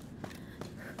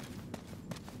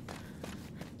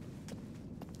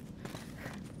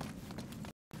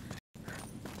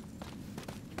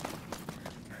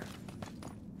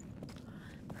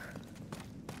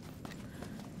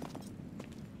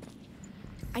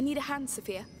 I need a hand,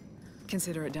 Sophia.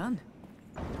 Consider it done.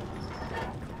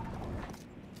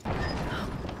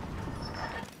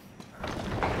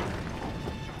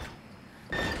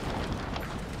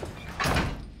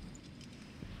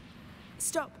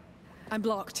 Stop. I'm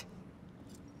blocked.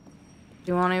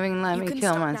 You won't even let You me can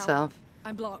kill stop now. myself.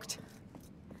 I'm blocked.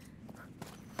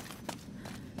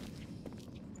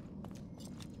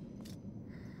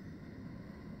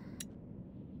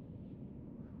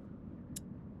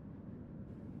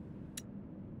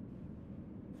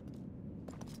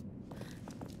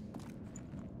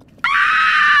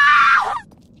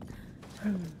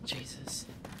 Jesus.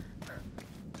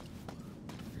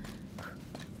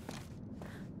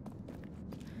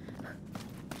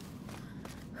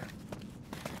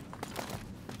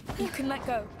 You can let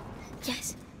go.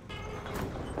 Yes.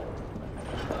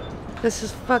 This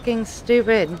is fucking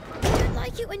stupid. I don't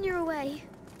like it when you're away.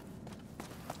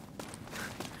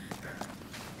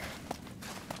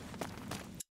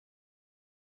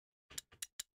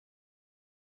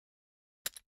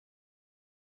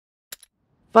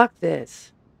 Fuck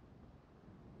this.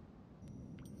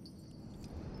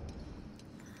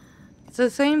 It's the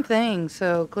same thing,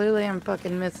 so clearly I'm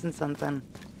fucking missing something.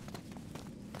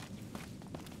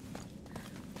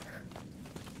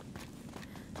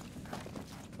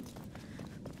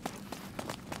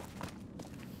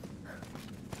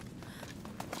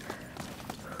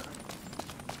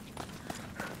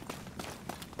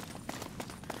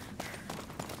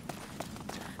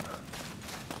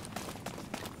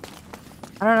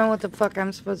 I don't know what the fuck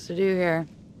I'm supposed to do here.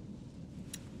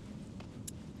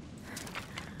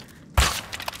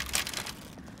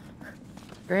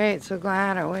 Great, so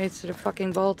glad I wasted a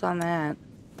fucking bolt on that.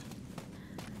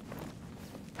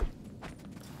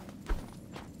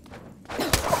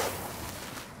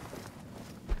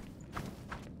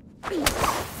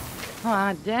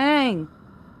 Aw, dang!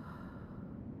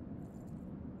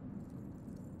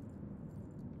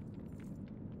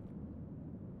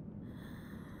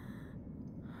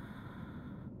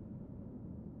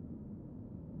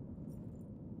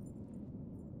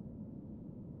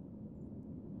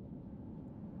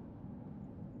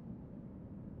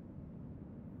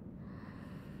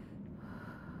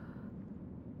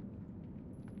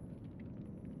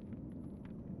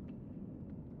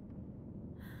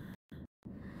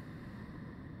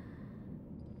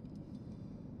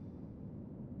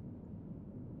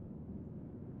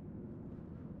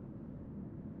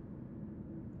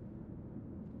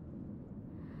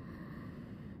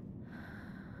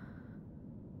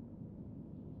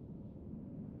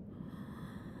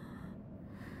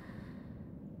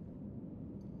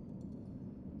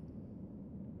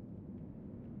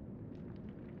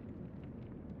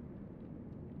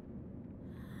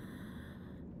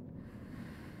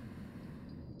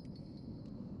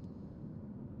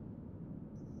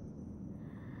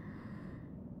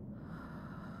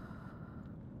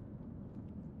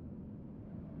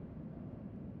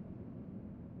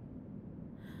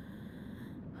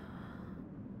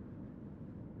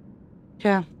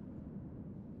 Yeah.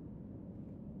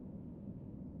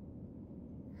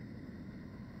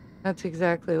 That's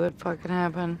exactly what fucking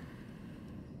happened.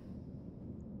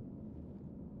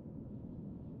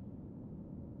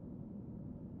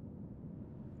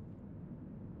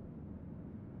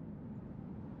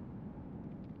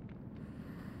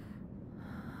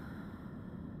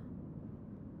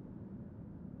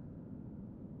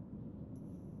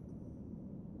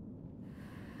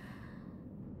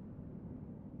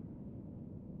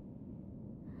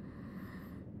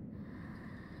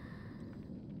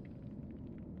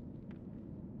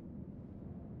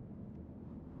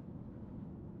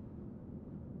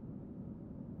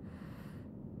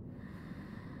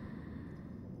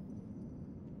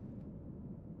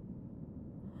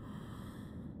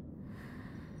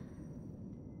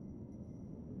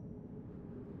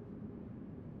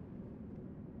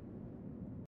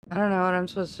 I don't know what I'm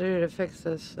supposed to do to fix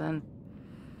this then.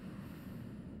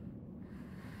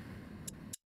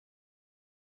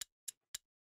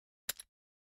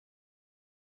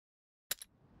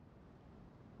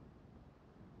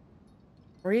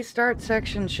 Restart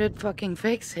section should fucking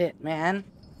fix it, man.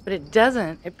 But it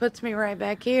doesn't. It puts me right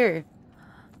back here.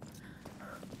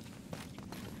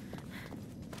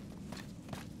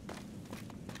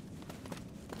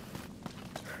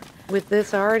 With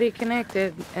this already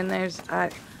connected, and there's... I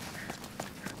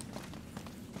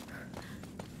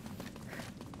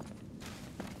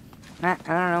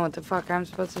don't know what the fuck I'm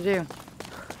supposed to do.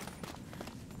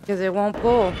 Because it won't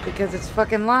pull, because it's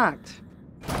fucking locked.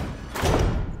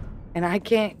 And I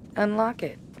can't unlock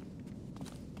it.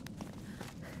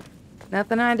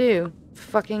 Nothing I do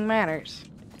fucking matters.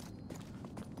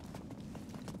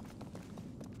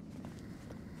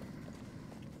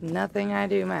 Nothing I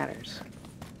do matters.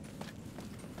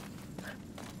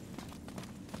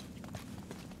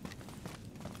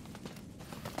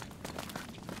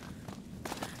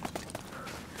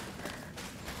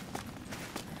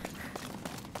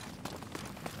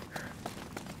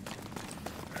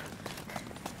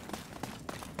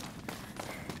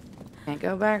 Can't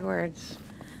go backwards.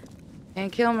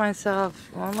 Can't kill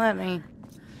myself. Won't let me.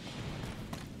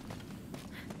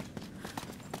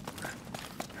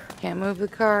 Can't move the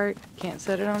cart. Can't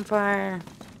set it on fire.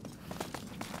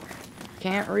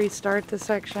 Can't restart the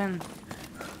section.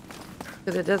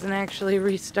 Because it doesn't actually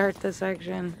restart the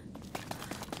section.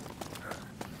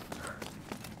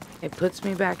 It puts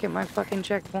me back at my fucking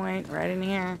checkpoint right in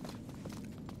here.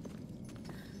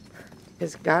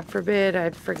 Because God forbid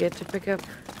I'd forget to pick up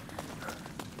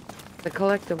the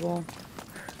collectible.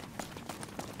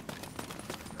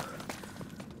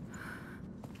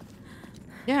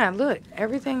 Yeah, look,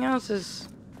 everything else is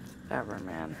whatever,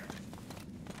 man.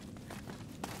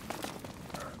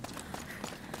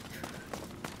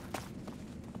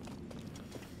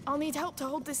 I'll need help to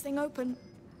hold this thing open.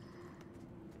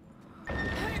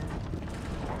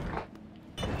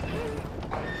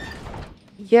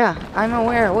 Yeah, I'm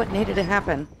aware of what needed to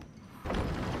happen.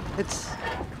 It's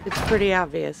pretty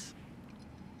obvious.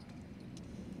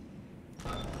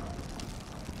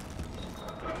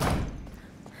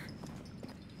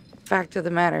 Fact of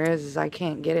the matter is I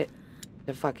can't get it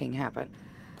to fucking happen.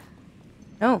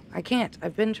 No, I can't.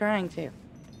 I've been trying to.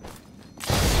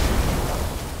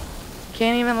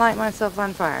 Can't even light myself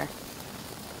on fire.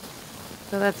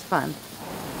 So that's fun.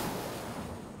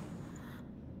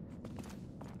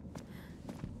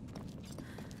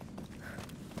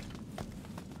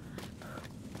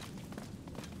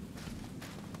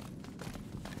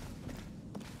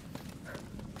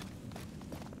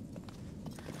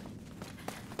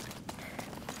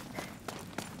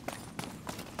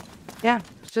 Yeah,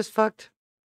 it's just fucked.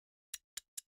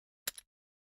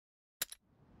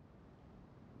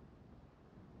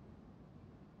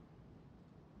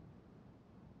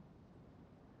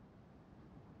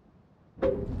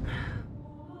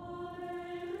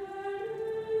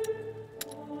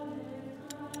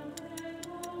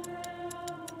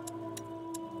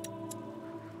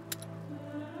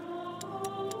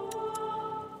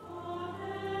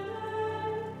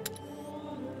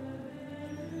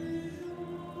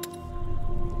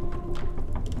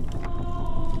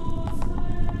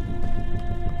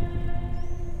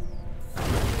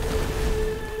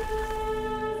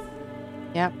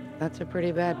 Yep, that's a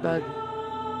pretty bad bug.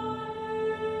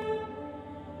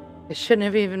 It shouldn't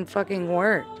have even fucking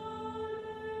worked.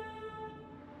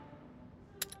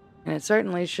 And it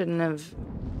certainly shouldn't have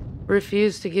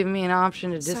refused to give me an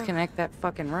option to disconnect that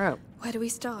fucking rope. Where do we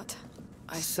start?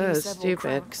 I So see several stupid.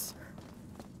 cracks.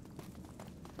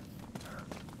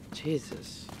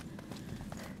 Jesus.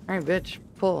 Alright, bitch,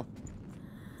 pull.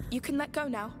 You can let go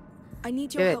now. I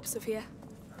need your Good. help, Sophia.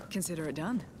 Consider it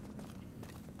done.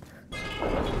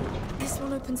 This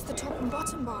one opens the top and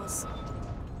bottom bars.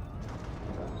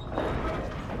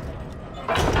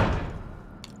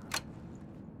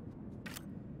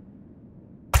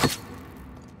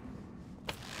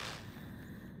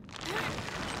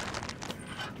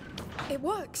 It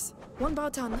works. One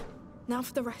bar done. Now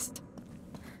for the rest.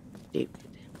 Stupid.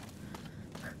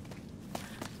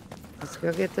 Let's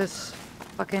go get this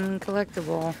fucking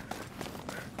collectible.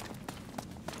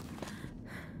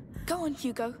 Go on,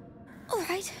 Hugo. All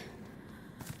right.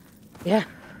 Yeah,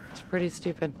 it's pretty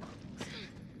stupid.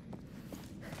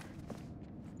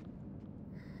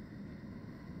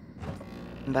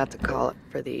 I'm about to call it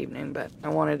for the evening, but I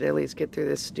wanted to at least get through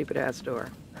this stupid ass door.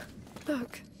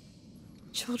 Look.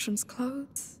 Children's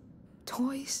clothes.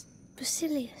 Toys.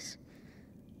 Basilius.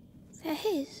 They're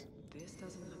his. This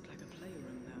doesn't look like a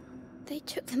playroom, though. They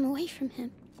took them away from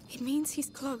him. It means he's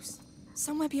close.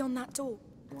 Somewhere beyond that door.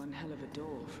 One hell of a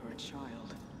door for a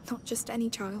child. Not just any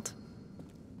child.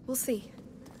 We'll see.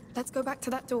 Let's go back to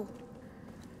that door.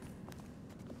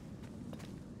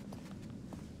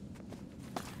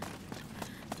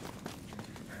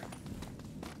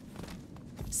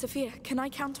 Sophia, can I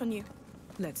count on you?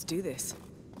 Let's do this.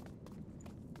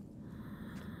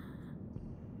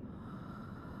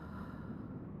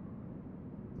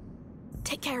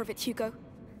 Take care of it, Hugo.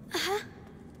 Uh-huh.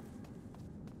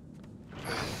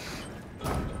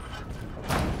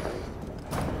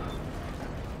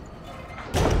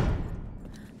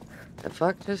 The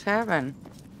fuck just happened?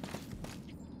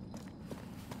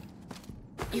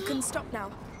 You can stop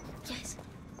now. Yes.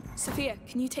 Sophia,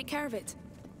 can you take care of it?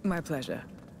 My pleasure.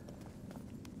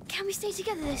 Can we stay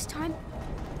together this time?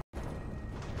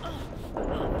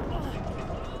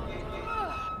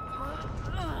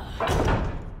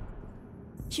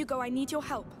 Hugo, I need your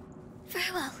help.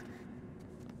 Very well.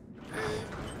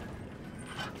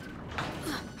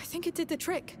 I think it did the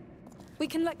trick. We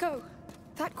can let go.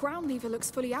 That ground lever looks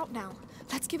fully out now.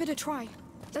 Let's give it a try.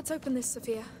 Let's open this,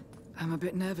 Sophia. I'm a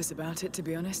bit nervous about it, to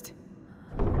be honest.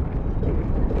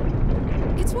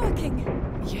 It's working.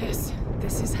 Yes,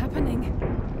 this is happening.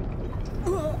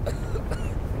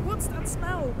 What's that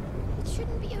smell? It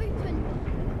shouldn't be open.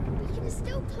 We can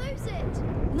still close it.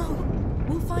 No,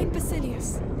 we'll find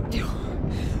Basilius.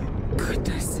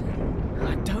 Goodness.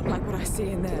 I don't like what I see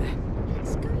in there.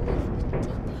 It's going a little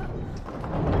deeper.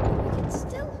 We can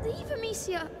still leave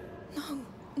Amicia.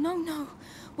 No.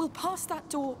 We'll pass that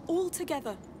door all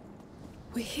together.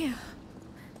 We're here.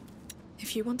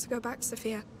 If you want to go back,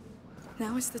 Sophia,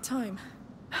 now is the time.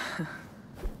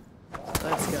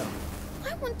 Let's go.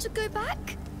 I want to go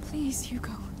back. Please,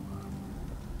 Hugo.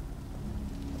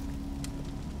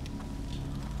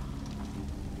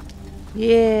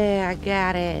 Yeah, I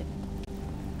got it.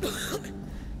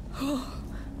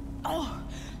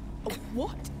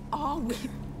 What are we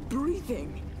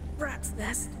breathing? Rat's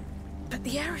nest. But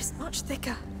the air is much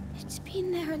thicker. It's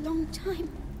been there a long time.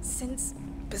 Since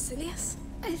Basilius?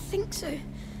 I think so.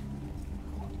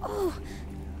 Oh,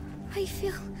 I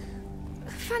feel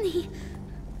funny.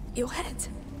 Your head.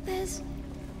 There's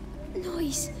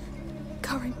noise.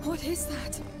 Current, what is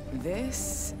that?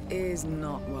 This is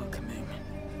not welcoming.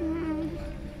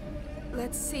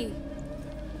 Let's see.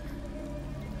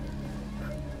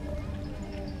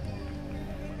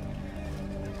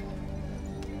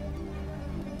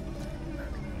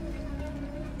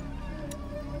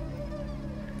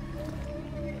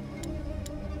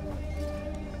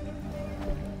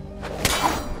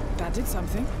 That did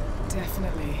something.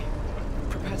 Definitely.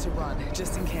 Prepare to run,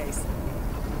 just in case.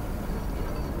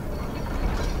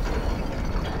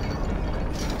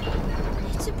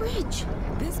 It's a bridge.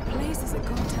 This place is a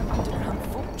goddamn underground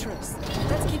fortress.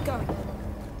 Let's keep going.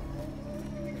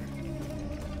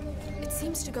 It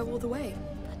seems to go all the way.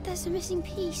 But there's a missing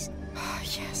piece.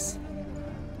 Yes.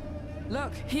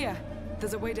 Look, here.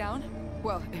 There's a way down.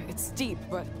 Well, it's steep,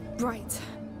 but... Right.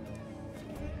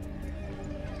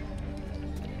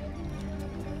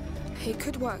 It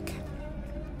could work.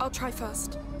 I'll try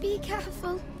first. Be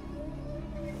careful.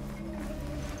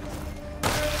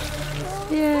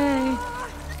 Yay.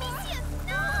 Amicia,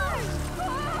 no!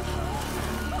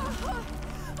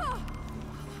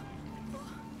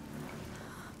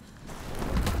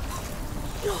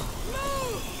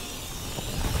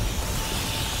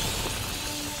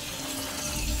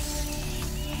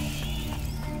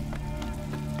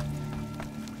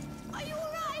 Are you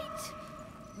alright?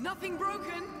 Nothing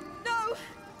broken? No!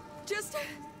 Just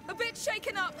a bit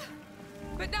shaken up.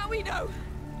 But now we know.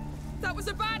 That was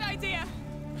a bad idea.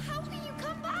 How will you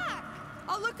come back?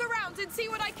 I'll look around and see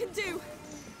what I can do.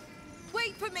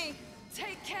 Wait for me.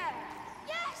 Take care.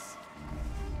 Yes!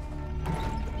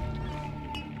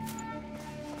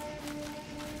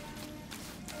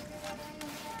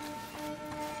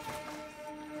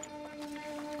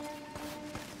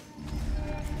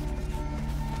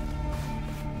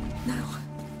 Now,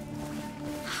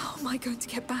 how am I going to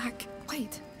get back?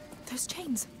 Wait, those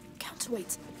chains,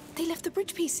 counterweights, they left the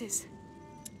bridge pieces.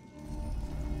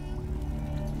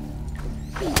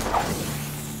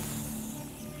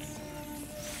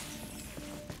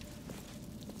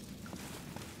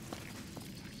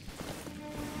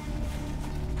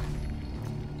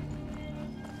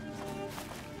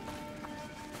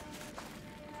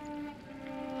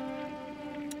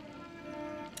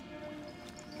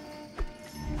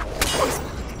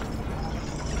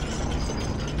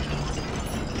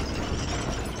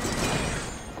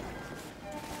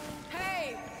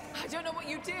 Hey! I don't know what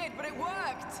you did, but it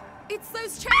worked. It's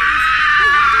those chains! They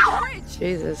handle the bridge!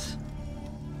 Jesus.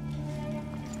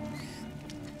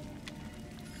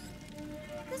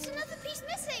 There's another piece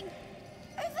missing!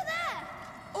 Over there!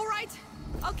 All right,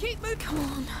 I'll keep moving. Come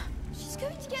on. She's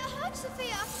going to get hurt,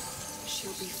 Sophia!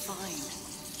 She'll be fine.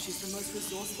 She's the most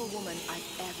resourceful woman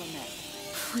I've ever met.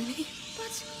 Really?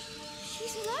 But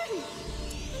she's alone!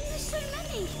 And there's so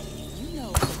many! You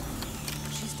know,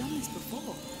 she's done this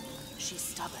before. She's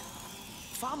stubborn.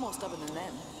 Far more stubborn than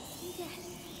them. Yes.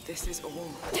 This is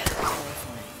all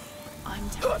terrifying. I'm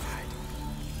terrified.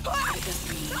 But it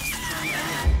doesn't mean I'm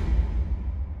strong.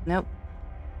 Nope.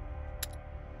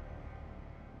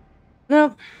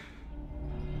 Nope.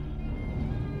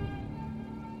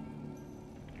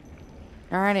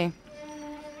 Alrighty.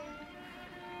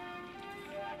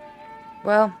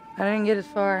 Well, I didn't get as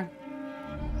far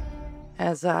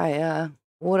as I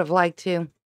would have liked to.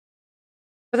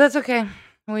 But that's okay.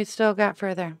 We still got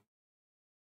further.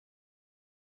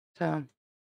 So,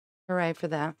 hooray for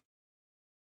that.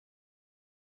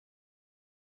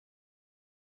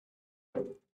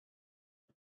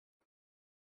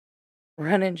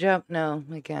 Run and jump? No,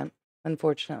 I can't,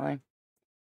 unfortunately.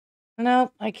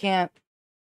 Nope, I can't.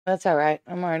 That's all right.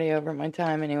 I'm already over my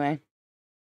time anyway.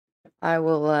 I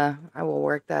will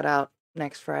work that out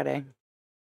next Friday.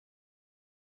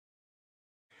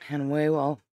 And we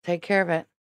will take care of it.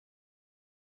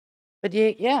 But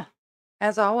yeah,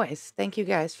 as always, thank you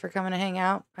guys for coming to hang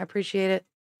out. I appreciate it.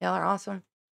 Y'all are awesome.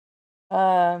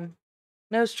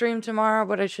 No stream tomorrow,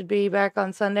 but I should be back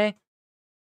on Sunday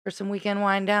for some weekend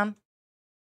wind down.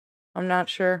 I'm not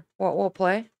sure what we'll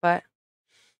play, but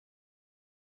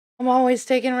I'm always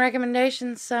taking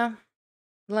recommendations, so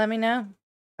let me know.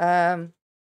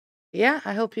 Yeah,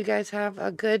 I hope you guys have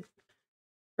a good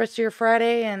rest of your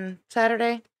Friday and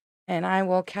Saturday, and I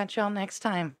will catch y'all next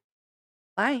time.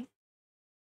 Bye.